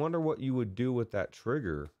 Yeah. So I wonder what you would do with that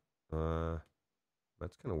trigger. Uh,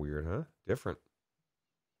 that's kind of weird, huh? Different.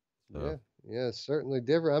 So, Yeah, yeah, it's certainly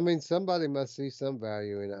different. I mean, somebody must see some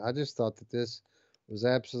value in it. I just thought that this was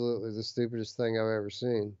absolutely the stupidest thing I've ever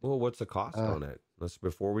seen. well, what's the cost Uh, on it? Let's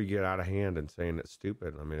before we get out of hand and saying it's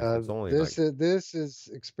stupid. I mean, if it's only like, this is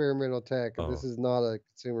experimental tech. This oh, is not a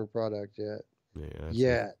consumer product yet. yeah,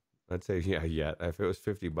 Yet. I'd say yeah, yeah. If it was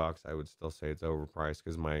 $50, I would still say it's overpriced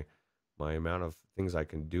because my amount of things I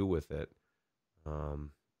can do with it,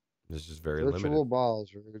 um, is just very limited. Virtual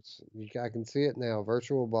balls, Roots. I can see it now.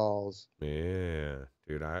 Virtual balls. Yeah,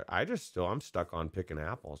 dude. I'm stuck on picking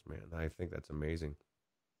apples, man. I think that's amazing.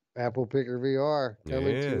 Apple Picker VR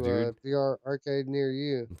coming Yeah, to a dude. VR arcade near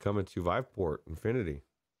you. I'm coming to Viveport Infinity.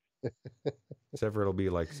 Except for it'll be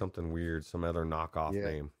like something weird, some other knockoff Yeah,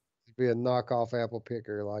 name. it'd be a knockoff Apple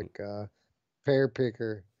Picker like Pear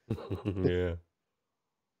Picker. Yeah.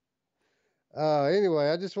 Anyway,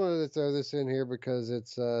 I just wanted to throw this in here because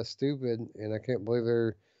it's stupid, and I can't believe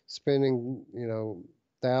they're spending,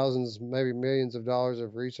 thousands, maybe millions of dollars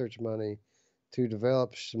of research money to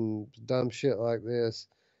develop some dumb shit like this.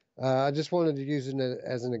 I just wanted to use it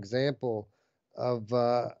as an example of,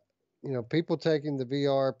 people taking the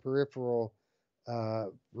VR peripheral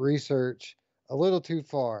research a little too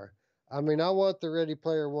far. I mean, I want the Ready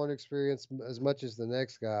Player One experience as much as the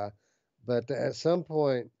next guy, but at some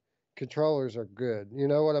point, controllers are good. You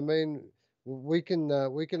know what I mean? We can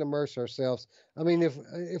immerse ourselves. I mean,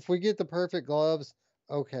 if we get the perfect gloves,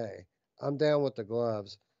 okay, I'm down with the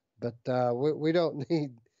gloves, but we don't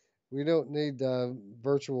need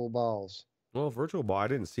virtual balls. Well, Virtual Ball, I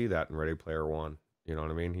didn't see that in Ready Player One. You know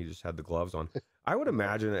what I mean? He just had the gloves on. I would Yeah.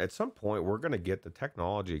 imagine at some point we're going to get the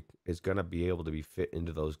technology is going to be able to be fit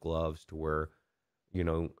into those gloves to where,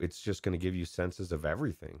 it's just going to give you senses of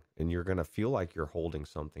everything and you're going to feel like you're holding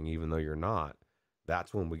something even though you're not.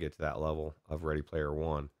 That's when we get to that level of Ready Player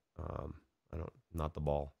One. Not the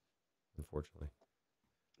ball, unfortunately.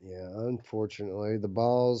 Yeah, unfortunately, the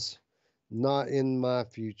balls not in my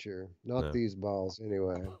future. Not No. these balls,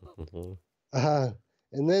 anyway. Uh,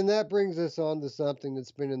 and then that brings us on to something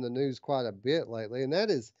that's been in the news quite a bit lately, and that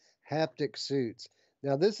is haptic suits.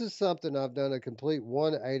 Now, this is something I've done a complete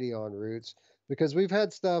 180 on Roots because we've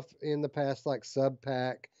had stuff in the past like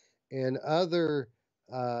Subpack and other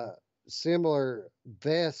uh, similar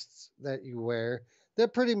vests that you wear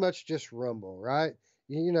that pretty much just rumble, right?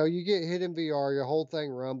 You know, you get hit in VR, your whole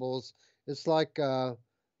thing rumbles. It's like a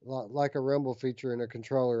rumble feature in a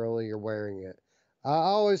controller, only you're wearing it. I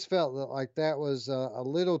always felt that like that was a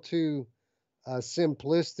little too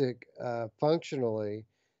simplistic functionally,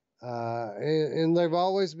 and they've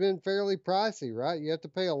always been fairly pricey, right? You have to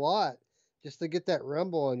pay a lot just to get that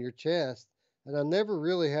rumble on your chest, and I never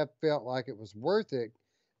really have felt like it was worth it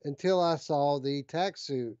until I saw the tack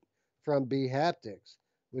suit from B Haptics,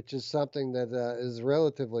 which is something that is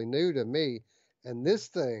relatively new to me, and this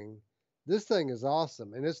thing is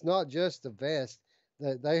awesome, and it's not just a vest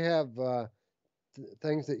that they have.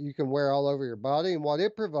 Things that you can wear all over your body. And what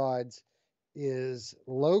it provides is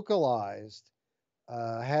localized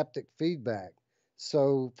haptic feedback.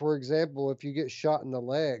 So, for example, if you get shot in the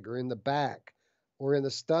leg or in the back or in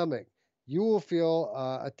the stomach, you will feel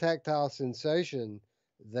a tactile sensation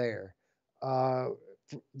there. Uh,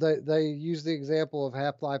 they use the example of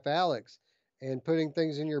Half Life Alex and putting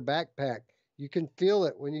things in your backpack. You can feel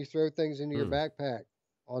it when you throw things into your Hmm. backpack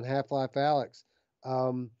on Half Life Alex.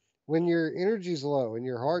 Um, when your energy's low and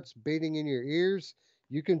your heart's beating in your ears,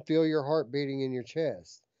 you can feel your heart beating in your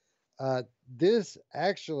chest. Uh, this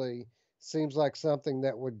actually seems like something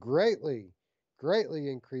that would greatly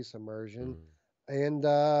increase immersion. Hmm. And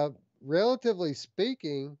relatively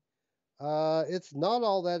speaking, it's not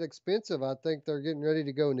all that expensive. I think they're getting ready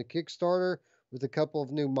to go into Kickstarter with a couple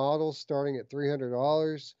of new models starting at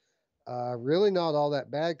 $300. Really not all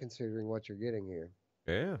that bad considering what you're getting here.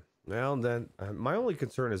 Yeah. Well, then my only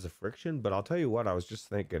concern is the friction. But I'll tell you what, I was just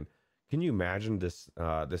thinking. Can you imagine this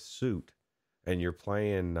suit, and you're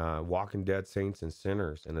playing Walking Dead Saints and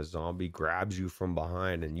Sinners, and a zombie grabs you from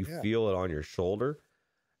behind, and you Yeah. feel it on your shoulder,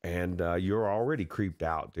 and you're already creeped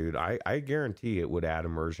out, dude. I guarantee it would add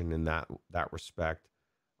immersion in that respect.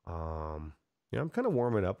 I'm kind of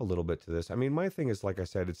warming up a little bit to this. I mean, my thing is, like I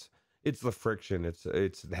said, it's the friction.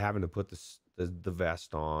 It's having to put the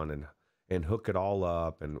vest on and hook it all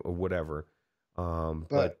up and or whatever. But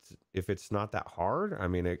But if it's not that hard, I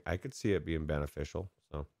mean, I could see it being beneficial.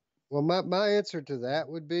 So well, my answer to that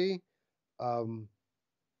would be um,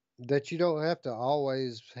 that you don't have to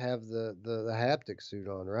always have the haptic suit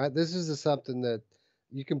on, right? This is something that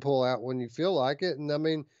you can pull out when you feel like it, and I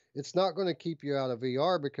mean, it's not going to keep you out of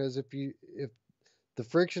VR because if the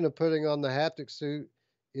friction of putting on the haptic suit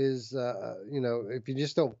is, if you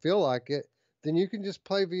just don't feel like it, then you can just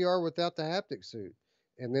play VR without the haptic suit,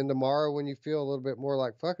 and then tomorrow when you feel a little bit more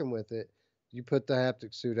like fucking with it, you put the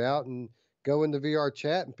haptic suit out and go into VR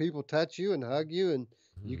chat, and people touch you and hug you, and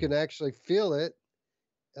you hmm, can actually feel it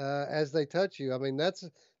as they touch you. I mean,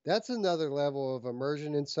 that's another level of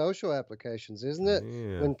immersion in social applications, isn't it?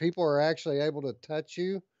 yeah, When people are actually able to touch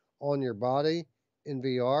you on your body in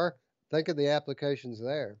VR, think of the applications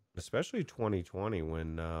there. especially 2020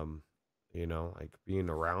 when like being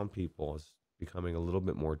around people is becoming a little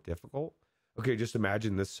bit more difficult. Okay, just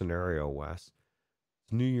imagine this scenario, Wes.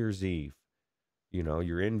 It's New Year's Eve.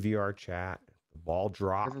 You're in VR chat, the ball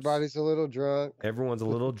drops, Everybody's a little drunk. everyone's a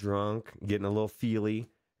little drunk, getting a little feely,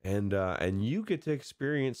 and you get to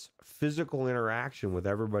experience physical interaction with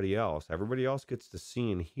everybody else. Everybody else gets to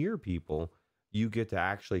see and hear people. You get to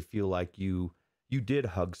actually feel like you did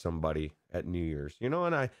hug somebody at New Year's.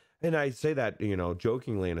 And I say that,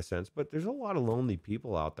 jokingly in a sense, but there's a lot of lonely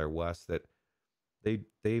people out there, Wes, that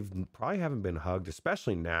they've probably haven't been hugged,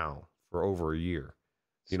 especially now, for over a year.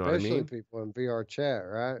 You know what I Especially mean? people in VR chat,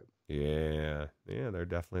 right? Yeah, yeah, they're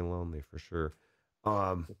definitely lonely for sure.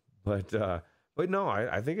 Um, but But no,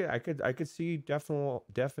 I think I could see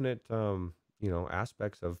definite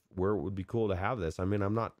aspects of where it would be cool to have this. I mean,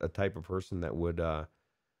 I'm not a type of person that would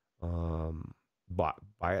um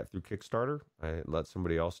buy it through Kickstarter. I let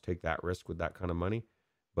somebody else take that risk with that kind of money.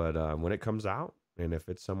 But when it comes out and if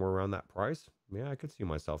it's somewhere around that price, yeah, I could see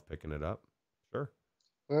myself picking it up. Sure.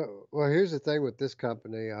 Well, here's the thing with this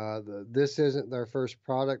company. This isn't their first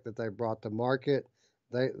product that they brought to market.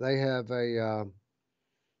 They have they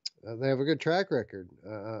have a good track record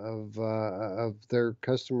of their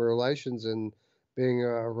customer relations and being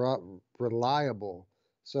reliable.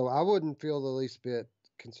 So I wouldn't feel the least bit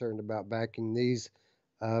concerned about backing this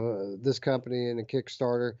company in a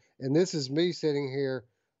Kickstarter. And this is me sitting here,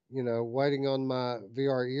 waiting on my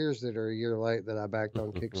VR ears that are a year late that I backed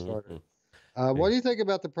on Kickstarter. What do you think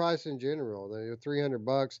about the price in general? The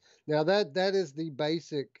 $300. Now that is the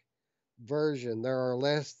basic version. There are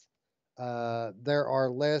less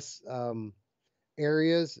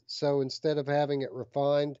areas. So instead of having it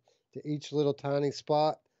refined to each little tiny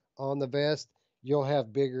spot on the vest, you'll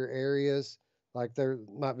have bigger areas. Like there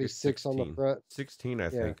might be It's six on the 16. front. 16, I Yeah,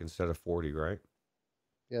 think, instead of 40, right?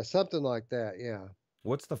 yeah, something like that. Yeah,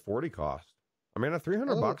 What's the 40 cost? I mean, a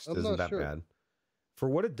 300 bucks I'm isn't not that sure. bad. For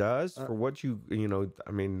what it does, Uh, for what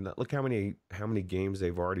I mean, look how many games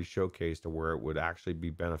they've already showcased to where it would actually be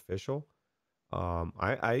beneficial.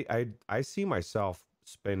 I see myself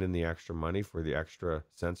spending the extra money for the extra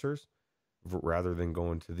sensors rather than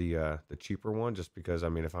going to the cheaper one. Just because, I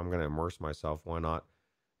mean, if I'm going to immerse myself, why not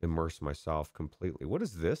immerse myself completely? What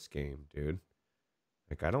is this game, dude?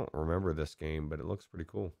 Like, I don't remember this game, but it looks pretty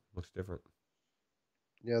cool. Looks different.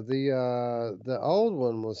 yeah, the old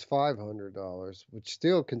one was $500, which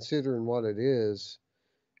still considering what it is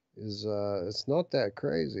it's not that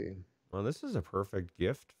crazy. Well, this is a perfect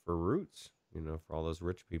gift for Roots, for all those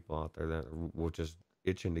rich people out there that will just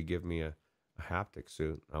itching to give me a haptic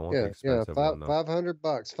suit. I want the Yeah, expensive one though. $500.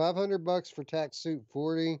 $500 for tax suit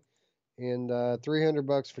 40 and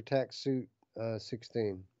 $300 for tax suit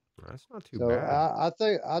 16. That's not too So bad.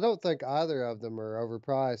 I don't think either of them are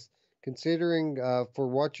overpriced, considering for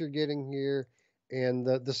what you're getting here and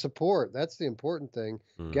the support. That's the important thing.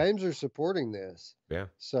 Mm, Games are supporting this, yeah.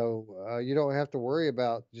 so you don't have to worry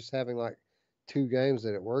about just having like two games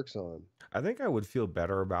that it works on. I think I would feel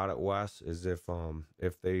better about it, Wes, is if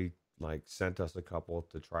they like sent us a couple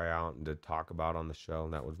to try out and to talk about on the show,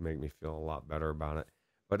 and that would make me feel a lot better about it.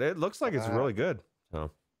 But it looks like it's Uh, really good.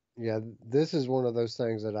 So yeah, this is one of those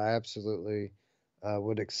things that I absolutely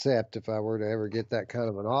would accept if I were to ever get that kind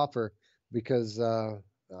of an offer because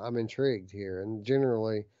I'm intrigued here. And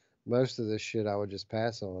generally, most of this shit I would just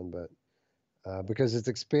pass on, but because it's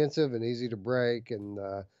expensive and easy to break, and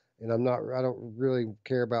I don't really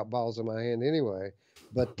care about balls in my hand anyway.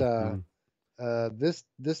 But this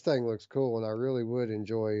thing looks cool, and I really would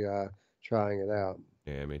enjoy trying it out.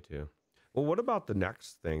 yeah, me too. Well, what about the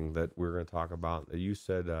next thing that we're going to talk about that you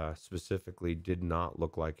said specifically did not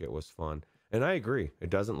look like it was fun? And I agree. It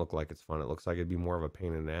doesn't look like it's fun. It looks like it'd be more of a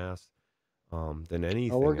pain in the ass than Oh,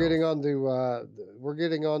 anything else. we're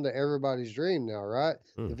getting on to everybody's dream now, right?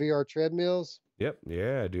 Hmm. The VR treadmills. Yep.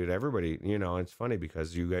 Yeah, dude. Everybody, it's funny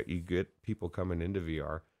because you get people coming into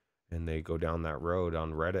VR and they go down that road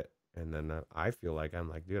on Reddit, and then I feel like I'm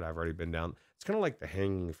like, dude, I've already been down. It's kind of like the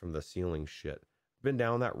hanging from the ceiling shit. Been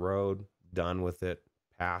down that road, done with it,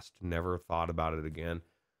 passed, never thought about it again.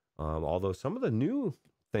 Although some of the new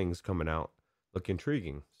things coming out look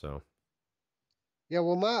intriguing. So, Yeah,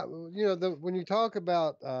 well, when you talk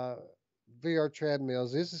about VR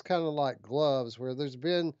treadmills, this is kind of like gloves, where there's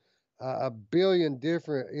been a billion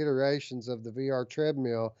different iterations of the VR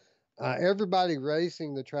treadmill. Everybody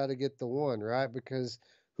racing to try to get the one, right? Because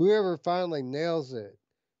whoever finally nails it,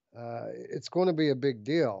 it's going to be a big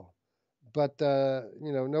deal. But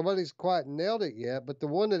nobody's quite nailed it yet. But the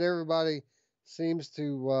one that everybody seems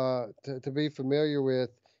to be familiar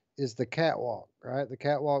with is the Catwalk, right? The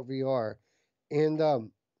Catwalk VR. And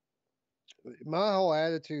my whole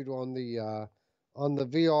attitude on the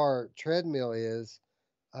VR treadmill is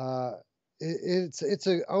uh,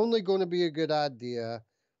 only going to be a good idea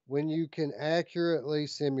when you can accurately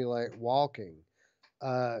simulate walking.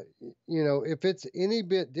 If it's any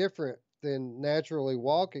bit different than naturally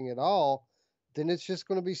walking at all, then it's just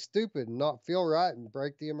going to be stupid and not feel right and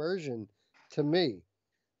break the immersion to me.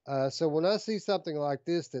 So when I see something like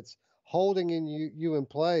this that's holding you in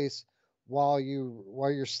place while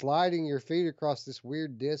you're sliding your feet across this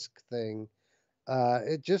weird disc thing,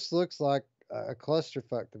 it just looks like a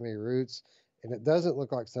clusterfuck to me, Roots, and it doesn't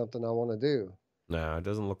look like something I want to do. no, it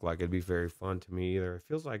doesn't look like it'd be very fun to me either. It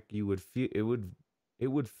feels like you would feel it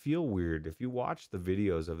would feel weird if you watch the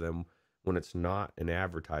videos of them when it's not an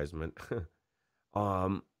advertisement.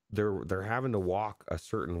 um, they're having to walk a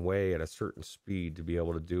certain way at a certain speed to be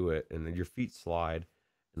able to do it, and then your feet slide.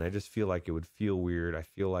 And I just feel like it would feel weird. I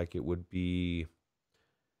feel like it would,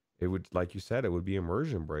 like you said, it would be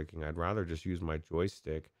immersion breaking. I'd rather just use my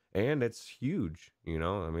joystick. And it's huge, you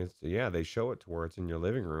know? I mean, yeah, they show it to where it's in your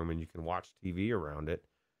living room and you can watch TV around it.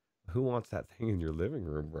 Who wants that thing in your living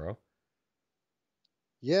room, bro?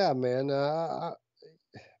 Yeah, man.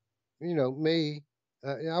 Me,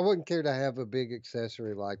 I wouldn't care to have a big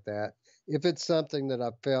accessory like that if it's something that I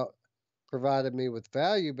felt provided me with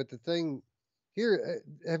value. But the thing here,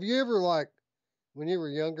 have you ever like when you were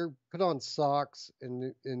younger, put on socks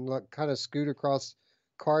and like kind of scoot across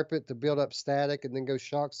carpet to build up static and then go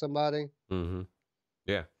shock somebody? Mm-hmm.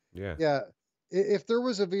 Yeah, yeah. Yeah. If there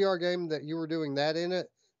was a VR game that you were doing that in it,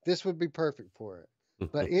 this would be perfect for it.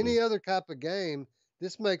 But any other type of game,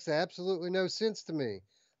 this makes absolutely no sense to me.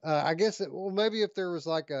 I guess well, maybe if there was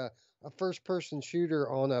like a first person shooter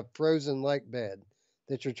on a frozen lake bed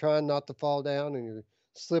that you're trying not to fall down and you're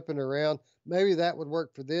slipping around, maybe that would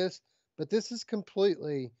work for this. But this is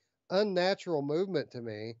completely unnatural movement to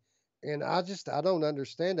me. And I don't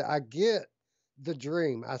understand it. I get the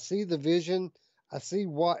dream. I see the vision. I see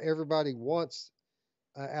what everybody wants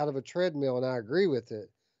out of a treadmill, and I agree with it.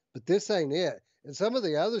 But this ain't it. And some of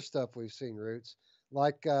the other stuff we've seen, Roots,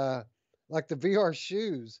 like uh, like the VR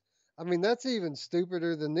shoes. I mean, that's even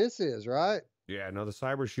stupider than this is, right? Yeah, no, the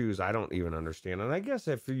cyber shoes, I don't even understand. And I guess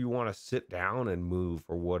if you want to sit down and move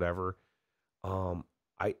or whatever, um,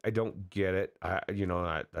 I don't get it. I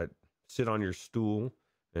sit on your stool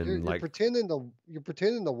You're and you're like, pretending to you're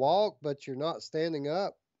pretending to walk, but you're not standing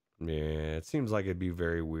up. yeah, it seems like it'd be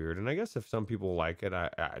very weird. And I guess if some people like it,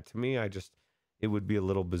 to me, it would be a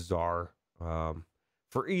little bizarre,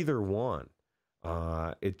 for either one.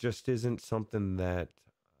 It just isn't something that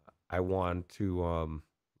I want to,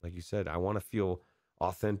 like you said, I want to feel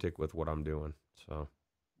authentic with what I'm doing. So,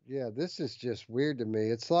 Yeah, this is just weird to me.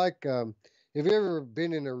 It's like, have you ever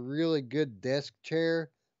been in a really good desk chair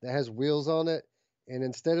that has wheels on it, and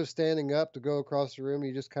instead of standing up to go across the room,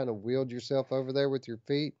 you just kind of wheeled yourself over there with your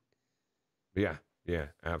feet? yeah, yeah,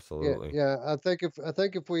 Yeah, absolutely. yeah. I think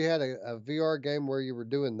if we had a VR game where you were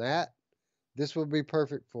doing that, this would be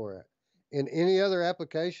perfect for it. In any other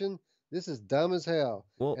application, this is dumb as hell,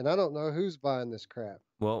 Well, and I don't know who's buying this crap.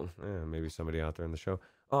 maybe somebody out there in the show.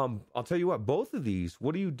 I'll tell you what, both of these,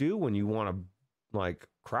 what do you do when you want to like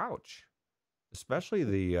crouch? Especially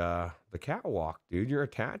the catwalk, dude. You're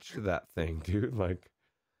attached to that thing, dude. Like,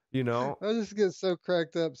 you know, I just get so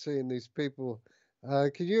cracked up seeing these people.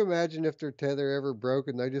 Could you imagine if their tether ever broke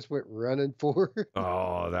and they just went running for it?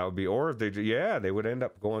 oh, that would be, or if yeah, they would end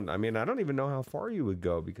up going. I mean, I don't even know how far you would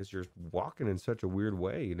go because you're walking in such a weird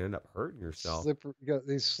way. You'd end up hurting yourself. Slippery, got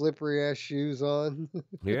these slippery ass shoes on.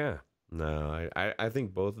 Yeah. No, I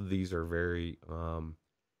think both of these are very,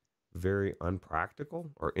 very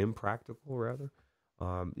unpractical or impractical rather.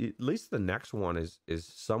 At least the next one is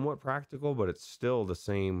somewhat practical, but it's still the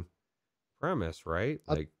same premise, right?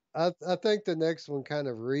 I, Like, I think the next one kind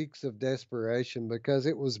of reeks of desperation because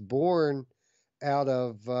it was born out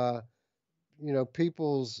of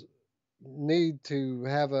people's need to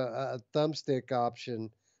have a thumbstick option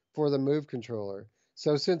for the Move controller.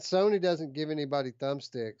 So since Sony doesn't give anybody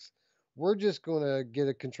thumbsticks, we're just gonna get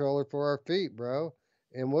a controller for our feet, bro,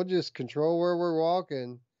 and we'll just control where we're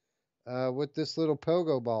walking with this little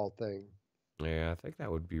pogo ball thing. yeah, I think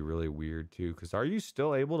that would be really weird too. Because are you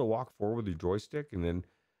still able to walk forward with your joystick, and then,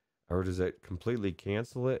 or does it completely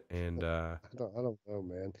cancel it? And I don't know,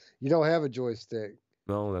 man. You don't have a joystick.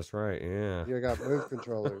 no, that's right. Yeah, You got Move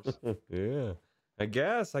controllers. yeah. I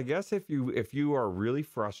guess if you are really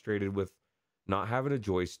frustrated with not having a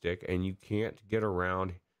joystick and you can't get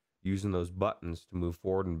around using those buttons to move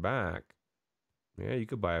forward and back, yeah, you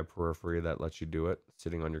could buy a periphery that lets you do it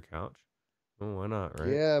sitting on your couch. Oh, why not, right?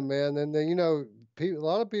 Yeah, man. And then a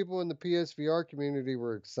lot of people in the PSVR community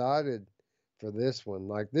were excited for this one.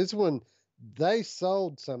 Like this one, they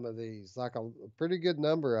sold some of these, like a pretty good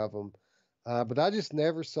number of them. But I just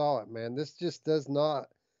never saw it, man. This just does not.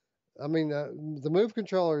 I mean, the Move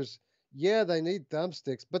controllers, yeah, they need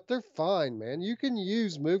thumbsticks, but they're fine, man. You can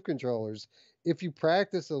use Move controllers if you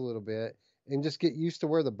practice a little bit and just get used to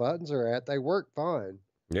where the buttons are at. They work fine.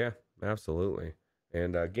 Yeah, absolutely.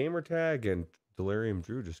 And Gamertag and Delirium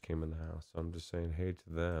Drew just came in the house. So I'm just saying hey to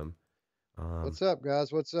them. Um, What's up,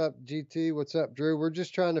 guys? What's up, GT? What's up, Drew? We're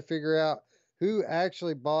just trying to figure out who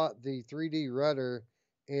actually bought the 3D rudder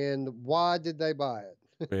and why did they buy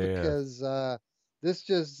it? yeah, Because this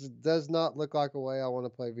just does not look like a way I want to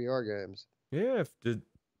play VR games. yeah.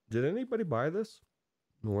 Did anybody buy this?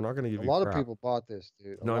 We're not going to give A you lot of crap. people bought this,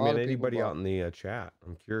 dude. A No, I lot mean of people anybody out bought in the chat.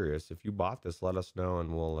 I'm curious if you bought this. Let us know,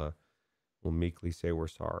 and we'll meekly say we're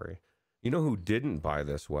sorry. You know who didn't buy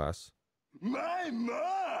this, Wes? My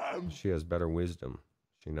mom! She has better wisdom.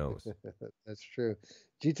 She knows. That's true.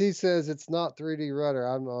 GT says it's not 3D rudder.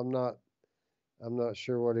 I'm not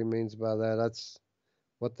sure what he means by that. That's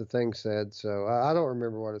what the thing said. So I don't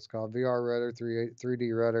remember what it's called. VR rudder,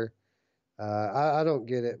 3D rudder. I don't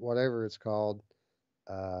get it. Whatever it's called.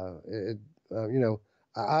 It you know,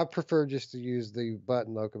 I prefer just to use the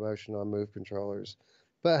button locomotion on move controllers.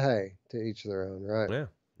 But hey, to each their own, right? Yeah,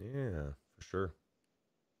 yeah, for sure.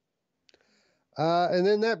 And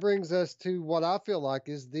then that brings us to what I feel like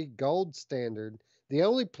is the gold standard, the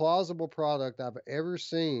only plausible product I've ever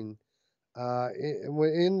seen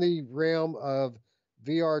in the realm of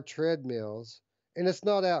VR treadmills. And it's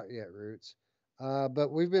not out yet, Roots.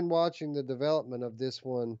 But we've been watching the development of this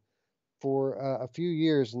one for a few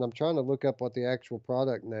years, and I'm trying to look up what the actual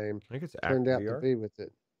product name I think it's turned out to ActVR. be with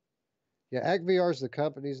it. Yeah, ActVR is the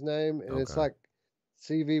company's name, and it's Okay. like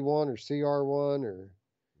CV1 or CR1 or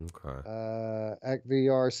Okay.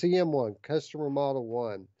 ActVR CM1, Customer Model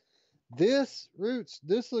 1. This, Roots,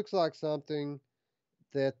 this looks like something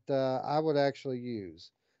that I would actually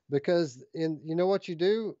use because you know what you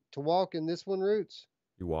do to walk in this one, Roots?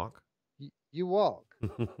 You walk? You walk.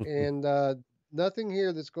 And nothing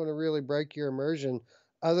here that's going to really break your immersion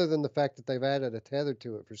other than the fact that they've added a tether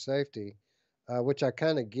to it for safety, which I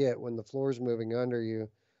kind of get when the floor's moving under you.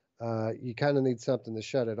 You kind of need something to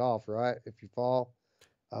shut it off, right? If you fall.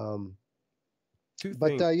 Two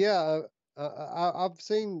But things. yeah, I've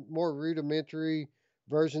seen more rudimentary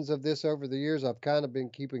versions of this over the years. I've kind of been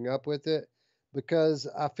keeping up with it because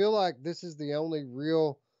I feel like this is the only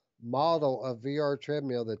real model of VR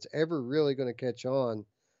treadmill that's ever really going to catch on.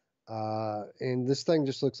 And this thing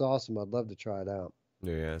just looks awesome. I'd love to try it out.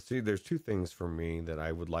 Yeah. See, there's two things for me that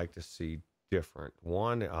I would like to see different.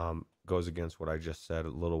 One goes against what I just said a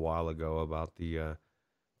little while ago about the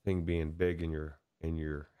thing being big in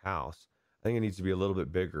your house. I think it needs to be a little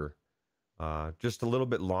bit bigger, just a little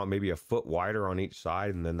bit long, maybe a foot wider on each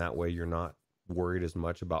side, and then that way you're not worried as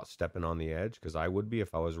much about stepping on the edge, because I would be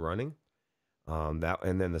if I was running. That,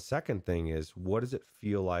 and then the second thing is, what does it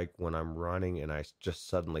feel like when I'm running and I just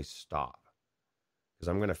suddenly stop? Because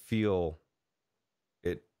I'm gonna feel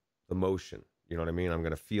it, the motion. You know what I mean? I'm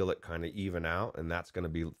gonna feel it kind of even out, and that's gonna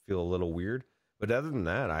feel a little weird. But other than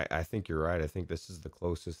that, I think you're right. I think this is the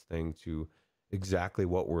closest thing to exactly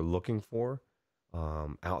what we're looking for,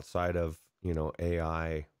 outside of,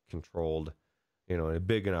 AI controlled, in a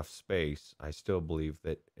big enough space. I still believe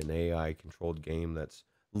that an AI controlled game that's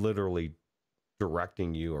literally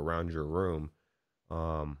directing you around your room,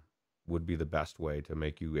 would be the best way to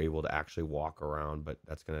make you able to actually walk around. But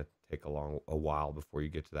that's going to take a while before you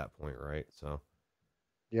get to that point, right? So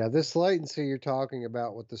Yeah, this latency you're talking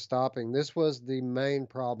about with the stopping, this was the main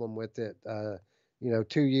problem with it.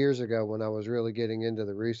 2 years ago when I was really getting into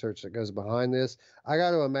the research that goes behind this, I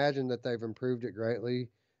got to imagine that they've improved it greatly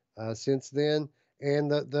since then. And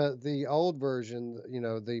the old version,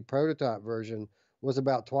 the prototype version, was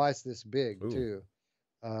about twice this big ooh, too.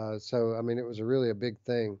 So I mean, it was really a big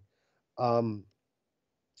thing. Um,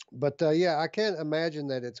 but yeah, I can't imagine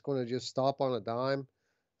that it's going to just stop on a dime.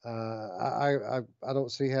 I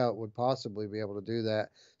don't see how it would possibly be able to do that.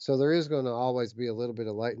 So there is going to always be a little bit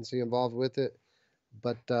of latency involved with it.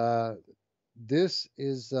 But this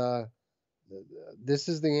is uh, this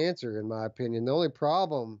is the answer in my opinion. The only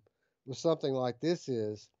problem with something like this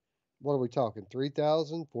is, what are we talking?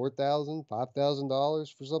 $3,000, $4,000,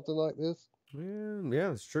 $5,000 for something like this?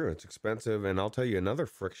 yeah, it's true. It's expensive, and I'll tell you another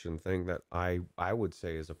friction thing that I would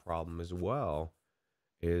say is a problem as well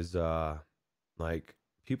is like,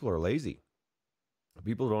 people are lazy.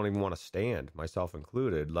 People don't even want to stand, myself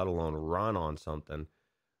included, let alone run on something.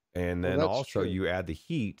 And Well, then that's also true. you add the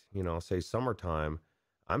heat, say summertime,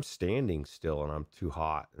 I'm standing still and I'm too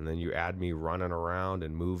hot. And then you add me running around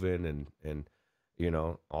and moving, and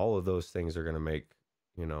all of those things are going to make,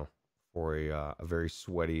 for a very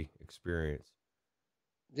sweaty experience.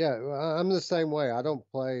 Yeah, I'm the same way. I don't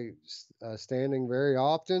play standing very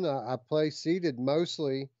often. I play seated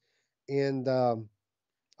mostly, and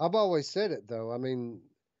I've always said it though. I mean,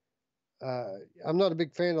 uh, I'm not a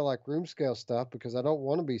big fan of like room scale stuff because I don't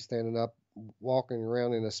want to be standing up, walking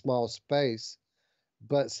around in a small space.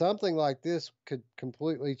 But something like this could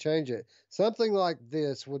completely change it. Something like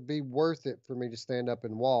this would be worth it for me to stand up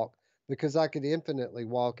and walk because I could infinitely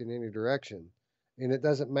walk in any direction. And it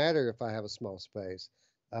doesn't matter if I have a small space.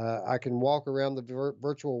 I can walk around the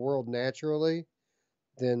virtual world naturally,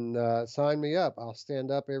 then sign me up. I'll stand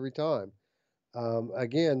up every time.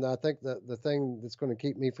 Again, I think the thing that's going to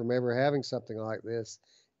keep me from ever having something like this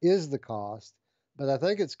is the cost. But I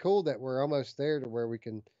think it's cool that we're almost there to where we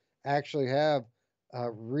can actually have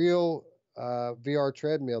a real VR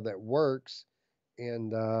treadmill that works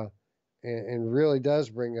and, and really does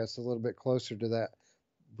bring us a little bit closer to that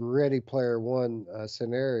Ready Player One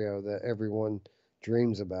scenario that everyone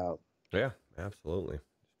dreams about. Yeah, absolutely.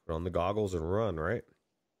 Just put on the goggles and run, right?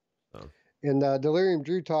 So, And Delirium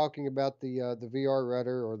Drew talking about the VR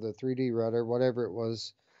rudder or the 3D rudder, whatever it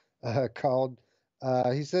was called.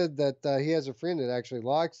 He said that he has a friend that actually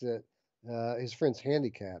likes it. His friend's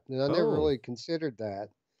handicapped, and I never oh, really considered that.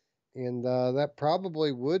 And that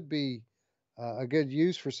probably would be a good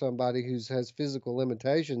use for somebody who has physical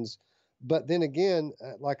limitations. But then again,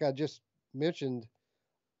 like I just mentioned,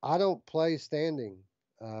 I don't play standing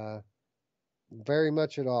uh, very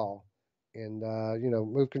much at all. And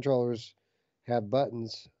move controllers have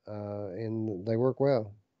buttons, and they work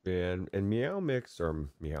well. and Meow Mix or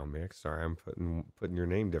Meow Mix. Sorry, I'm putting your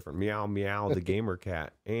name different. Meow Meow, the gamer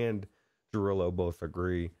cat, and Drillo both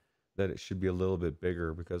agree that it should be a little bit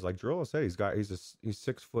bigger because, like Drillo said, he's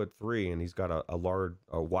 6'3" and he's got a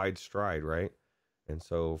wide stride, right? And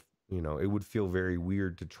so it would feel very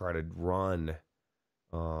weird to try to run,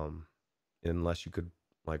 um, unless you could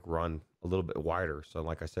like run a little bit wider. So,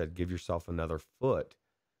 like I said, give yourself another foot,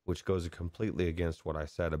 which goes completely against what I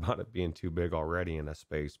said about it being too big already in a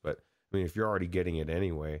space. But I mean, if you're already getting it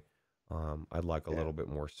anyway, I'd like a Yeah. little bit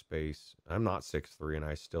more space. I'm not 6'3", and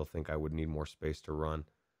I still think I would need more space to run.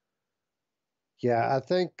 Yeah, I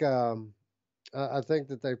think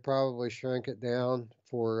that they probably shrunk it down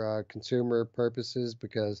for consumer purposes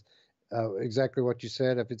because exactly what you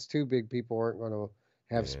said. If it's too big, people aren't going to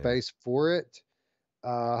have Yeah, space for it.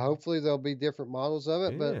 Hopefully, there'll be different models of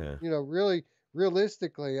it, but yeah, really,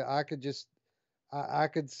 realistically, I could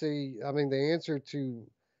see. I mean, the answer to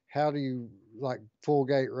how do you like full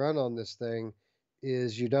gate run on this thing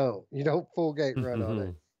is you don't full gate run on it.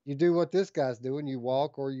 yeah. You do what this guy's doing. You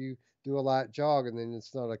walk or you do a light jog, and then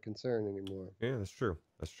it's not a concern anymore. That's true.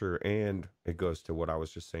 That's true. And it goes to what I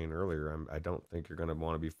was just saying earlier. I don't think you're going to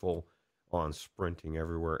want to be full on sprinting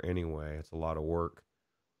everywhere anyway. It's a lot of work.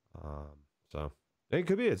 Um, so it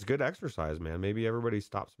could be. It's good exercise, man. Maybe everybody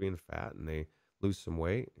stops being fat and they lose some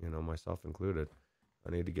weight. Myself included. I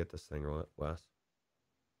need to get this thing, Wes.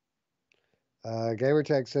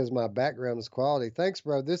 Gamertag says my background is quality. Thanks,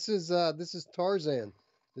 bro. This is Tarzan.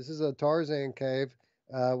 This is a Tarzan cave,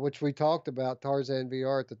 which we talked about Tarzan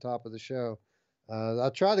VR at the top of the show. I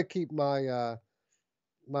try to keep my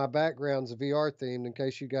backgrounds VR themed. In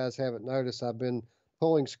case you guys haven't noticed, I've been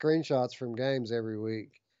pulling screenshots from games every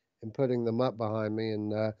week and putting them up behind me.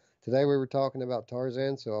 And today we were talking about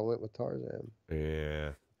Tarzan, so I went with Tarzan.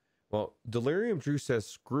 Yeah. Well, Delirium Drew says,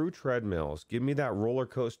 screw treadmills. Give me that roller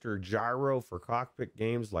coaster gyro for cockpit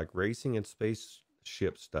games like racing and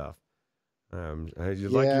spaceship stuff. You read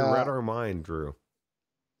Yeah, our mind, Drew.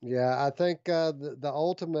 yeah. I think the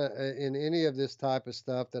ultimate in any of this type of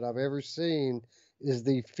stuff that I've ever seen is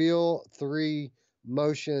the Feel 3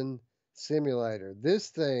 motion simulator. This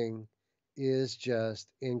thing is just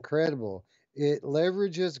incredible. It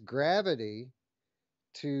leverages gravity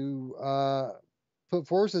to put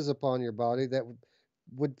forces upon your body that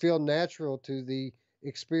would feel natural to the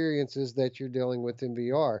experiences that you're dealing with in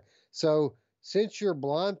VR. So, since you're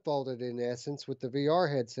blindfolded in essence with the VR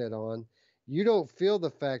headset on, you don't feel the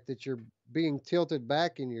fact that you're being tilted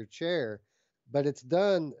back in your chair, but it's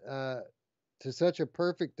done to such a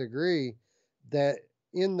perfect degree that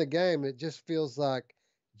in the game it just feels like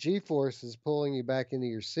G force is pulling you back into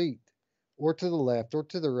your seat or to the left or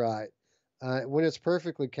to the right. When it's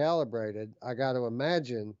perfectly calibrated, I got to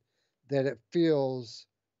imagine that it feels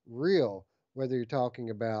real, whether you're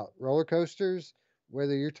talking about roller coasters,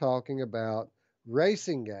 whether you're talking about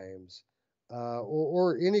racing games,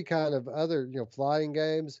 or any kind of other, flying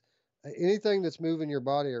games, anything that's moving your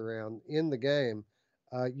body around in the game,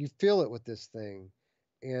 you feel it with this thing.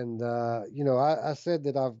 And I said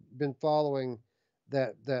that I've been following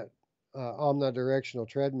that omnidirectional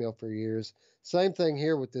treadmill for years. Same thing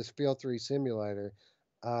here with this Feel 3 simulator.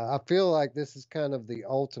 I feel like this is kind of the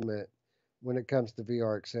ultimate when it comes to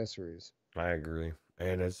VR accessories. I agree.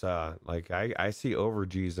 And it's like I see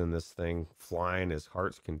overG's in this thing flying his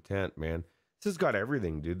heart's content, man. This has got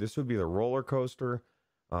everything, dude. This would be the roller coaster,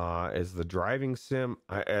 is the driving sim.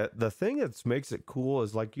 The thing that makes it cool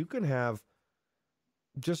is like you can have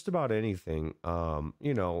just about anything,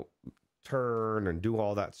 turn and do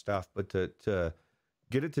all that stuff, but to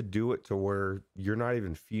get it to do it to where you're not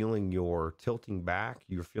even feeling your tilting back,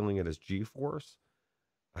 you're feeling it as G force.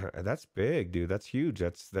 That's big, dude. That's huge.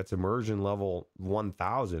 That's immersion level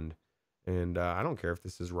 1000. And I don't care if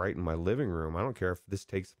this is right in my living room. I don't care if this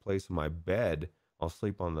takes place in my bed. I'll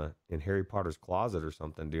sleep in Harry Potter's closet or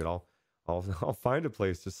something, dude. I'll find a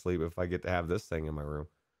place to sleep if I get to have this thing in my room.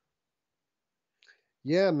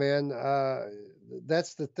 Yeah, man.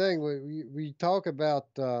 That's the thing. We talk about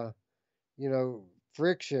you know,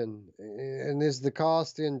 friction, and is the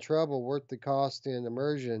cost in trouble worth the cost in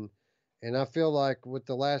immersion? And I feel like with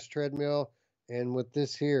the last treadmill and with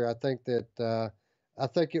this here, I think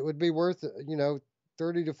it would be worth,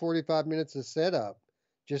 30 to 45 minutes of setup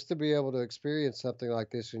just to be able to experience something like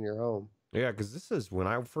this in your home. Yeah, because this is when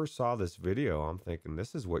I first saw this video, I'm thinking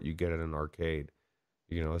this is what you get at an arcade.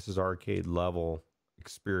 This is arcade level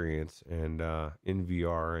experience and in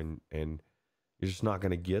VR, and you're just not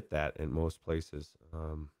going to get that at most places.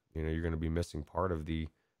 You're going to be missing part of the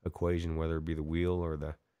equation, whether it be the wheel or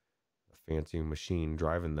the fancy machine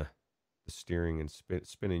driving the steering and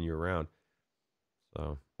spinning you around.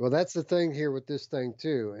 So, Well, that's the thing here with this thing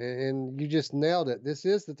too, and you just nailed it. This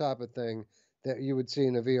is the type of thing that you would see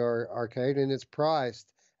in a VR arcade, and it's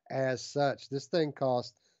priced as such. This thing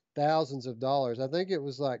cost thousands of dollars. I think it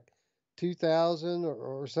was like 2,000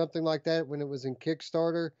 or something like that when it was in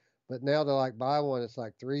Kickstarter, but now to like buy one, it's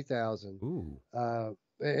like 3,000. ooh,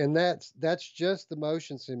 And that's just the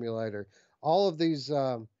motion simulator. All of these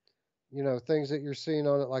things that you're seeing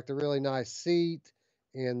on it, like the really nice seat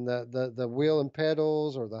and the wheel and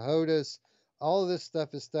pedals or the HOTAS, all of this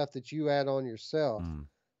stuff is stuff that you add on yourself. mm.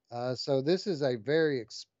 So this is a very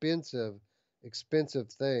expensive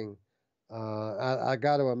thing. I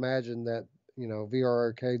got to imagine that VR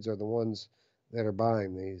arcades are the ones that are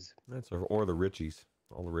buying these. That's or the Richies,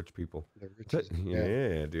 all the rich people. The riches, yeah.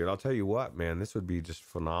 Yeah, dude. I'll tell you what, man. This would be just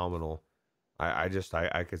phenomenal. I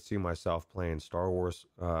could see myself playing Star Wars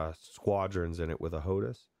Squadrons in it with a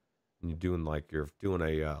HOTAS, and you're doing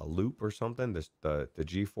a loop or something. The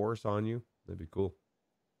G force on you. That'd be cool.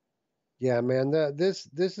 Yeah, man. This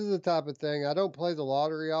is the type of thing. I don't play the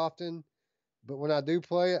lottery often, but when I do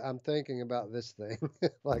play it, I'm thinking about this thing.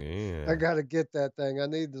 Like I Yeah, got to get that thing. I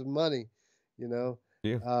need the money, you know.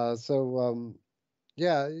 yeah.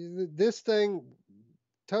 Yeah, this thing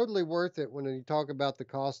totally worth it when you talk about the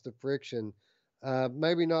cost of friction.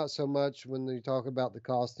 Maybe not so much when you talk about the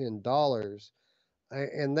cost in dollars.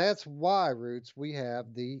 And that's why, Roots, we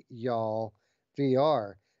have the Y'all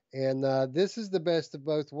VR. And this is the best of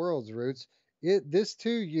both worlds, Roots. This too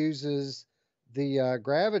uses the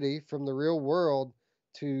gravity from the real world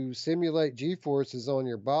to simulate G forces on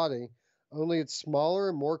your body, only it's smaller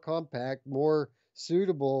and more compact, more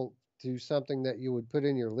suitable to something that you would put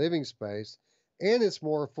in your living space, and it's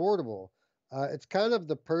more affordable. It's kind of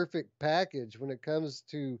the perfect package when it comes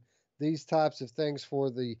to these types of things for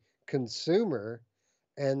the consumer,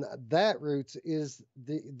 and that, Roots, is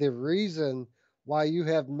the reason why you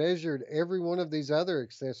have measured every one of these other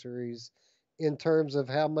accessories in terms of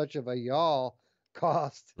how much of a yaw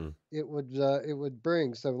cost Mm. it would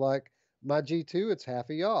bring. So like my G2, it's half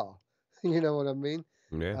a yaw. You know what I mean?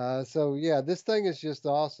 Yeah. So yeah, this thing is just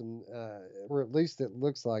awesome, or at least it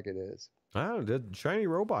looks like it is. I don't know. Shiny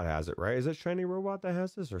Robot has it, right? Is it Shiny Robot that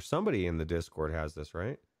has this, or somebody in the Discord has this,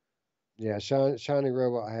 right? Yeah, Shiny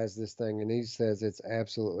Robot has this thing, and he says it's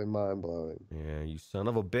absolutely mind blowing. Yeah, you son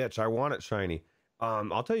of a bitch. I want it shiny.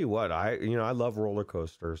 I'll tell you what, I love roller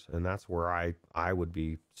coasters, and that's where I would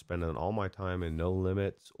be spending all my time in No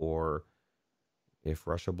Limits, or if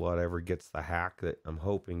Russia Blood ever gets the hack that I'm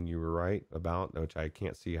hoping you were right about, which I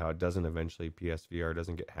can't see how it doesn't eventually, PSVR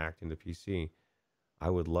doesn't get hacked into PC.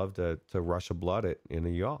 I would love to Russia Blood it in a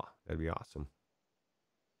yaw. That'd be awesome.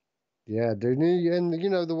 Yeah, dude, and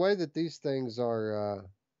the way that these things are.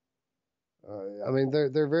 I mean, they're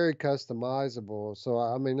very customizable. So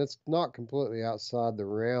I mean, it's not completely outside the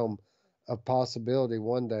realm of possibility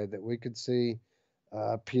one day that we could see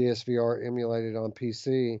PSVR emulated on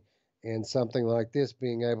PC and something like this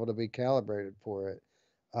being able to be calibrated for it.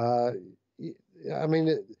 Uh, I mean,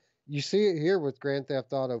 you see it here with Grand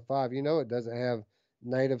Theft Auto 5. You know, it doesn't have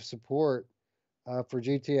native support for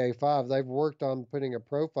GTA 5. They've worked on putting a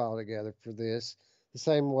profile together for this the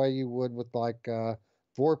same way you would with like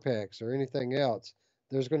Vorpex or anything else.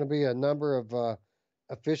 There's going to be a number of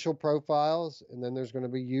official profiles, and then there's going to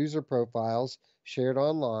be user profiles shared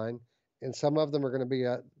online, and some of them are going to be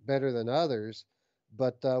better than others.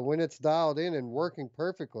 But when it's dialed in and working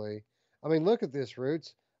perfectly, I mean, look at this,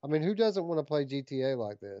 Roots. I mean, who doesn't want to play GTA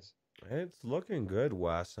like this? It's looking good,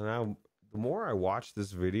 Wes. And the more I watch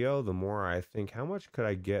this video, the more I think, how much could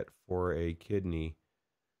I get for a kidney,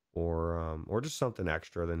 or just something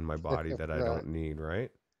extra than my body that I Right. don't need,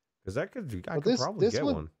 right? Because I Well, could this probably this get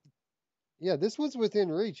one, one. yeah, this one's within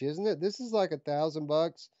reach, isn't it? This is like $1,000,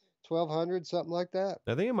 1,200, something like that.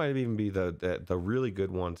 I think it might even be the really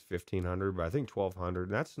good ones, 1,500, but I think 1,200.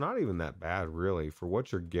 That's not even that bad, really, for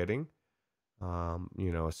what you're getting.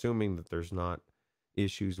 Assuming that there's not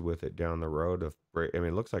issues with it down the road. I mean,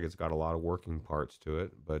 it looks like it's got a lot of working parts to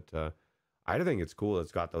it, but I think it's cool.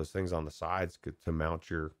 It's got those things on the sides to mount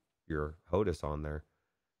your HOTAS on there,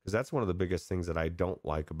 because that's one of the biggest things that I don't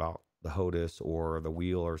like about the HOTAS or the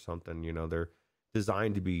wheel or something. They're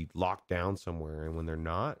designed to be locked down somewhere, and when they're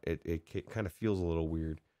not, it kind of feels a little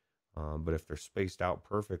weird. But if they're spaced out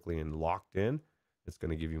perfectly and locked in, it's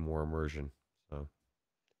going to give you more immersion. So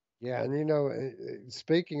Yeah, and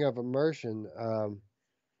speaking of immersion, I'm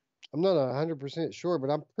not 100% sure, but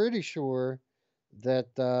I'm pretty sure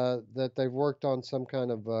that they've worked on some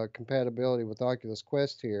kind of compatibility with Oculus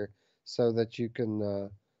Quest here, so that you can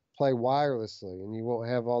play wirelessly, and you won't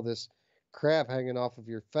have all this crap hanging off of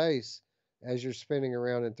your face as you're spinning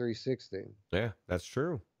around in 360. yeah, that's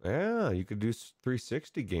true. Yeah, you could do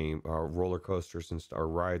 360 game roller coasters and or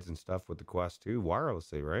rides and stuff with the Quest 2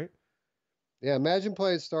 wirelessly, right? Yeah, imagine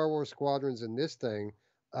playing Star Wars Squadrons in this thing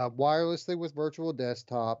wirelessly with virtual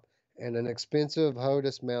desktop and an expensive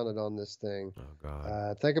HOTAS mounted on this thing. Oh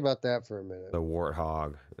God, Think about that for a minute. the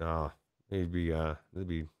Warthog. Oh, he'd be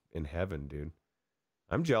in heaven, dude.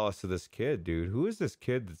 I'm jealous of this kid, dude. Who is this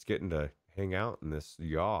kid that's getting to hang out in this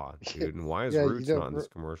yaw, dude? And why is Yeah, Roots not in this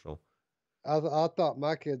commercial? I thought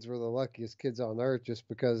my kids were the luckiest kids on earth just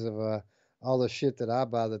because of all the shit that I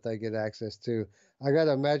buy that they get access to. I got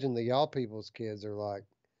to imagine the y'all people's kids are like,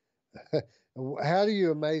 how do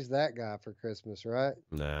you amaze that guy for Christmas, right?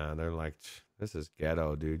 Nah, they're like, this is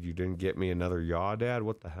ghetto, dude. You didn't get me another yaw, Dad.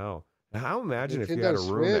 What the hell? Now imagine if you had Nintendo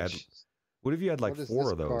a room that had, Switch. what if you had like What is four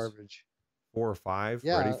this of those, garbage? 4 or 5,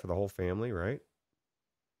 ready Yeah, for the whole family, right?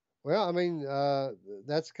 well, I mean,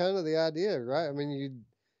 that's kind of the idea, right? I mean,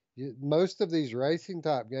 most of these racing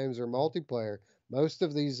type games are multiplayer. Most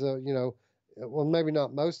of these, well, maybe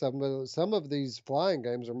not most of them, but some of these flying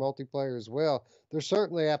games are multiplayer as well. There's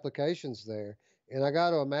certainly applications there, and I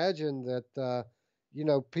got to imagine that,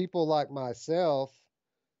 people like myself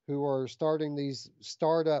who are starting these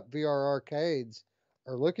startup VR arcades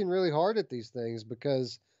are looking really hard at these things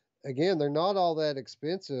because, again, they're not all that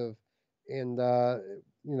expensive, and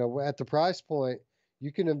at the price point,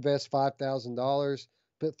 you can invest $5,000,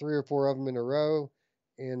 put 3 or 4 of them in a row,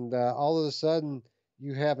 and all of a sudden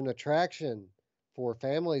you have an attraction for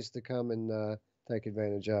families to come and take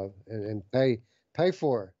advantage of and pay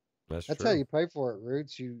for. That's That's how true. you pay for it,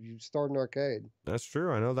 Roots. You start an arcade. That's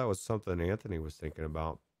true. I know that was something Anthony was thinking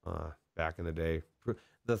about back in the day.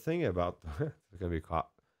 The thing about it's gonna be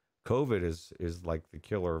COVID is like the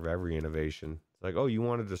killer of every innovation. It's like, oh, you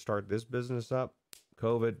wanted to start this business up?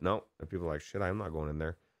 COVID, no. And people are like, shit, I'm not going in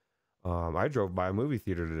there. I drove by a movie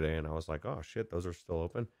theater today and I was like, oh shit, those are still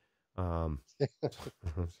open.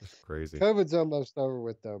 It's just crazy. COVID's almost over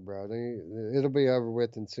with, though, bro. It'll be over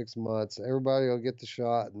with in 6 months. Everybody will get the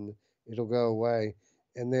shot and it'll go away.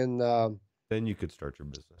 And then, Then you could start your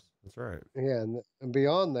business. That's right. yeah, and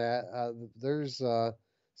beyond that, there's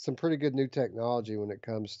some pretty good new technology when it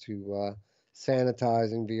comes to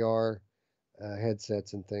sanitizing VR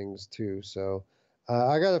headsets and things too. So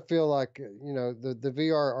I got to feel like the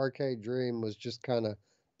VR arcade dream was just kind of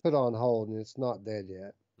put on hold, and it's not dead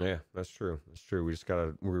yet. Yeah, that's true. That's true.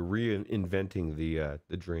 We're reinventing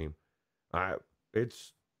the dream. I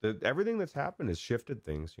it's everything that's happened has shifted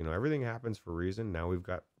things. Everything happens for a reason. Now we've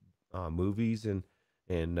got movies and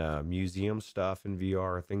museum stuff in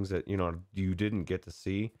VR, things that you didn't get to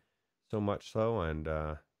see so much so, and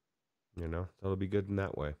it'll be good in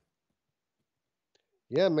that way.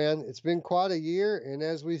 Yeah, man, it's been quite a year, and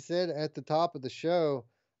as we said at the top of the show,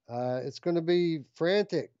 it's going to be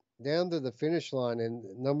frantic down to the finish line, and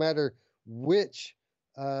no matter which,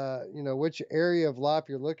 which area of life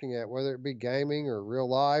you're looking at, whether it be gaming or real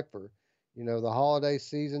life or, the holiday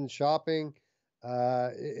season shopping,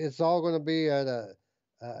 it's all going to be at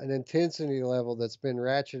an intensity level that's been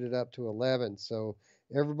ratcheted up to 11. So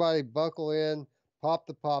everybody buckle in, pop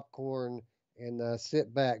the popcorn, and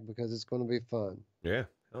sit back because it's going to be fun. Yeah,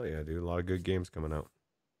 hell yeah, dude. A lot of good games coming out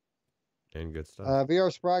and good stuff.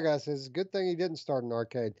 VR Spry Guy says, good thing he didn't start an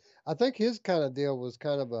arcade. I think his kind of deal was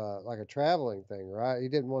kind of like a traveling thing, right? He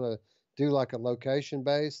didn't want to do like a location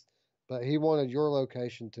based, but he wanted your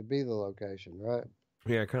location to be the location, right?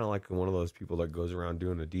 Yeah, kind of like one of those people that goes around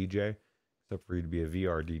doing a DJ, except for you to be a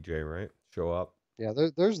VR DJ, right? Show up. Yeah,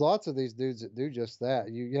 there's lots of these dudes that do just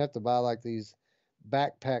that. You have to buy like these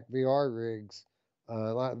backpack VR rigs.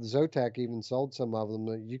 Like Zotac even sold some of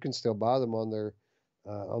them. You can still buy them on their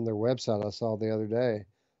on their website. I saw the other day.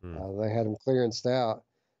 Hmm. They had them clearanced out,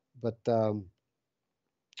 but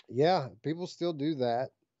yeah, people still do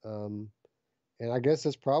that, and I guess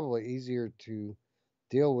it's probably easier to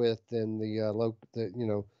deal with than the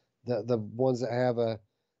the ones that have a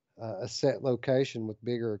set location with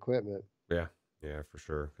bigger equipment. Yeah, yeah, for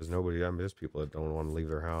sure. Because nobody, I mean, there's people that don't want to leave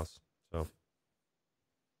their house, so it's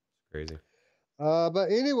crazy. But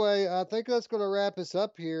anyway, I think that's going to wrap us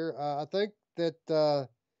up here. I think that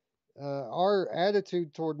our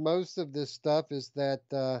attitude toward most of this stuff is that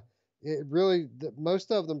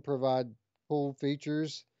most of them provide cool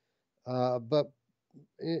features, but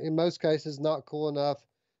in most cases, not cool enough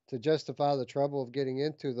to justify the trouble of getting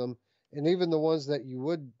into them. And even the ones that you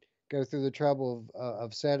would go through the trouble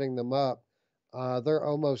of setting them up, they're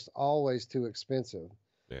almost always too expensive.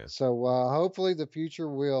 Yeah. So hopefully, the future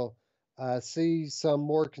will see some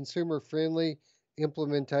more consumer friendly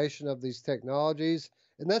implementation of these technologies.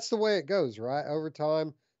 And that's the way it goes, right? Over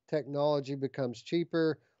time, technology becomes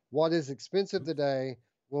cheaper. What is expensive today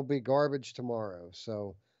will be garbage tomorrow.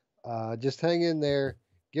 So just hang in there,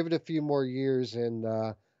 give it a few more years, and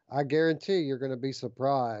I guarantee you're going to be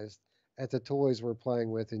surprised at the toys we're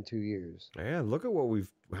playing with in 2 years. Man, look at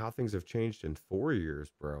how things have changed in 4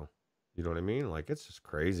 years, bro. You know what I mean? Like, it's just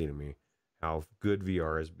crazy to me how good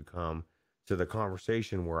VR has become, to the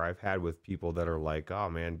conversation where I've had with people that are like, oh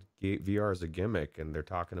man, VR is a gimmick. And they're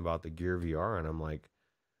talking about the Gear VR. And I'm like,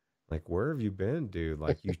 where have you been, dude?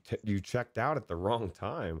 Like, you checked out at the wrong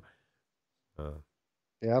time. Uh,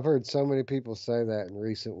 Yeah, I've heard so many people say that in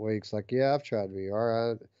recent weeks. Like, yeah, I've tried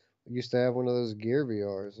VR. I used to have one of those Gear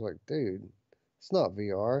VRs. Like, dude, it's not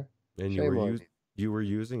VR. and Shame on you were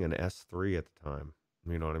using an S3 at the time.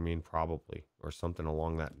 You know what I mean? Probably, or something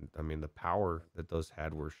along that. I mean, the power that those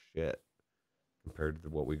had were shit compared to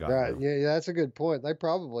what we you. got Right? now. Yeah, yeah, that's a good point. They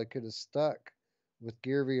probably could have stuck with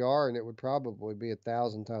Gear VR, and it would probably be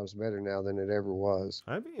 1,000 times better now than it ever was.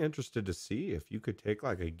 I'd be interested to see if you could take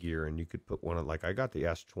like a gear and you could put one of, like, I got the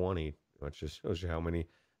S20, which just shows you how many,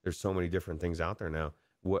 there's so many different things out there now.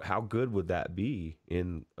 How good would that be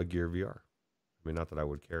in a Gear VR? I mean, not that I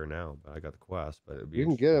would care now, but I got the Quest, but it'd be You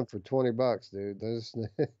can get interesting. them for $20, dude. Those,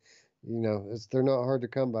 they're not hard to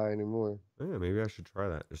come by anymore. Yeah, maybe I should try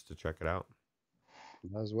that just to check it out.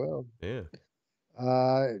 Might as well. Yeah.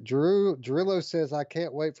 Drew Drillo says, "I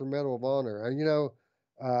can't wait for Medal of Honor."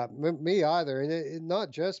 Me either, and not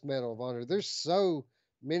just Medal of Honor. There's so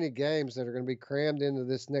many games that are going to be crammed into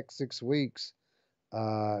this next 6 weeks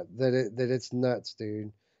that it's nuts,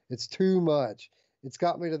 dude. It's too much. It's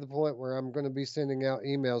got me to the point where I'm going to be sending out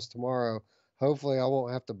emails tomorrow. Hopefully, I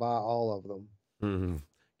won't have to buy all of them. Mm-hmm.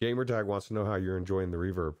 Gamertag wants to know how you're enjoying the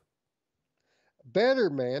reverb. Better,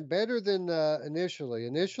 man. Better than initially.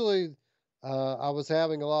 Initially, I was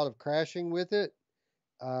having a lot of crashing with it.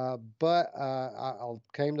 But I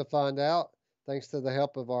came to find out, thanks to the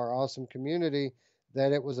help of our awesome community,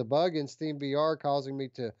 that it was a bug in Steam VR causing me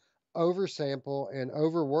to oversample and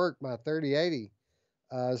overwork my 3080.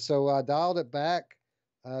 So I dialed it back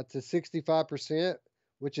to 65%,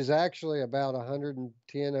 which is actually about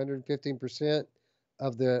 110, 115%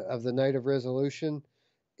 of the native resolution,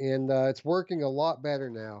 and it's working a lot better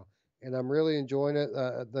now. And I'm really enjoying it.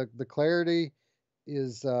 The clarity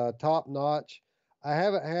is top notch. I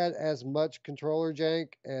haven't had as much controller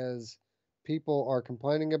jank as people are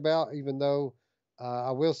complaining about, even though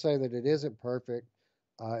I will say that it isn't perfect.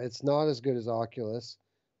 It's not as good as Oculus,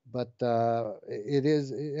 but it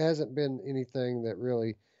is. It hasn't been anything that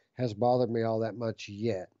really has bothered me all that much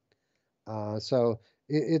yet. So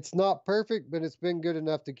it's not perfect, but it's been good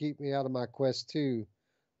enough to keep me out of my Quest 2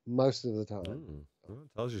 most of the time. Well,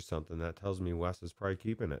 it tells you something. That tells me Wes is probably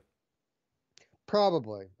keeping it.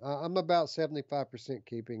 Probably. I'm about 75%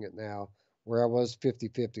 keeping it now, where I was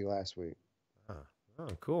 50-50 last week. Ah, oh,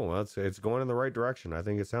 cool. Well, it's going in the right direction. I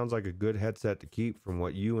think it sounds like a good headset to keep from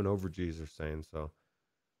what you and Overgees are saying. So,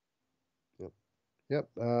 Yep. Yep.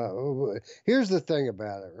 Here's the thing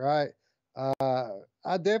about it, right?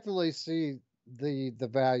 I definitely see the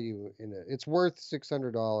value in it. It's worth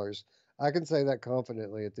 $600. I can say that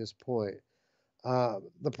confidently at this point.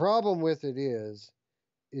 The problem with it is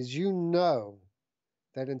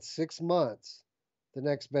that in 6 months, the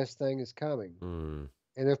next best thing is coming.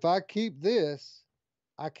 And if I keep this,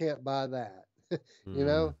 I can't buy that. you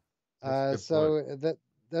know, that's a good point. so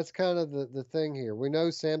that's kind of the thing here. We know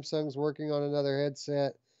Samsung's working on another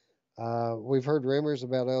headset. We've heard rumors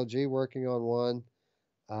about LG working on one,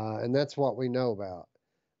 and that's what we know about.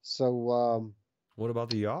 So What about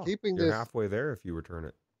the yaw? keeping You're this, halfway there if you return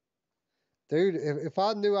it. dude. If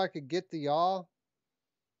I knew I could get the yaw,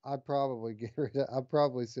 I'd probably get rid of. I'd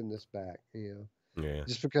probably send this back. Yeah.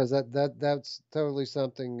 just because that's totally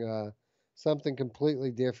something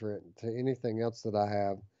completely different to anything else that I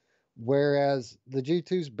have. Whereas the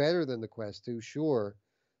G2 is better than the Quest 2, sure,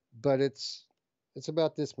 but it's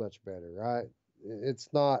about this much better, right? It's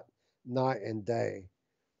not night and day,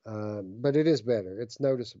 but it is better. It's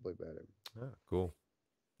noticeably better. Ah, cool.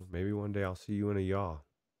 Maybe one day I'll see you in a yaw.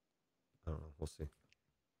 I don't know. We'll see.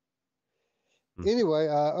 Anyway,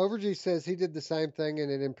 Overg says he did the same thing and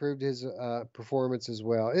it improved his performance as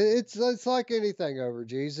well. It's like anything,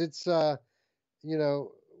 Overg's. It's you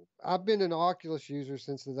know, I've been an Oculus user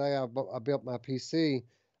since the day I built my PC.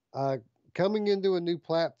 Uh, Coming into a new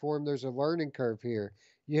platform, there's a learning curve here.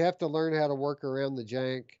 You have to learn how to work around the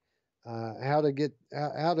jank, how to get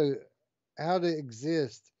how to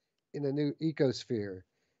exist in a new ecosphere,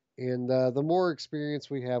 and the more experience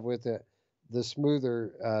we have with it, the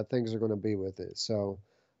smoother things are going to be with it. So,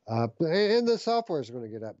 and the software is going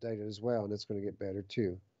to get updated as well, and it's going to get better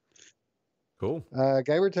too. Cool.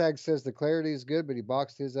 Gamertag says the clarity is good, but he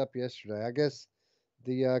boxed his up yesterday. I guess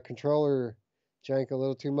the controller jank a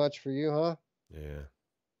little too much for you, huh? Yeah.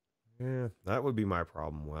 Yeah. That would be my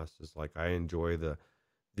problem, Wes. Is like I enjoy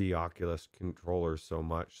the Oculus controllers so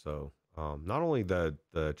much. So not only the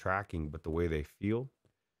tracking, but the way they feel.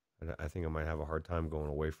 And I think I might have a hard time going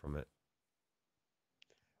away from it.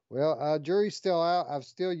 Well, jury's still out. I've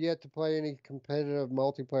still yet to play any competitive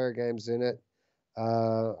multiplayer games in it.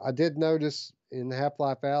 I did notice in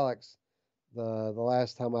Half-Life Alyx, the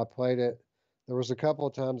last time I played it, there was a couple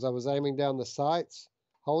of times I was aiming down the sights,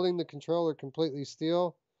 holding the controller completely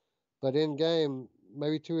still, but in game,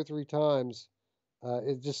 maybe 2 or 3 times,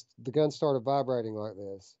 the gun started vibrating like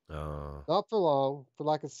this. Not for long, for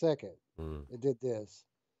like a second. It did this.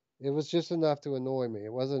 It was just enough to annoy me.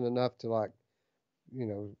 It wasn't enough to like, you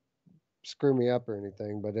know, screw me up or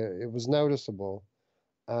anything, but it was noticeable.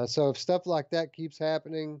 So if stuff like that keeps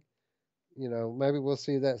happening, maybe we'll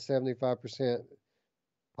see that 75%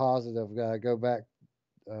 positive go back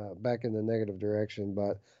in the negative direction.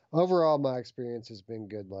 But overall, my experience has been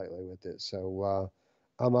good lately with it, so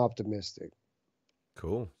I'm optimistic.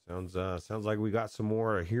 Cool. Sounds like we got some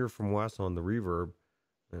more here from Wes on the reverb,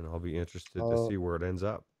 and I'll be interested to see where it ends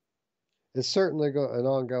up. It's certainly an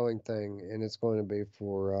ongoing thing, and it's going to be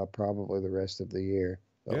for probably the rest of the year.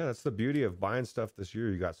 So. Yeah, that's the beauty of buying stuff this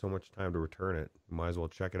year. You got so much time to return it. You might as well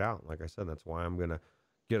check it out. Like I said, that's why I'm gonna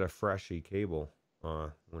get a freshy cable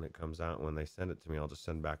when it comes out. When they send it to me, I'll just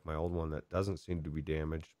send back my old one that doesn't seem to be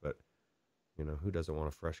damaged. But who doesn't want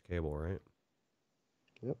a fresh cable, right?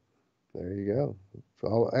 Yep. There you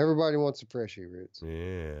go. Everybody wants a freshie, Roots.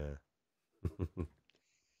 Yeah.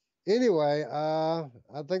 Anyway, I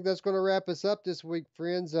think that's going to wrap us up this week,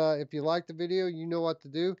 friends. If you like the video, you know what to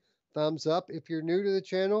do. Thumbs up. If you're new to the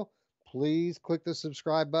channel, please click the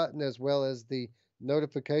subscribe button as well as the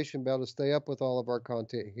notification bell to stay up with all of our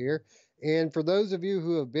content here. And for those of you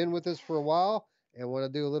who have been with us for a while and want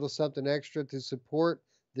to do a little something extra to support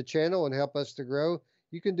the channel and help us to grow,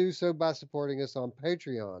 you can do so by supporting us on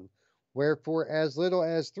Patreon, where for as little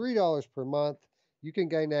as $3 per month, you can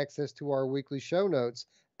gain access to our weekly show notes,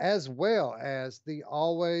 as well as the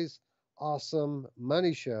always awesome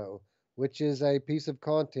Money Show, which is a piece of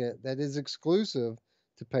content that is exclusive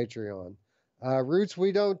to Patreon. Roots,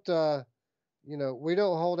 we don't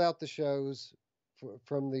hold out the shows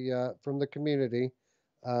from the community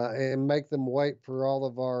and make them wait for all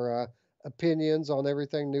of our opinions on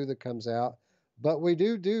everything new that comes out. But we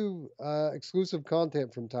do exclusive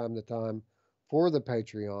content from time to time for the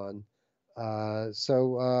Patreon.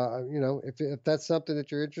 If that's something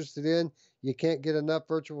that you're interested in, you can't get enough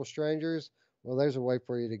Virtual Strangers. Well, there's a way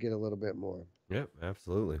for you to get a little bit more. Yep,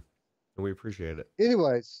 absolutely. And we appreciate it.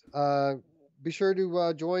 Anyways, be sure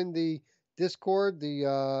to join the Discord.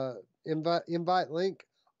 The invite link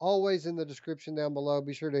always in the description down below.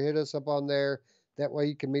 Be sure to hit us up on there. That way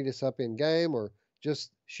you can meet us up in game or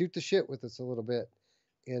just shoot the shit with us a little bit.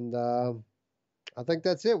 And I think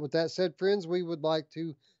that's it. With that said, friends, we would like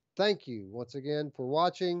to thank you once again for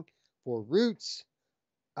watching. For Roots,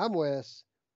 I'm Wes.